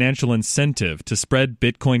 a financial incentive to spread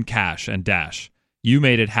Bitcoin Cash and Dash. You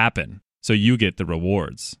made it happen, so you get the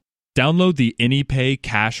rewards. Download the AnyPay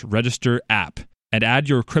Cash Register app and add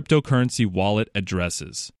your cryptocurrency wallet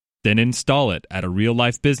addresses. Then install it at a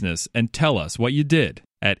real-life business and tell us what you did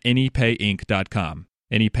at anypayinc.com.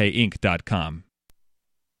 anypayinc.com.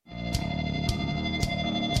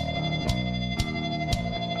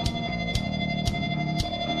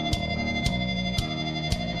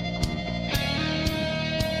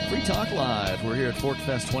 Free Talk Live. We're here at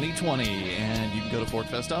Forkfest 2020, and you can go to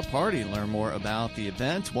forkfest.party and learn more about the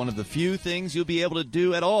event. One of the few things you'll be able to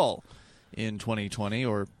do at all in 2020,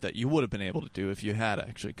 or that you would have been able to do if you had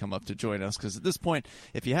actually come up to join us, because at this point,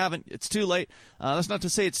 if you haven't, it's too late. That's not to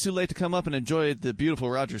say it's too late to come up and enjoy the beautiful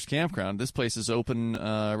Rogers Campground. This place is open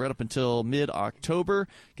right up until mid-October.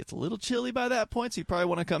 Gets a little chilly by that point, so you probably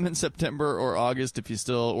want to come in September or August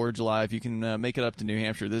or July if you can make it up to New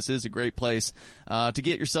Hampshire. This is a great place to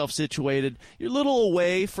get yourself situated. You're a little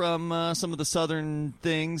away from some of the southern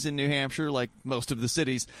things in New Hampshire, like most of the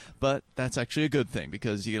cities, but that's actually a good thing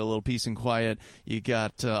because you get a little peace and quiet. You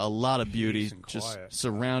got a lot of beauty, just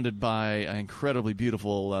surrounded by incredibly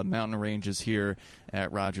beautiful mountain ranges here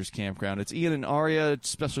at Rogers Campground. It's Ian and Aria,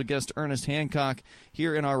 special guest Ernest Hancock,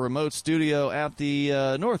 here in our remote studio at the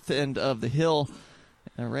north end of the hill.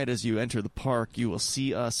 Right as you enter the park, you will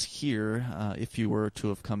see us here if you were to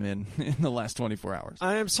have come in the last 24 hours.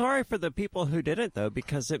 I am sorry for the people who didn't, though,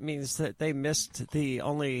 because it means that they missed the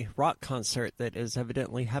only rock concert that is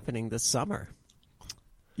evidently happening this summer.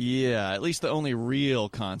 Yeah, at least the only real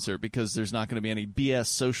concert, because there's not going to be any BS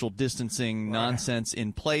social distancing nonsense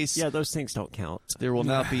in place. Yeah, those things don't count. There will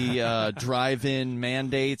not be drive-in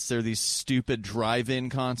mandates. There are these stupid drive-in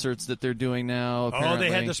concerts that they're doing now, apparently. Oh,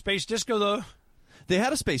 they had the space disco, though. They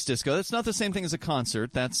had a space disco. That's not the same thing as a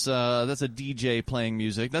concert. That's a DJ playing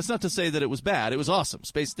music. That's not to say that it was bad. It was awesome.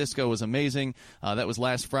 Space disco was amazing. That was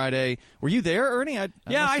last Friday. Were you there, Ernie?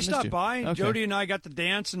 I stopped by. Okay. Jody and I got to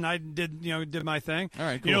dance, and I did my thing. All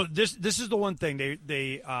right, cool. This is the one thing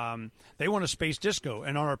they want a space disco,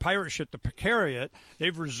 and on our pirate ship, the Precariat,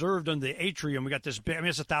 they've reserved on the atrium. We got this big. I mean,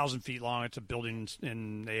 it's 1,000 feet long. It's a building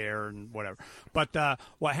in the air and whatever. But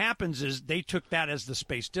what happens is they took that as the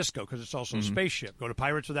space disco because it's also a spaceship. Go to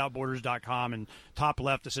pirateswithoutborders.com, and top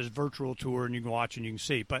left it says virtual tour, and you can watch and you can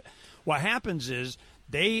see. But what happens is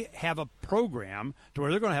they have a program to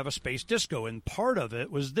where they're going to have a space disco, and part of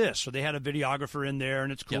it was this. So they had a videographer in there,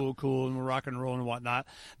 and it's cool, and we're rock and roll and whatnot.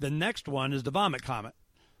 The next one is the Vomit Comet.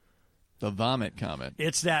 The Vomit Comet.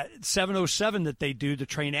 It's that 707 that they do to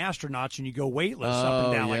train astronauts, and you go weightless up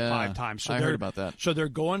and down like 5 times. So I heard about that. So they're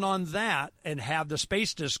going on that and have the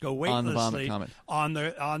space disco weightlessly on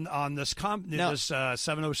the Vomit Comet on this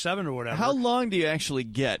 707 or whatever. How long do you actually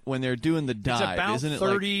get when they're doing the dive? It's about Isn't it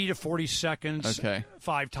 30 to 40 seconds. Okay.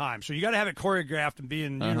 5 times. So you got to have it choreographed and be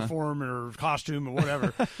in uniform or costume or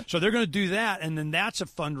whatever. So they're going to do that, and then that's a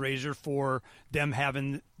fundraiser for them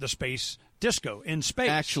having the space disco in space.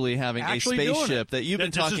 Actually having a spaceship that you've been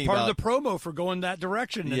talking about. This is part of the promo for going that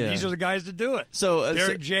direction, and these are the guys that do it. So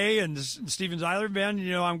Derek J. and Steven Zeiler band,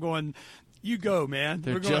 I'm going, you go, man.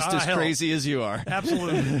 They're just as crazy as you are.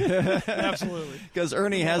 Absolutely. Absolutely. Because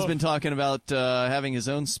Ernie has been talking about having his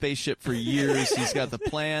own spaceship for years. He's got the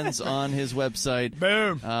plans on his website.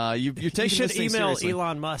 Boom. You're taking you this should thing email seriously.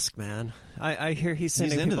 Elon Musk, man. I hear he's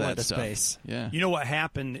sending people into space. Yeah. You know what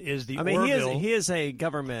happened is the Orville. He is a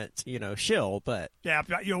government, shill, but yeah,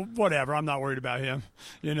 whatever. I'm not worried about him.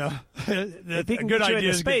 If he can get you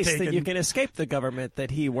into space, then you can escape the government that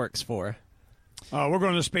he works for. We're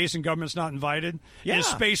going to space and government's not invited. Yeah. Is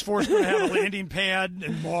Space Force going to have a landing pad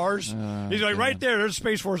in Mars? He's like, right there's a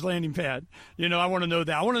Space Force landing pad. I want to know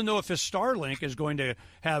that. I want to know if his Starlink is going to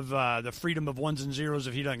have the freedom of ones and zeros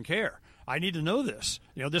if he doesn't care. I need to know this.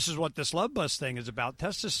 This is what this Love Bus thing is about.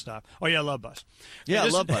 Test this stuff. Oh, yeah, Love Bus. Yeah,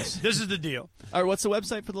 Love Bus. This is the deal. All right, what's the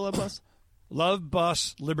website for the Love Bus?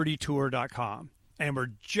 LoveBusLibertyTour.com. And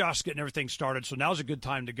we're just getting everything started, so now's a good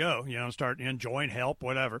time to go, start join, help,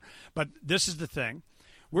 whatever. But this is the thing.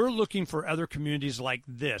 We're looking for other communities like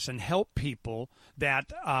this and help people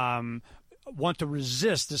that want to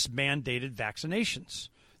resist this mandated vaccinations.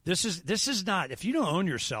 This is not, if you don't own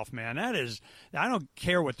yourself, man, I don't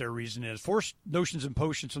care what their reason is. Forced notions and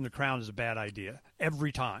potions from the crown is a bad idea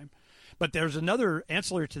every time. But there's another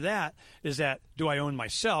ancillary to that is that, do I own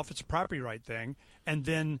myself? It's a property right thing. And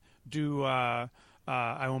then do I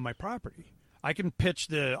own my property? I can pitch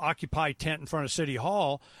the Occupy tent in front of City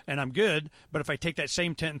Hall, and I'm good. But if I take that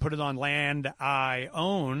same tent and put it on land I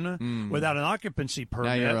own without an occupancy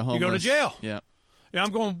permit, you go to jail. Yeah.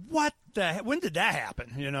 I'm going, what the heck? When did that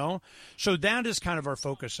happen, So that is kind of our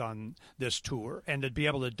focus on this tour, and to be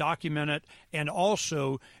able to document it and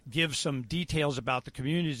also give some details about the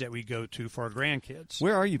communities that we go to for our grandkids.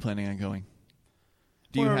 Where are you planning on going?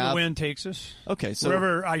 Wherever the wind takes us. Okay, so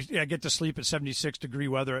wherever I get to sleep at 76-degree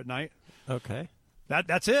weather at night. Okay.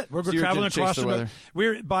 That's it. We're traveling across the weather.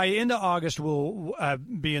 By end of August, we'll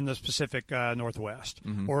be in the Pacific Northwest,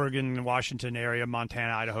 Oregon, Washington area,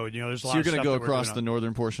 Montana, Idaho. There's a lot. So you're going to go that across the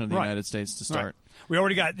northern portion of the United States to start. Right. We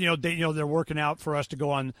already got. They're working out for us to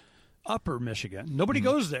go on Upper Michigan. Nobody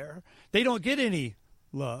goes there. They don't get any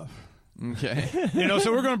love. Okay.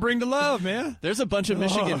 So we're going to bring the love, man. There's a bunch of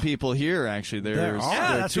Michigan people here, actually.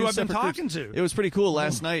 That's who I've been talking to. It was pretty cool.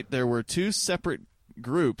 Last night, there were 2 separate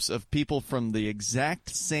groups of people from the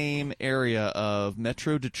exact same area of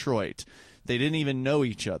Metro Detroit. They didn't even know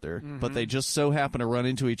each other, but they just so happened to run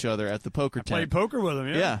into each other at the poker tent. Played poker with them,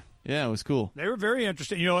 Yeah, it was cool. They were very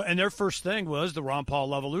interesting. And their first thing was the Ron Paul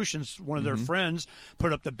Levolutions. One of their friends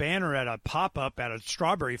put up the banner at a pop-up at a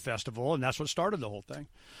strawberry festival, and that's what started the whole thing.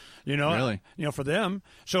 Really? For them.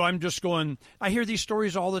 So I'm just going, I hear these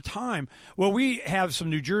stories all the time. Well, we have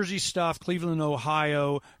some New Jersey stuff, Cleveland,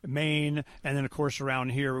 Ohio, Maine, and then, of course,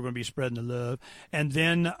 around here we're going to be spreading the love. And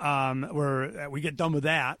then we get done with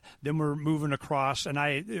that. Then we're moving across, and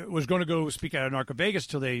I was going to go speak at Narco Vegas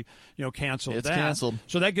till they, canceled It's that. canceled.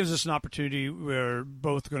 So that gives us an opportunity. We're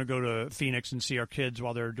both going to go to Phoenix and see our kids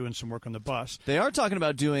while they're doing some work on the bus. They are talking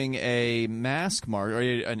about doing a mask march, or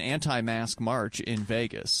an anti-mask march in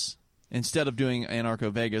Vegas. Instead of doing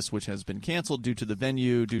Anarcho Vegas, which has been canceled due to the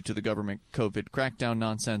venue, due to the government COVID crackdown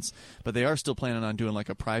nonsense, but they are still planning on doing like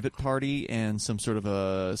a private party and some sort of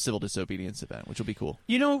a civil disobedience event, which will be cool.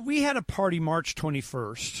 We had a party March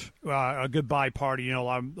 21st, a goodbye party. A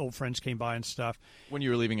lot of old friends came by and stuff. When you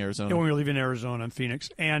were leaving Arizona. When we were leaving Arizona and Phoenix.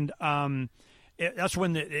 And that's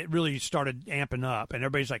when it really started amping up. And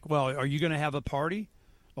everybody's like, well, are you going to have a party?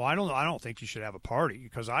 Well, I don't think you should have a party,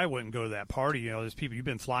 because I wouldn't go to that party. There's people, you've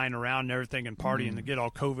been flying around and everything and partying to get all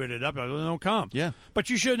COVIDed up. Don't come. Yeah. But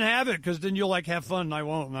you shouldn't have it, because then you'll have fun and I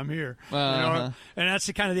won't, and I'm here. And that's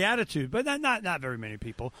the kind of the attitude. But not very many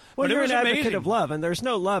people. Well, but you're an advocate amazing. of love, and there's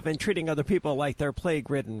no love in treating other people like they're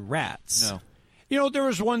plague-ridden rats. No. There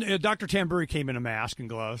was one, Dr. Tamburi came in a mask and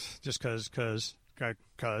gloves just because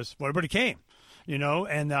everybody came.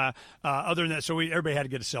 And other than that, so everybody had to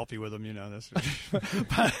get a selfie with him,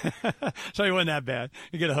 so he wasn't that bad.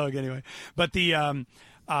 You get a hug anyway. But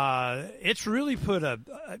it's really put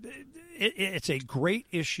it's a great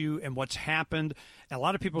issue, and what's happened. And a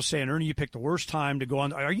lot of people saying, Ernie, you picked the worst time to go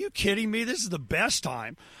on. Are you kidding me? This is the best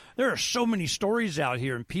time. There are so many stories out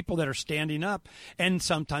here and people that are standing up, and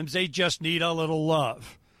sometimes they just need a little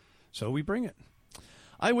love. So we bring it.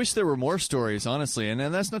 I wish there were more stories, honestly, and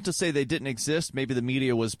that's not to say they didn't exist. Maybe the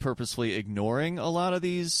media was purposefully ignoring a lot of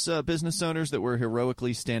these business owners that were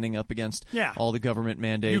heroically standing up against all the government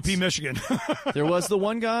mandates. UP, Michigan. There was the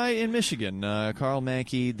one guy in Michigan, Carl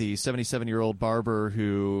Mankey, the 77-year-old barber,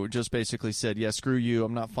 who just basically said, "Yeah, screw you.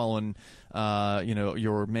 I'm not following,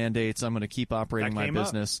 your mandates. I'm going to keep operating my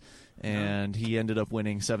business." And he ended up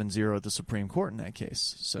winning 7-0 at the Supreme Court in that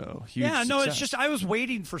case. So huge success. It's just I was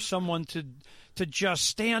waiting for someone to just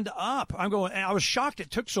stand up. I was shocked it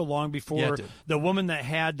took so long before the woman that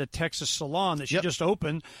had the Texas salon that she just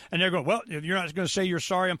opened, and they're going, well, if you're not going to say you're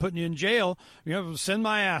sorry, I'm putting you in jail. Send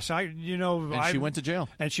my ass. She went to jail.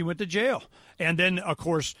 And she went to jail. And then, of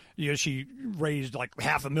course, she raised like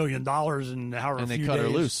 $500,000 in however few days. And they cut her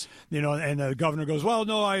loose. And the governor goes, well,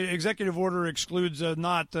 no, executive order excludes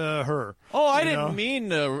not her. Oh, I didn't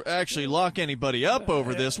mean to actually lock anybody up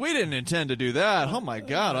over this. We didn't intend to do that. Oh, my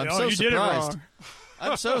God. I'm so surprised.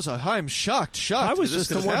 I'm I'm shocked. I was just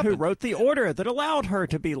the one who wrote the order that allowed her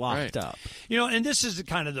to be locked up. And this is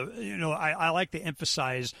kind of I like to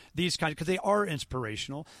emphasize these kinds because they are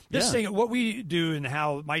inspirational. This thing, what we do and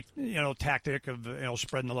how my tactic of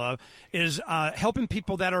spreading the love is helping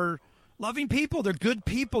people that are loving people. They're good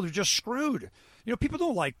people. They're just screwed. People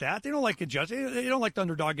don't like that. They don't like injustice. They don't like the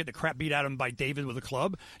underdog getting the crap beat out of them by David with a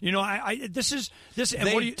club. They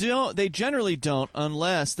generally don't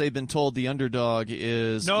unless they've been told the underdog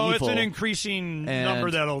is evil. It's an increasing number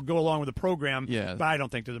that'll go along with the program. Yeah. But I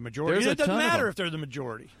don't think they're the majority. It doesn't matter if they're the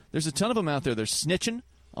majority. There's a ton of them out there. They're snitching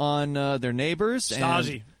on their neighbors.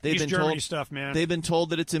 Stasi. They've been Germany stuff, man. They've been told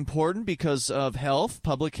that it's important because of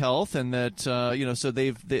public health, and that so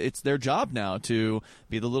it's their job now to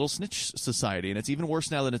be the little snitch society, and it's even worse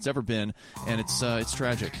now than it's ever been, and it's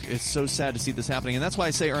tragic. It's so sad to see this happening, and that's why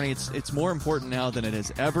I say, Ernie, it's more important now than it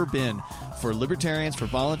has ever been for libertarians, for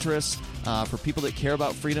voluntarists, for people that care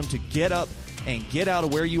about freedom to get up and get out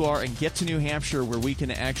of where you are and get to New Hampshire, where we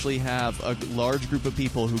can actually have a large group of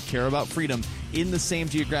people who care about freedom in the same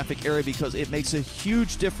geographic area, because it makes a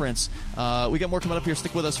huge difference. We got more coming up here.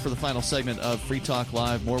 Stick with us for the final segment of Free Talk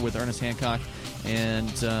Live. More with Ernest Hancock. And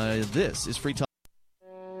this is Free Talk.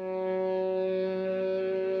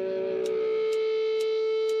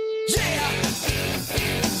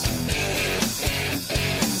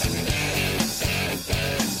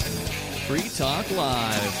 Free Talk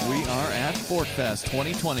Live. We are at Forkfest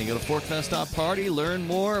 2020. Go to forkfest.party, learn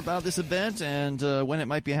more about this event and when it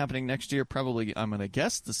might be happening next year. Probably, I'm going to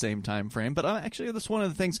guess, the same time frame. But actually, that's one of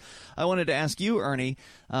the things I wanted to ask you, Ernie.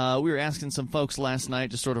 We were asking some folks last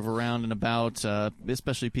night, just sort of around and about,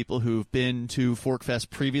 especially people who've been to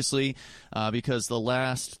Forkfest previously, because the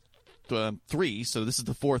last 3, so this is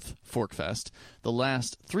the 4th Forkfest, the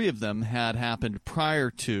last 3 of them had happened prior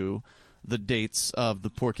to the dates of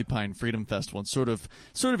the Porcupine Freedom Festival, and sort of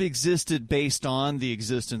existed based on the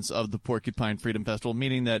existence of the Porcupine Freedom Festival,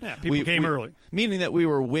 meaning that people came early, meaning that we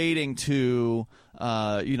were waiting to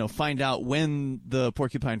find out when the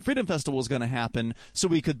Porcupine Freedom Festival was going to happen, so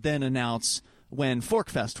we could then announce when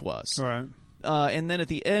Forkfest was. All right. And then at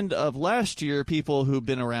the end of last year, people who've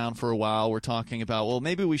been around for a while were talking about, well,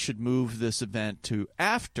 maybe we should move this event to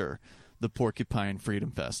after the Porcupine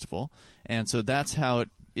Freedom Festival, and so that's how it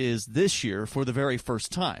is this year for the very first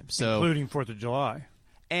time. So including 4th of July.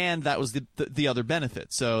 And that was the other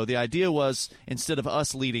benefit. So the idea was, instead of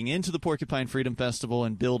us leading into the Porcupine Freedom Festival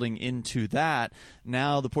and building into that,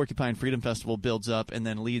 now the Porcupine Freedom Festival builds up and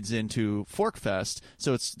then leads into Forkfest.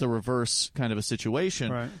 So it's the reverse kind of a situation.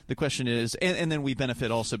 Right. The question is, and then we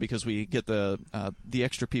benefit also because we get the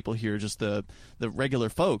extra people here, just the regular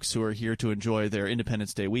folks who are here to enjoy their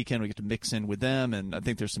Independence Day weekend. We get to mix in with them, and I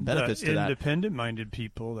think there's some benefits to that. Independent-minded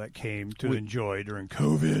people that came to enjoy during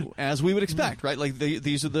COVID. As we would expect, right? Like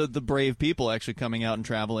these are the brave people actually coming out and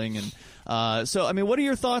traveling. And so, I mean, what are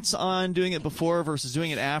your thoughts on doing it before versus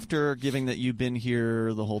doing it after, given that you've been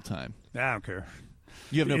here the whole time? I don't care.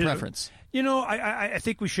 You have no preference? I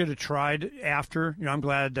think we should have tried after. I'm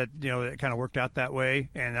glad that, it kind of worked out that way.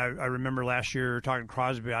 And I remember last year talking to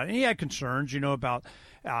Crosby about it, and he had concerns, about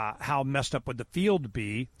how messed up would the field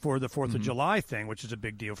be for the 4th of July thing, which is a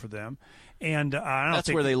big deal for them. And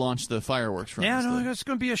that's where they launched the fireworks from. Yeah, no, it's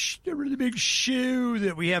going to be a really big shoe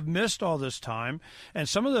that we have missed all this time. And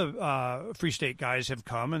some of the Free State guys have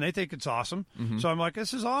come, and they think it's awesome. So I'm like,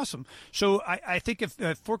 this is awesome. So I think if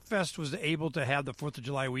Forkfest was able to have the 4th of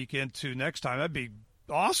July weekend to next time, that'd be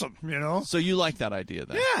awesome, So you like that idea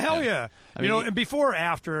then? Yeah, hell yeah. I mean, and before or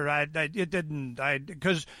after,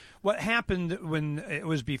 because what happened when it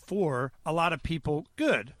was before, a lot of people,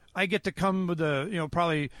 good. I get to come with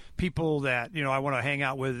probably people that, I want to hang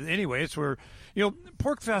out with anyway. It's where,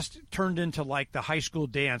 Porkfest turned into like the high school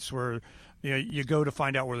dance where, you go to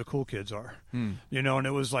find out where the cool kids are, and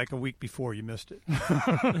it was like a week before you missed it,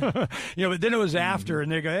 but then it was after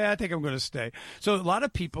and they go, I think I'm going to stay. So a lot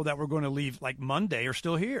of people that were going to leave like Monday are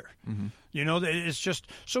still here. It's just,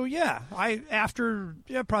 so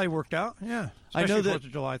probably worked out. Yeah. I know that 4th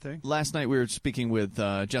of July thing. Last night we were speaking with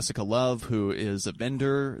Jessica Love, who is a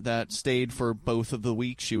vendor that stayed for both of the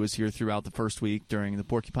weeks. She was here throughout the first week during the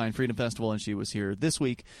Porcupine Freedom Festival, and she was here this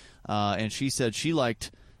week. And she said she liked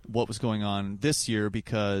what was going on this year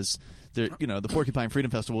because the Porcupine Freedom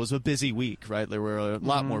Festival was a busy week, right? There were a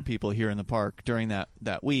lot more people here in the park during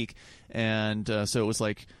that week, and so it was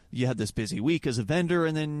like you had this busy week as a vendor,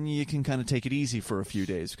 and then you can kind of take it easy for a few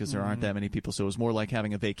days because there aren't that many people. So it was more like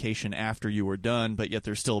having a vacation after you were done, but yet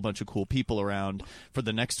there's still a bunch of cool people around for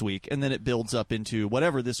the next week, and then it builds up into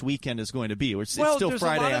whatever this weekend is going to be. Which it's still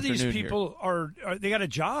Friday afternoon. A lot of these people they got a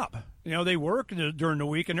job. They work during the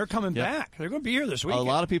week, and they're coming back. They're going to be here this week. A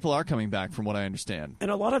lot of people are coming back, from what I understand.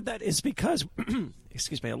 And a lot of that is because,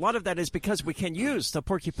 excuse me, we can use the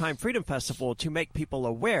Porcupine Freedom Festival to make people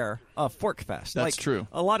aware of Forkfest. That's true.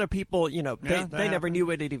 A lot of people, they never knew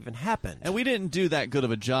it had even happened. And we didn't do that good of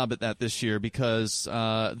a job at that this year because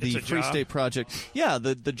the Free State Project,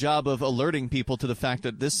 the job of alerting people to the fact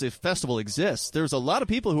that this festival exists. There's a lot of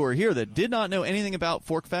people who are here that did not know anything about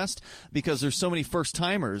Forkfest because there's so many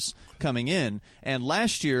first-timers coming in. And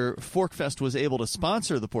last year, Forkfest was able to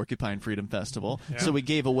sponsor the Porcupine Freedom Festival, so we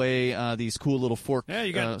gave away these cool little fork. Yeah,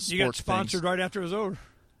 you got sponsored things right after it was over.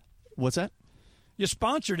 What's that? You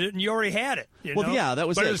sponsored it and you already had it. That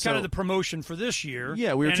was but it. It was kind of the promotion for this year.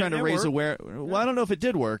 Yeah, we were trying to raise awareness. Well, I don't know if it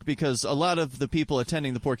did work because a lot of the people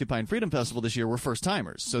attending the Porcupine Freedom Festival this year were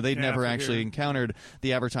first-timers, so they'd never actually encountered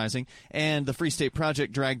the advertising. And the Free State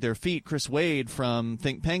Project dragged their feet. Chris Wade from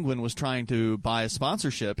Think Penguin was trying to buy a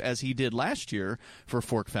sponsorship, as he did last year for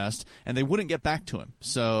Forkfest, and they wouldn't get back to him.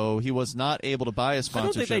 So he was not able to buy a sponsorship. I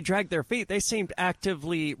don't think they dragged their feet. They seemed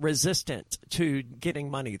actively resistant to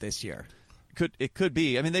getting money this year. It could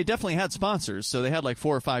be. I mean, they definitely had sponsors, so they had like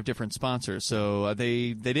 4 or 5 different sponsors. So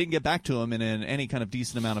they didn't get back to them in any kind of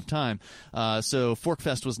decent amount of time. So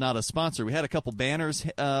Forkfest was not a sponsor. We had a couple banners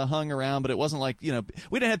hung around, but it wasn't like, we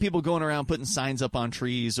didn't have people going around putting signs up on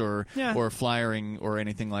trees or flyering or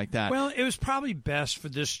anything like that. Well, it was probably best for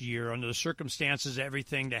this year under the circumstances,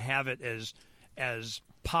 everything, to have it as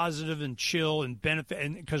positive and chill and benefit,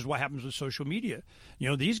 and because what happens with social media,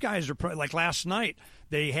 these guys are like last night.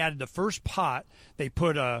 They had the first pot. They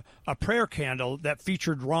put a prayer candle that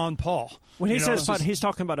featured Ron Paul. When he says pot, he's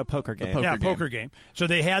talking about a poker game. Poker game. So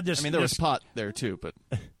they had this. I mean, there was pot there too, but.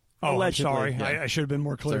 Oh, I'm sorry. I should have been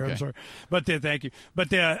more clear. Okay. I'm sorry. But thank you. But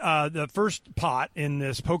the first pot in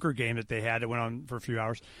this poker game that they had, it went on for a few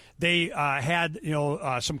hours. They had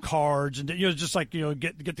some cards and just like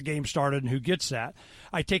get the game started and who gets that.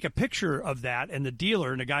 I take a picture of that and the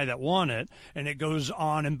dealer and the guy that won it, and it goes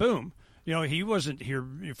on and boom. He wasn't here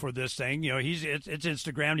for this thing. It's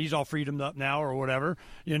Instagram. He's all freedomed up now or whatever,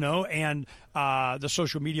 and the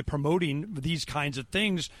social media promoting these kinds of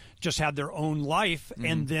things just had their own life. Mm-hmm.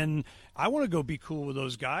 And then I want to go be cool with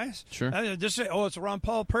those guys. Sure. Just say, it's a Ron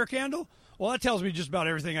Paul prayer candle. Well, that tells me just about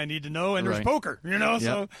everything I need to know. And there's poker,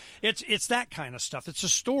 So it's that kind of stuff. It's the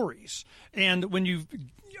stories. And when you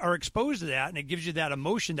are exposed to that and it gives you that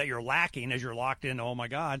emotion that you're lacking as you're locked in, oh my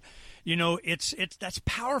God, that's a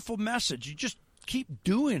powerful message. You just keep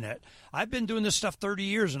doing it. I've been doing this stuff 30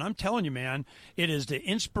 years, and I'm telling you, man, it is the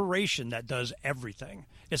inspiration that does everything.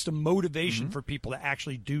 It's the motivation for people to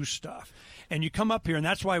actually do stuff. And you come up here, and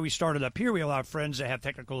that's why we started up here. We have a lot of friends that have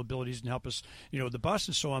technical abilities and help us, with the bus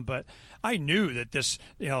and so on. But I knew that this,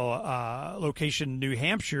 location in New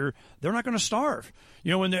Hampshire, they're not going to starve.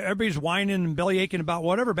 When everybody's whining and belly aching about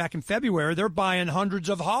whatever back in February, they're buying hundreds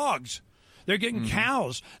of hogs. They're getting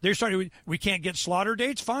cows. They're starting. We can't get slaughter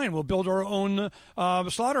dates. Fine, we'll build our own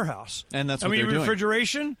slaughterhouse. And that's what they're doing.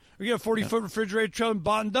 Refrigeration. We get a 40-foot refrigerator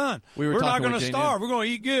bought and done. We're not going to starve. We're going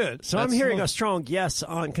to eat good. So I'm hearing a strong yes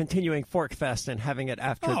on continuing Forkfest and having it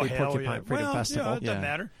after the Porcupine Freedom Festival. It doesn't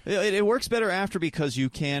matter. It works better after because you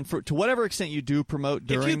can, to whatever extent you do promote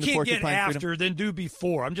during the Porcupine Freedom. If you can't get after, then do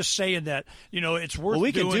before. I'm just saying that it's worth. Well,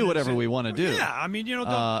 we can do whatever we want to do. Yeah, I mean,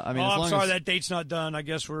 I'm sorry that date's not done. I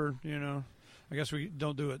guess I guess we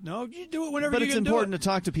don't do it. No, you do it whenever you can do it. But it's important to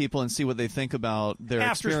talk to people and see what they think about their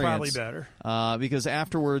After's experience. Probably better. Because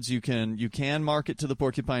afterwards you can market to the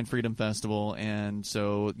Porcupine Freedom Festival, and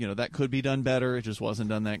so that could be done better. It just wasn't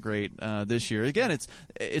done that great this year. Again,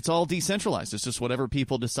 it's all decentralized. It's just whatever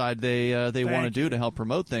people decide they want to do to help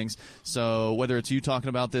promote things. So whether it's you talking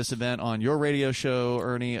about this event on your radio show,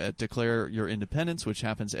 Ernie, Declare Your Independence, which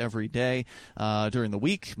happens every day during the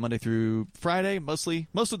week, Monday through Friday, most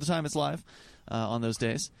of the time it's live. On those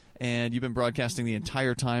days, and you've been broadcasting the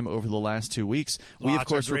entire time over the last 2 weeks. We of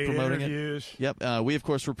course were promoting interviews. It. Yep, we of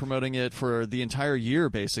course were promoting it for the entire year,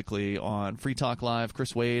 basically on Free Talk Live.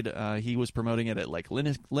 Chris Wade, he was promoting it at like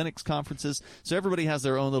Linux conferences. So everybody has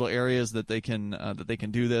their own little areas that they can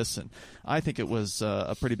do this, and I think it was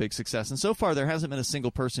a pretty big success. And so far, there hasn't been a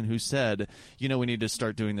single person who said, we need to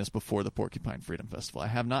start doing this before the Porcupine Freedom Festival. I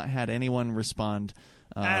have not had anyone respond.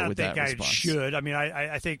 I don't think I should. I mean,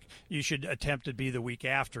 I think you should attempt to be the week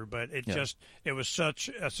after, but it was such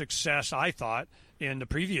a success, I thought, in the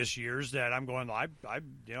previous years that I'm going, I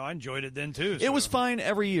enjoyed it then too. So. It was fine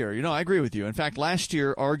every year. I agree with you. In fact, last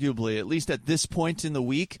year, arguably, at least at this point in the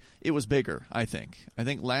week, it was bigger, I think. I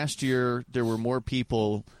think last year there were more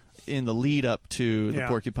people in the lead up to the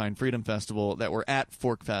Porcupine Freedom Festival that were at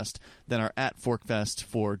Forkfest than are at Forkfest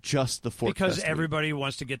for just the Forkfest because everybody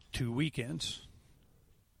wants to get 2 weekends.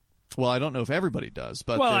 Well, I don't know if everybody does,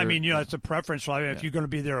 but it's a preference. So if you're going to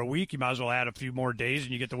be there a week, you might as well add a few more days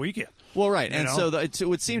and you get the weekend. Well, right, and so it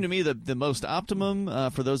would seem to me the most optimum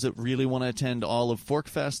for those that really want to attend all of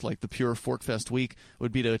Forkfest, like the pure Forkfest week,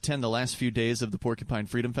 would be to attend the last few days of the Porcupine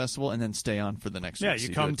Freedom Festival and then stay on for the next. Yeah, week.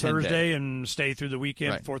 You come Thursday and stay through the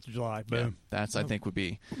weekend, 4th of July. Boom. Yeah, that's I think would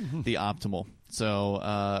be the optimal.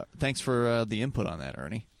 So thanks for the input on that,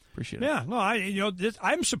 Ernie. Appreciate it. Yeah, no,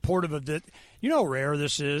 I'm supportive of it. You know how rare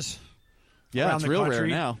this is. Yeah, it's real rare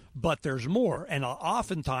now. But there's more, and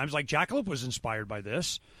oftentimes, like Jackalope was inspired by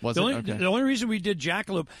this. Was it? Okay. The only reason we did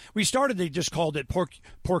Jackalope, they just called it Pork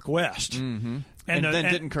West. Mm-hmm. And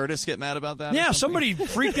then didn't Curtis get mad about that? Yeah, somebody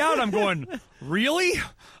freaked out. I'm going, really?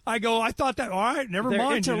 I thought that, all right, never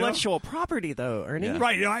mind. Intellectual property, though, Ernie. Yeah.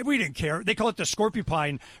 Right, we didn't care. They call it the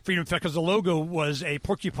Scorpiopine Freedom Fest because the logo was a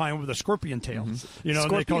porcupine with a scorpion tail.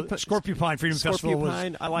 Mm-hmm. They call it Scorpiopine Freedom Festival.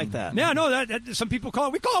 I like that. Yeah, no, that some people call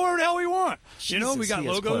it. We call it whatever the hell we want. Jesus, we got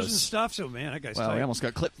logos and stuff. So, man, that guy's tight. We almost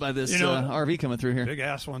got clipped by this RV coming through here. Big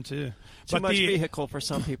ass one, too. Too much vehicle for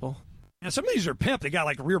some people. And some of these are pimp. They got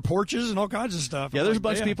like rear porches and all kinds of stuff. Yeah, there's a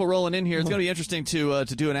bunch of people rolling in here. It's going to be interesting to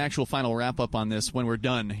do an actual final wrap up on this when we're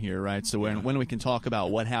done here, right? So when we can talk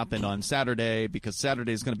about what happened on Saturday, because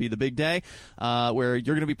Saturday is going to be the big day where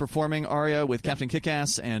you're going to be performing Aria with Captain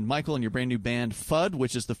Kickass and Michael and your brand new band FUD,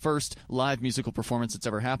 which is the first live musical performance that's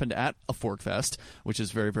ever happened at a Forkfest, which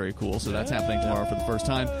is very, very cool. So that's happening tomorrow for the first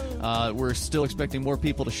time. We're still expecting more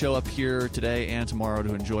people to show up here today and tomorrow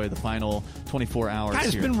to enjoy the final 24 hours. God,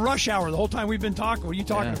 it's been rush hour the whole time we've been talking. What are you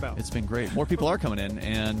talking about? It's been great. More people are coming in,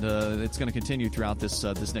 and it's going to continue throughout this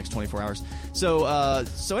next 24 hours. So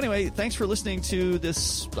anyway, thanks for listening to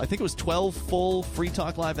this. I think it was 12 full Free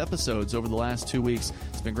Talk Live episodes over the last 2 weeks.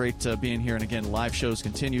 It's been great being here. And again, live shows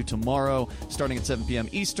continue tomorrow, starting at 7 p.m.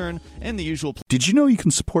 Eastern, and the usual. Did you know you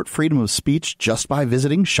can support freedom of speech just by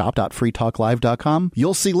visiting shop.freetalklive.com?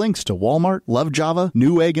 You'll see links to Walmart, Love Java,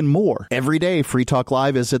 Newegg, and more. Every day, Free Talk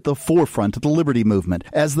Live is at the forefront of the liberty movement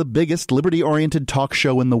as the biggest liberty-oriented talk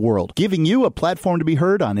show in the world, giving you a platform to be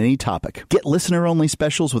heard on any topic. Get listener-only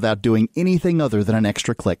specials without doing anything other than an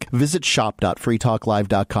extra click. Visit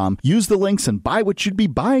shop.freetalklive.com. Use the links and buy what you'd be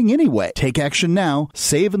buying anyway. Take action now.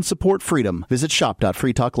 Save and support freedom. Visit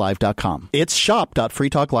shop.freetalklive.com. It's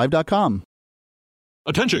shop.freetalklive.com.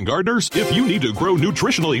 Attention gardeners, if you need to grow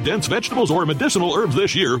nutritionally dense vegetables or medicinal herbs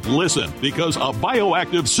this year, listen, because a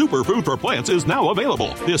bioactive superfood for plants is now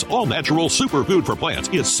available. This all-natural superfood for plants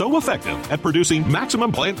is so effective at producing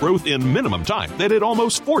maximum plant growth in minimum time that it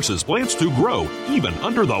almost forces plants to grow, even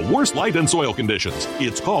under the worst light and soil conditions.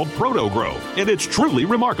 It's called Proto-Grow, and it's truly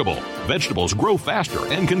remarkable. Vegetables grow faster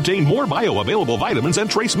and contain more bioavailable vitamins and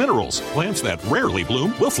trace minerals. Plants that rarely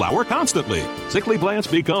bloom will flower constantly. Sickly plants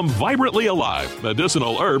become vibrantly alive. Medicinal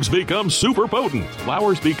medicinal herbs become super potent.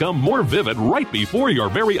 Flowers become more vivid right before your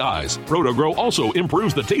very eyes. ProtoGrow also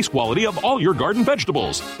improves the taste quality of all your garden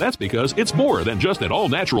vegetables. That's because it's more than just an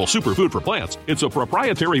all-natural superfood for plants. It's a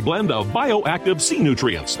proprietary blend of bioactive sea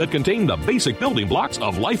nutrients that contain the basic building blocks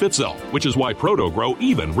of life itself, which is why ProtoGrow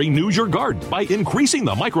even renews your garden by increasing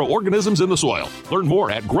the microorganisms in the soil. Learn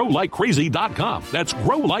more at growlikecrazy.com. That's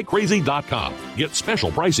growlikecrazy.com. Get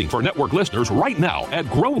special pricing for network listeners right now at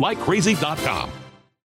growlikecrazy.com.